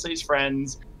my overseas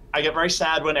friends, I get very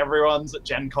sad when everyone's at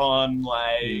Gen Con,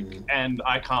 like, and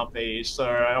I can't be. So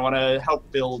I want to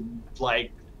help build,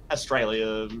 like,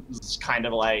 Australia's kind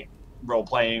of, like,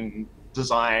 role-playing,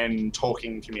 design,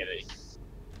 talking community.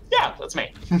 Yeah, that's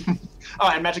me. Oh,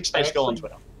 and Magic Space Girl on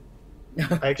Twitter.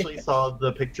 I actually saw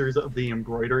the pictures of the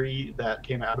embroidery that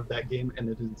came out of that game, and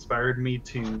it inspired me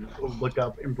to look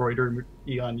up embroidery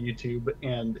on YouTube,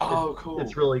 and cool.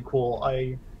 It's really cool.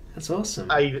 That's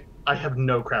awesome. I have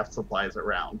no craft supplies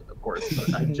around, of course,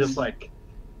 but I just, like,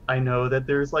 I know that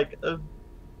there's, like, a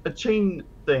a chain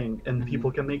thing, and Mhm.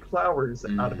 people can make flowers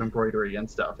out of Mhm. embroidery and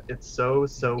stuff. It's so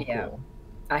Yeah. cool.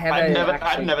 I'd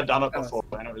never done it before,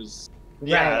 and it was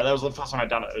Right. that was the first time I'd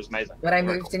done it. It was amazing. When I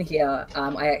Very moved cool. in here,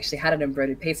 I actually had an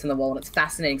embroidered piece on the wall, and it's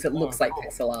fascinating because it looks like cool.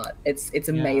 pixel art. It's Yeah.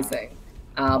 amazing.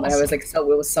 And I was like,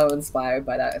 we were so inspired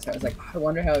by that. So I was like, I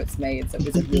wonder how it's made. So it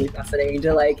was like, really fascinating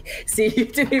to like see you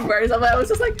doing birds. I was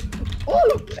just like,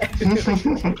 oh,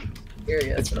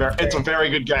 curious. It's a very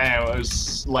good game. It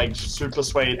was like super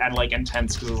sweet and like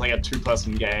intense because it was like a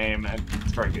 2-person game, and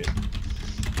it's very good.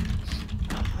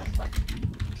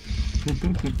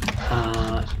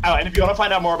 Oh, and if you want to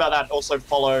find out more about that, also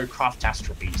follow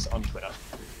Craftastrophes on Twitter.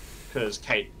 Because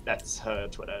Kate, that's her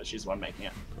Twitter. She's the one making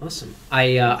it. Awesome.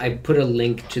 I put a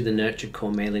link to the Nurtured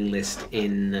Core mailing list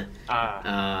in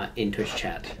Twitch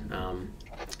chat.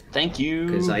 Thank you.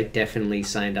 Because I definitely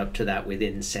signed up to that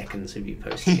within seconds of you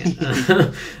posting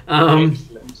it.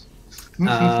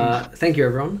 Thank you,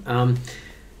 everyone.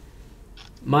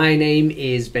 My name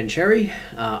is Ben Cherry.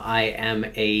 I am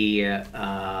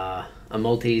a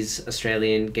Maltese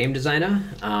Australian game designer.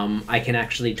 I can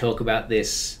actually talk about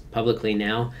this publicly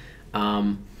now.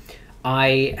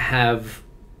 I have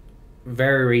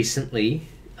very recently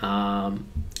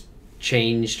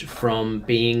changed from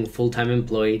being full-time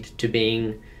employed to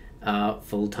being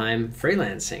full-time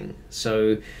freelancing.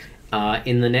 So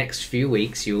in the next few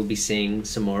weeks, you will be seeing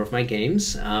some more of my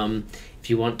games. If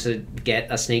you want to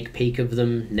get a sneak peek of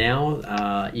them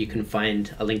now, you can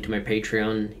find a link to my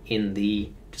Patreon in the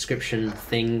description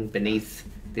thing beneath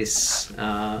this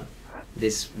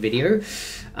this video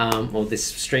or this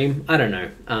stream. I don't know.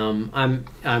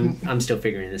 I'm still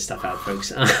figuring this stuff out,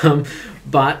 folks.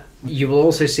 But you will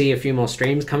also see a few more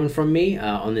streams coming from me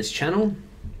on this channel.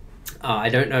 I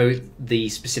don't know the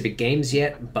specific games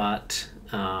yet, but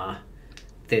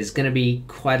there's going to be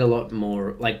quite a lot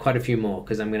more, like quite a few more,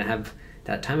 because I'm going to have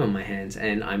that time on my hands,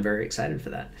 and I'm very excited for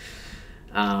that.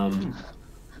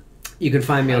 You can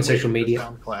find me on social media.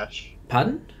 Sound Clash.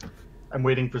 Pardon? I'm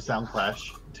waiting for Sound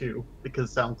Clash too,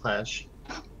 because Sound Clash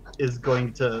is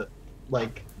going to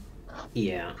like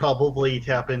probably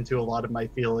tap into a lot of my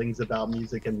feelings about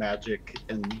music and magic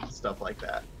and stuff like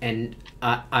that. And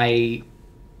I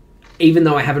even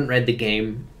though I haven't read the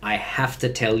game, I have to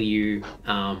tell you,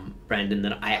 Brandon,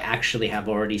 that I actually have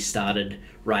already started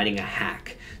writing a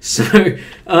hack. So,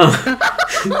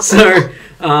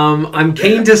 I'm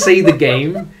keen to see the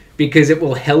game because it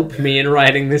will help me in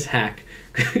writing this hack.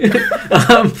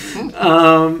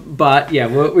 But yeah,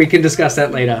 we can discuss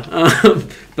that later.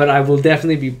 But I will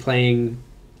definitely be playing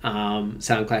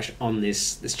Sound Clash on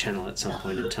this channel at some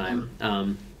point in time.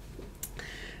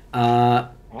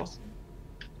 Awesome.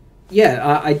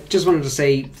 Yeah, I just wanted to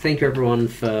say thank you everyone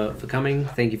for coming.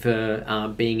 Thank you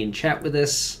for being in chat with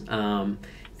us.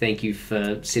 Thank you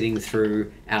for sitting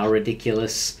through our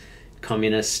ridiculous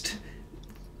communist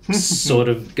sort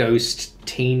of ghost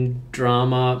teen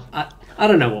drama. I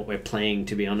don't know what we're playing,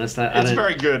 to be honest. It's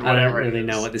very good. I don't really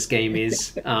know what this game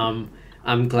is.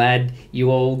 I'm glad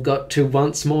you all got to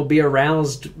once more be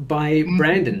aroused by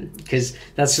Brandon, because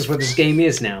that's just what this game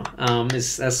is now.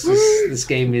 This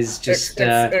game is just.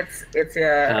 It's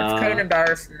kind of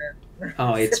embarrassing.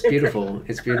 Oh, it's beautiful.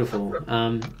 It's beautiful.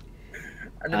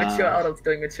 And the mature adults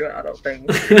doing mature adult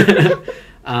things.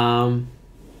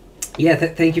 Yeah,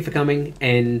 thank you for coming,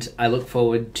 and I look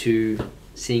forward to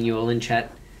seeing you all in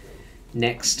chat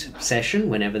next session,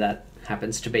 whenever that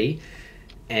happens to be.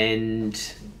 And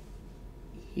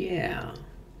yeah,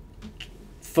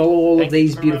 follow all of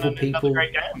these beautiful people.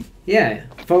 Yeah,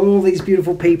 follow all these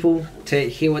beautiful people to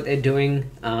hear what they're doing,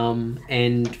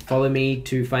 and follow me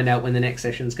to find out when the next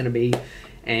session is going to be,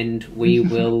 and we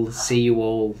will see you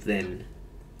all then.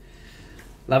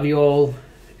 Love you all,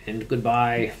 and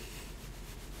goodbye.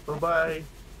 Bye-bye.